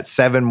 He's got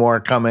 7 more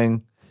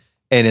coming.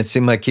 And it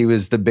seemed like he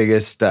was the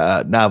biggest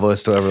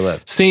novelist who ever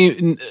lived.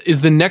 Same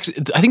is the next,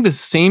 I think the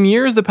same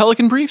year as the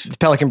Pelican Brief? The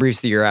Pelican Brief's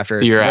the year after.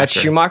 The year That's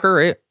after. Schumacher,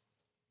 right?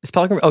 It's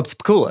Pelican. Oh, it's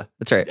Pakula.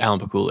 That's right. Alan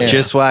Pakula. Yeah.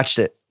 Just watched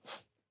it.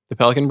 The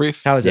Pelican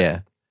Brief? How is it?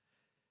 Yeah.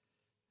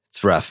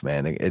 It's rough,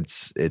 man.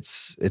 It's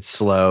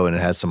slow and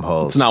it has some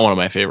holes. It's not one of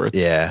my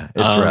favorites. Yeah,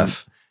 it's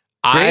rough.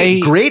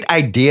 Great Great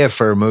idea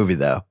for a movie,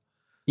 though.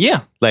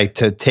 Yeah. Like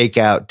to take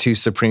out 2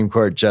 Supreme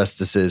Court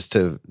justices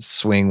to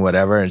swing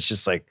whatever. And it's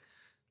just like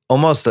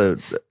almost a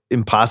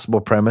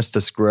impossible premise to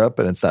screw up,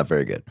 and it's not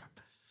very good.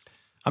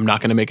 I'm not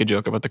going to make a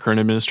joke about the current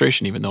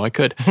administration, even though I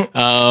could. You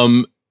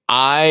know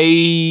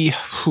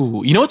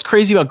what's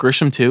crazy about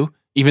Grisham too?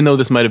 Even though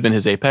this might have been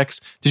his apex,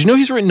 did you know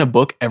he's written a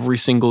book every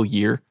single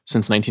year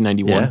since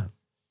 1991? Yeah.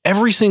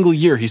 Every single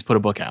year he's put a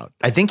book out.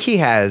 I think he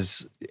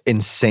has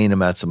insane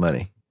amounts of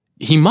money.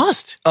 He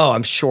must. Oh,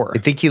 I'm sure. I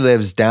think he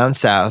lives down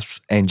south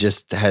and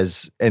just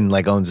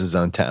like owns his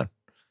own town.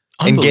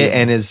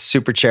 And is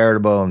super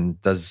charitable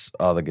and does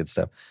all the good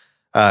stuff.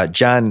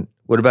 John,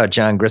 what about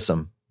John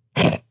Grisham?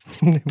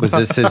 Was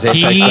this his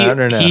apex mountain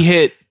or no? He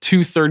hit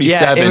 237.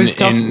 Yeah, it was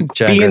tough in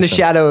being in the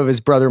shadow of his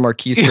brother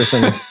Marquise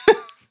Grisham.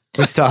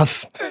 was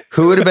tough.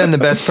 Who would have been the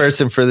best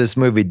person for this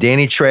movie?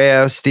 Danny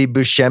Trejo, Steve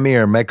Buscemi,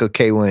 or Michael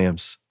K.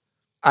 Williams?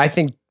 I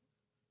think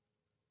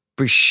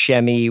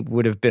Buscemi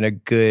would have been a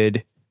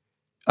good,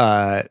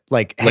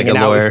 hanging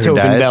out with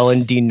Tobin Bell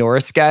and Dean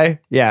Norris guy.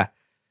 Yeah.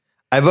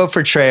 I vote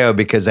for Trejo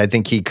because I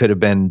think he could have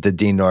been the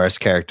Dean Norris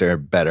character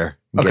better.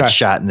 Get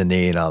shot in the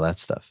knee and all that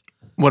stuff.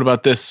 What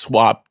about this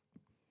swap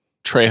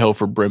Trejo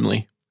for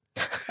Brimley?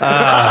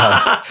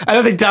 I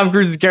don't think Tom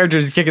Cruise's character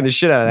is kicking the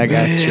shit out of that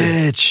guy.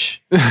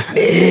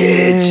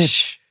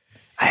 Mitch.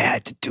 I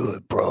had to do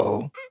it,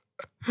 bro.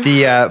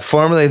 The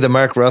formerly the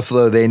Mark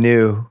Ruffalo they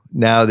knew.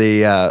 Now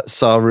the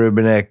Saul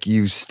Rubinek,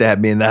 you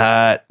stabbed me in the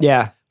heart.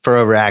 Yeah. For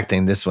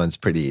overacting, this one's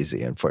pretty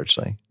easy,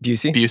 unfortunately.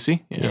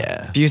 Busey?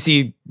 Yeah.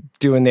 Busey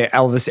doing the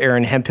Elvis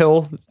Aaron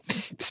Hemphill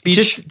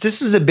speech.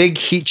 This is a big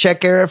heat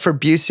check era for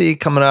Busey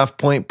coming off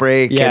Point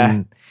Break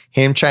and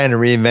him trying to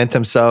reinvent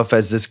himself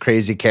as this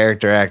crazy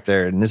character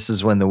actor. And this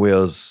is when the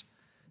wheels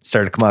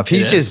started to come off.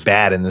 He's just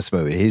bad in this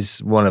movie.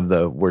 He's one of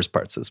the worst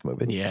parts of this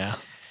movie. Yeah.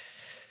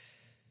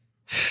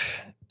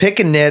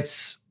 Picking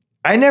nits.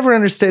 I never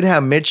understood how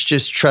Mitch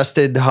just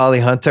trusted Holly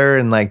Hunter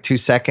in like 2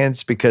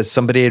 seconds because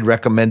somebody had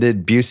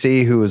recommended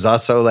Busey, who was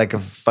also like a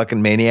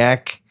fucking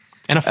maniac.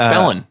 And a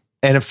felon.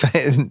 And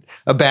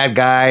a bad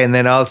guy. And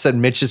then all of a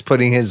sudden Mitch is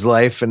putting his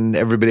life and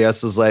everybody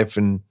else's life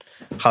in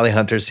Holly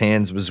Hunter's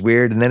hands. Was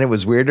weird. And then it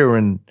was weirder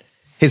when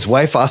his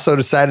wife also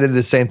decided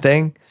the same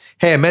thing.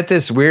 Hey, I met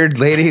this weird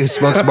lady who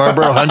smokes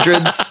Marlboro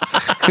Hundreds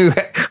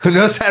who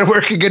knows how to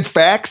work a good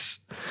fax.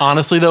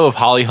 Honestly, though, if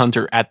Holly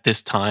Hunter at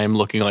this time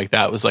looking like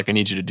that was like, I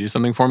need you to do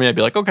something for me, I'd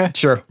be like, okay.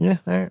 Sure. Yeah,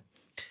 all right.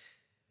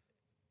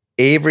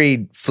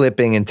 Avery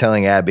flipping and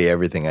telling Abby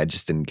everything. I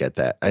just didn't get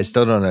that. I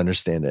still don't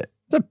understand it.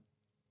 The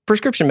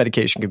prescription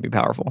medication can be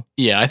powerful.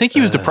 Yeah, I think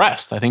he was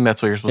depressed. I think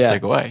that's what you're supposed to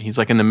take away. He's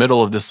like in the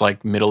middle of this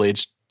like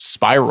middle-aged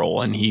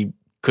spiral and he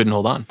couldn't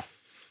hold on.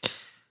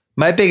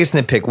 My biggest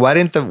nitpick,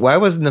 why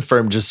wasn't the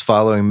firm just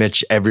following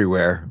Mitch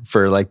everywhere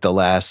for like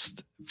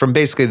from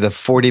basically the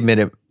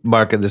 40-minute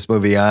mark of this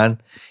movie on?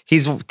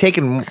 He's like,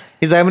 I'm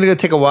going to go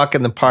take a walk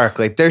in the park.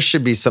 Like there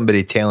should be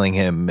somebody tailing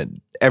him at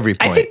every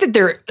point. I think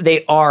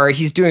that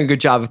he's doing a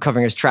good job of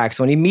covering his tracks.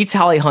 When he meets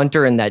Holly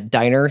Hunter in that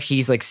diner,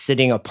 he's like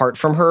sitting apart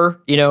from her,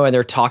 and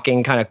they're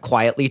talking kind of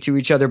quietly to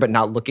each other, but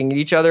not looking at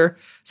each other.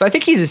 So I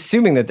think he's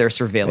assuming that they're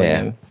surveilling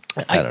him.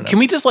 I don't know. Can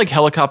we just like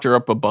helicopter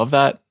up above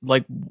that?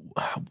 Like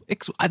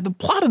the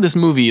plot of this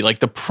movie, like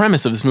the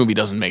premise of this movie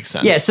doesn't make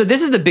sense. Yeah, so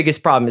this is the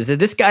biggest problem is that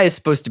this guy is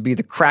supposed to be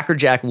the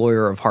crackerjack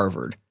lawyer of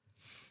Harvard.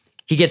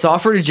 He gets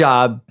offered a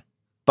job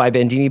by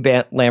Bandini,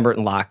 Lambert,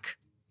 and Locke,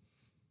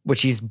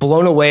 which he's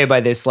blown away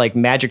by this like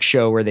magic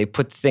show where they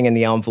put the thing in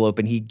the envelope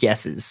and he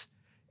guesses.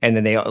 And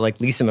then they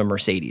like lease him a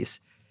Mercedes.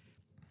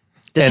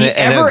 Does he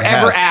ever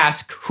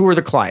ask who are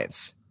the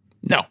clients?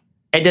 No.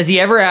 And does he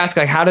ever ask,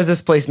 like, how does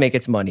this place make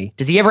its money?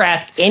 Does he ever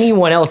ask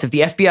anyone else? If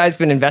the FBI has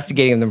been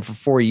investigating them for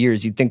 4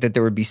 years, you'd think that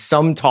there would be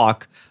some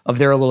talk of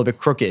they're a little bit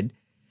crooked.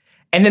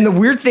 And then the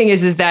weird thing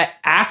is that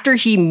after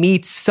he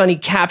meets Sonny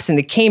Caps in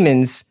the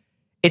Caymans,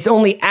 it's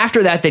only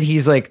after that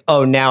he's like,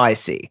 oh, now I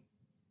see.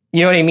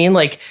 You know what I mean?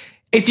 Like,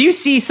 if you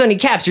see Sonny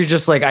Caps, you're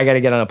just like, I got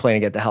to get on a plane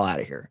and get the hell out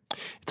of here.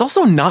 It's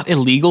also not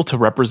illegal to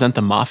represent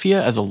the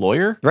mafia as a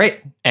lawyer.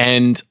 Right.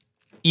 And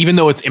even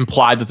though it's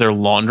implied that they're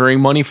laundering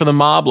money for the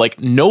mob, like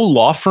no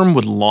law firm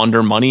would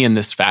launder money in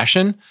this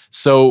fashion.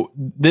 So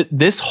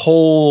this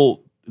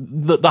whole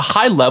the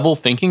high level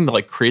thinking to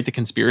like create the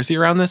conspiracy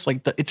around this,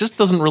 like it just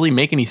doesn't really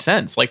make any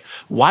sense. Like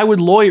why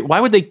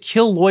would they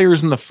kill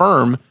lawyers in the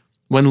firm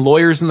when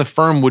lawyers in the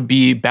firm would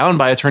be bound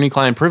by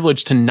attorney-client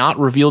privilege to not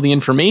reveal the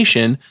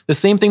information? The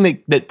same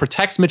thing that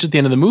protects Mitch at the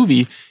end of the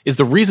movie is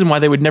the reason why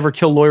they would never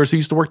kill lawyers who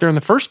used to work there in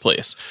the first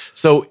place.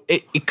 So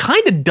it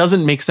kind of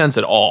doesn't make sense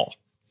at all.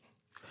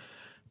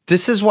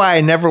 This is why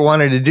I never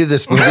wanted to do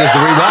this movie as a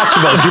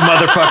Rewatchables, you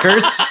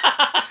motherfuckers.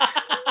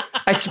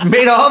 I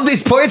made all of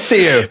these points to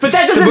you. But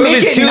that doesn't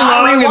make it too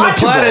not long rewatchable. and the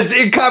plot is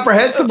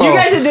incomprehensible. You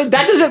guys,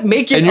 that doesn't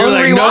make it and you're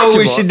like, unrewatchable. no,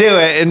 we should do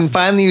it. And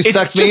finally you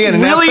sucked me in,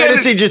 and now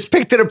Fennessey just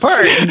picked it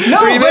apart in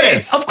 3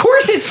 minutes. Of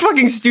course it's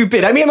fucking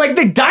stupid. I mean, like,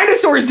 the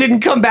dinosaurs didn't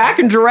come back,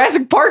 and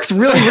Jurassic Park's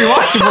really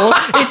rewatchable.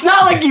 It's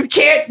not like you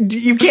can't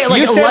like...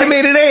 You said to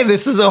me today,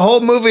 this is a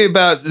whole movie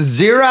about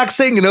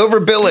Xeroxing and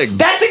overbilling.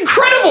 That's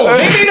incredible.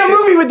 They made a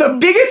movie with the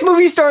biggest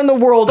movie star in the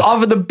world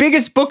off of the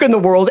biggest book in the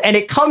world, and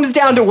it comes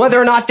down to whether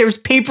or not there's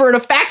paper in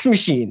a fax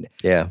machine.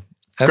 Yeah.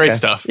 It's great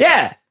stuff.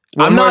 Yeah.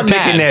 I'm not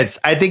picking nits.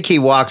 I think he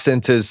walks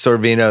into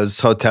Sorvino's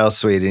hotel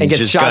suite and he's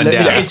gets just shot. gunned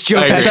down. It's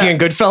Joe Pesci and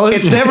Goodfellas.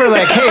 It's never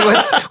like, hey,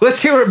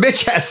 let's hear what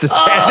Mitch has to say.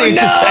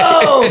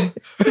 I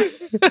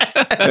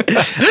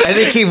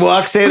think he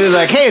walks in and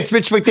like, hey, it's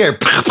Mitch McNair.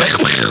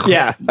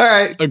 Yeah. All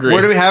right.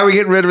 Agreed. How are we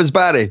getting rid of his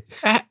body?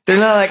 They're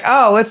not like,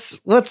 oh,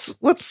 let's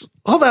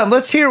hold on.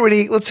 Let's hear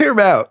him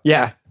out.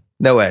 Yeah.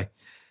 No way.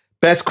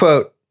 Best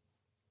quote.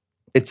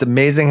 It's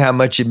amazing how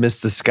much you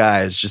miss the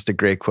sky is just a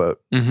great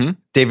quote. Mm-hmm.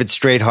 David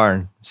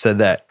Strathairn said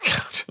that.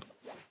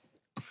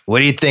 What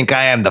do you think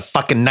I am, the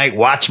fucking night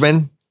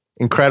watchman?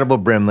 Incredible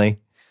Brimley.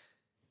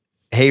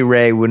 Hey,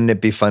 Ray, wouldn't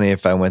it be funny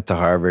if I went to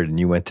Harvard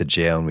and you went to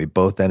jail and we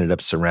both ended up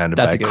surrounded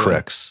by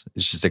crooks?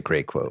 It's just a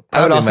great quote.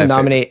 I would also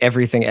nominate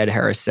everything Ed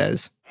Harris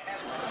says.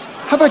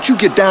 How about you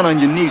get down on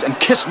your knees and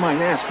kiss my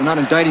ass for not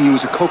indicting you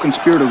as a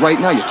co-conspirator right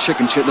now, you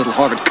chicken shit little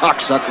Harvard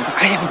cocksucker?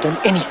 I haven't done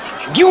anything.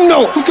 You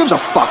know it. Who gives a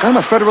fuck? I'm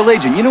a federal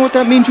agent. You know what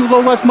that means, you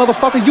low-life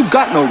motherfucker? You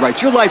got no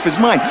rights. Your life is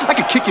mine. I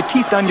could kick your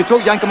teeth down your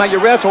throat, yank them out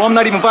your asshole. I'm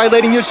not even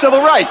violating your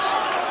civil rights.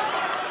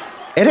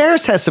 Ed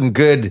Harris has some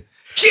good...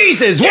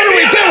 Jesus, what are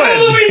we doing?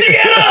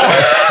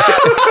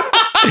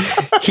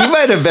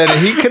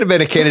 He could have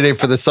been a candidate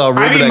for the Saul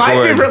Rubinek Award. My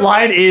favorite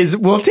line is,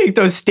 we'll take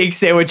those steak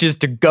sandwiches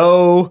to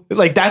go.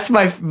 Like, that's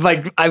my,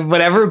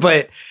 whatever,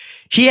 but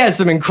he has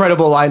some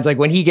incredible lines. Like,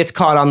 when he gets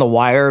caught on the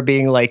wire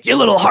being like, you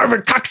little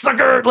Harvard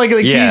cocksucker. Like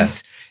yeah.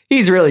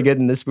 He's really good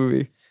in this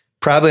movie.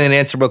 Probably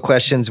unanswerable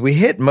questions. We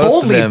hit most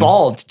Boldly of them.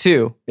 bald,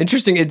 too.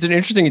 Interesting. It's an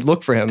interesting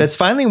look for him. That's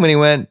finally when he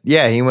went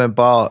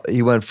bald.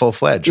 He went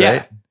full-fledged,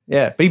 right?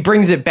 Yeah, but he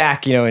brings it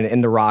back, in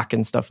The Rock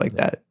and stuff like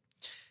that.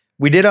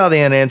 We did all the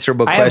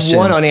unanswerable questions. I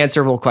have one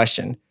unanswerable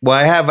question. Well,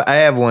 I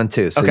have one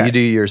too. So you do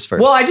yours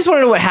first. Well, I just want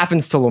to know what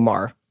happens to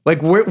Lamar.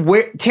 Like,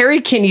 where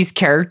Terry Kinney's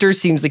character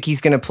seems like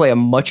he's going to play a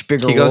much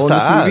bigger role in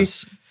this movie.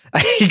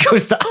 He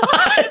goes to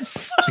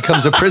Oz.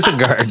 Becomes a prison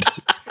guard.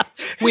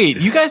 Wait,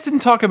 you guys didn't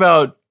talk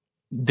about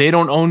 "They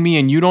don't own me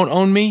and you don't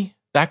own me"?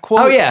 That quote.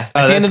 Oh yeah,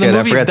 at the end of the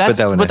movie. I forgot to put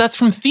that one in. But that's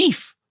from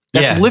Thief.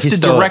 That's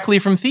lifted directly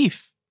from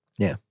Thief.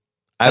 Yeah.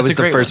 I was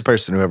the first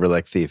person who ever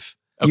liked Thief.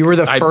 Okay. You were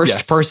the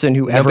first person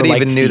who ever liked Thief.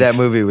 Nobody even knew that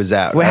movie was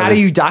out. Well, how do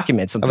you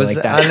document something like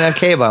that? On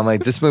cable, I'm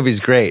like, this movie's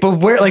great. But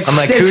where, like, I'm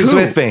like, who's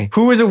with me?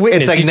 Who was a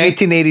witness? It's like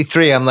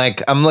 1983. I'm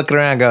like, I'm looking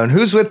around going,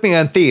 who's with me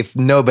on Thief?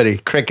 Nobody.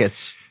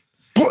 Crickets.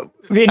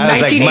 In I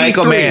was like,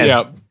 Michael Mann.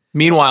 Yeah.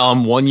 Meanwhile,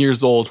 I'm 1 year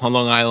old on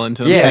Long Island.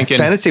 And I'm thinking,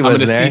 Fennessey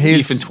wasn't there. I'm going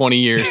to see Thief in 20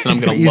 years, and I'm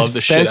going to love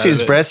the shit out of it.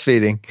 Fennessey's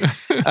breastfeeding.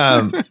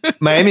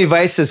 Miami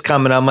Vice is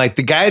coming. I'm like,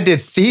 the guy who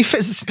did Thief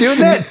is doing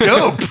that?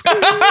 Dope.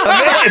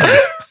 I'm in.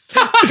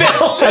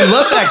 I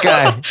love that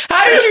guy.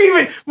 How did you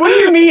even? What do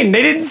you mean?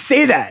 They didn't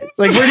say that.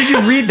 Like, where did you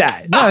read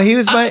that? No, he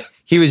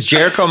was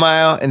Jericho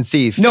Mile and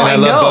Thief. No, and I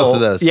love know both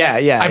of those.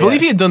 Yeah. I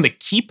believe he had done The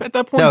Keep at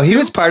that point. No, he too?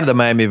 was part of the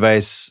Miami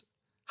Vice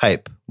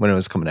hype when it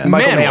was coming out.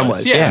 Michael Mann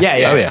was. Yeah.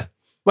 Oh yeah.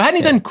 Well,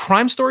 hadn't he done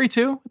Crime Story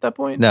too at that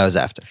point? No, it was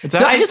after.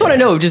 So I just want to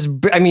know,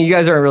 you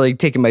guys aren't really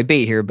taking my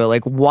bait here, but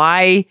like,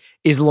 why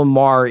is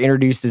Lamar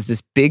introduced as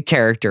this big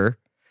character?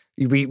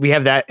 We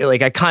have that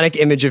like iconic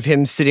image of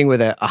him sitting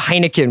with a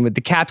Heineken with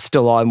the cap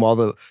still on while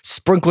the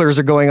sprinklers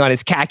are going on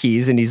his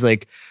khakis. And he's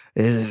like,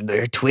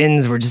 they're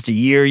twins. We're just a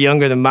year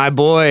younger than my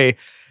boy.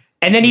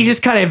 And then he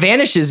just kind of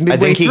vanishes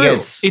midway through.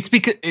 It's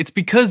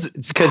because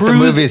the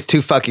movie is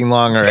too fucking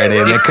long already,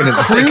 and they couldn't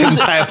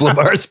tie up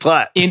Lamar's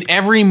plot. In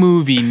every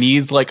movie,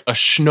 needs like a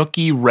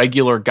schnooky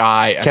regular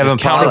guy as Kevin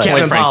his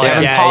counterpoint. Pollak.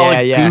 Kevin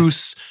Pollak,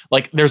 Goose.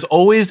 Like, there's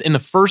always in the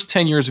first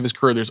 10 years of his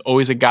career, there's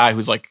always a guy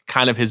who's like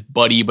kind of his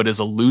buddy, but is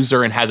a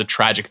loser and has a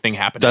tragic thing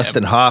happen.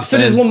 Dustin to him. Hoffman.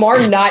 So does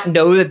Lamar not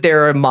know that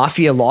they're a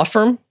mafia law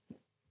firm?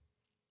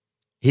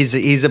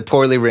 He's a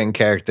poorly written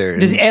character.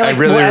 I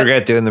really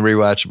regret doing the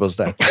Rewatchables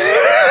stuff.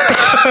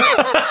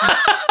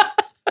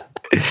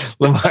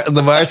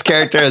 Lamar's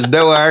character has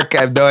no arc.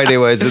 I have no idea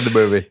why he's in the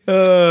movie.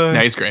 No,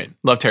 he's great.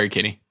 Love Terry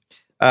Kinney.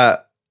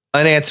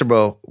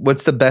 Unanswerable.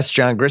 What's the best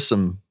John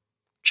Grisham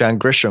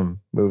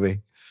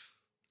movie?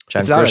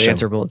 It's not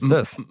unanswerable. It's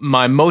this.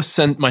 My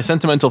my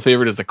sentimental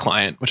favorite is The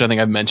Client, which I think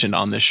I've mentioned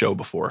on this show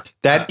before.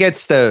 That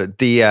gets the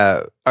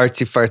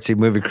artsy fartsy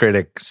movie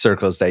critic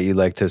circles that you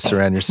like to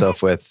surround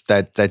yourself with.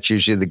 That's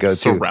usually the go-to.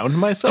 Surround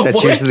myself.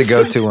 That's usually the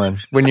go-to one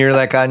when you're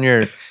like on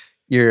your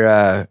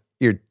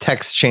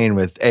text chain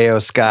with A.O.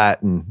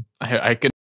 Scott and I can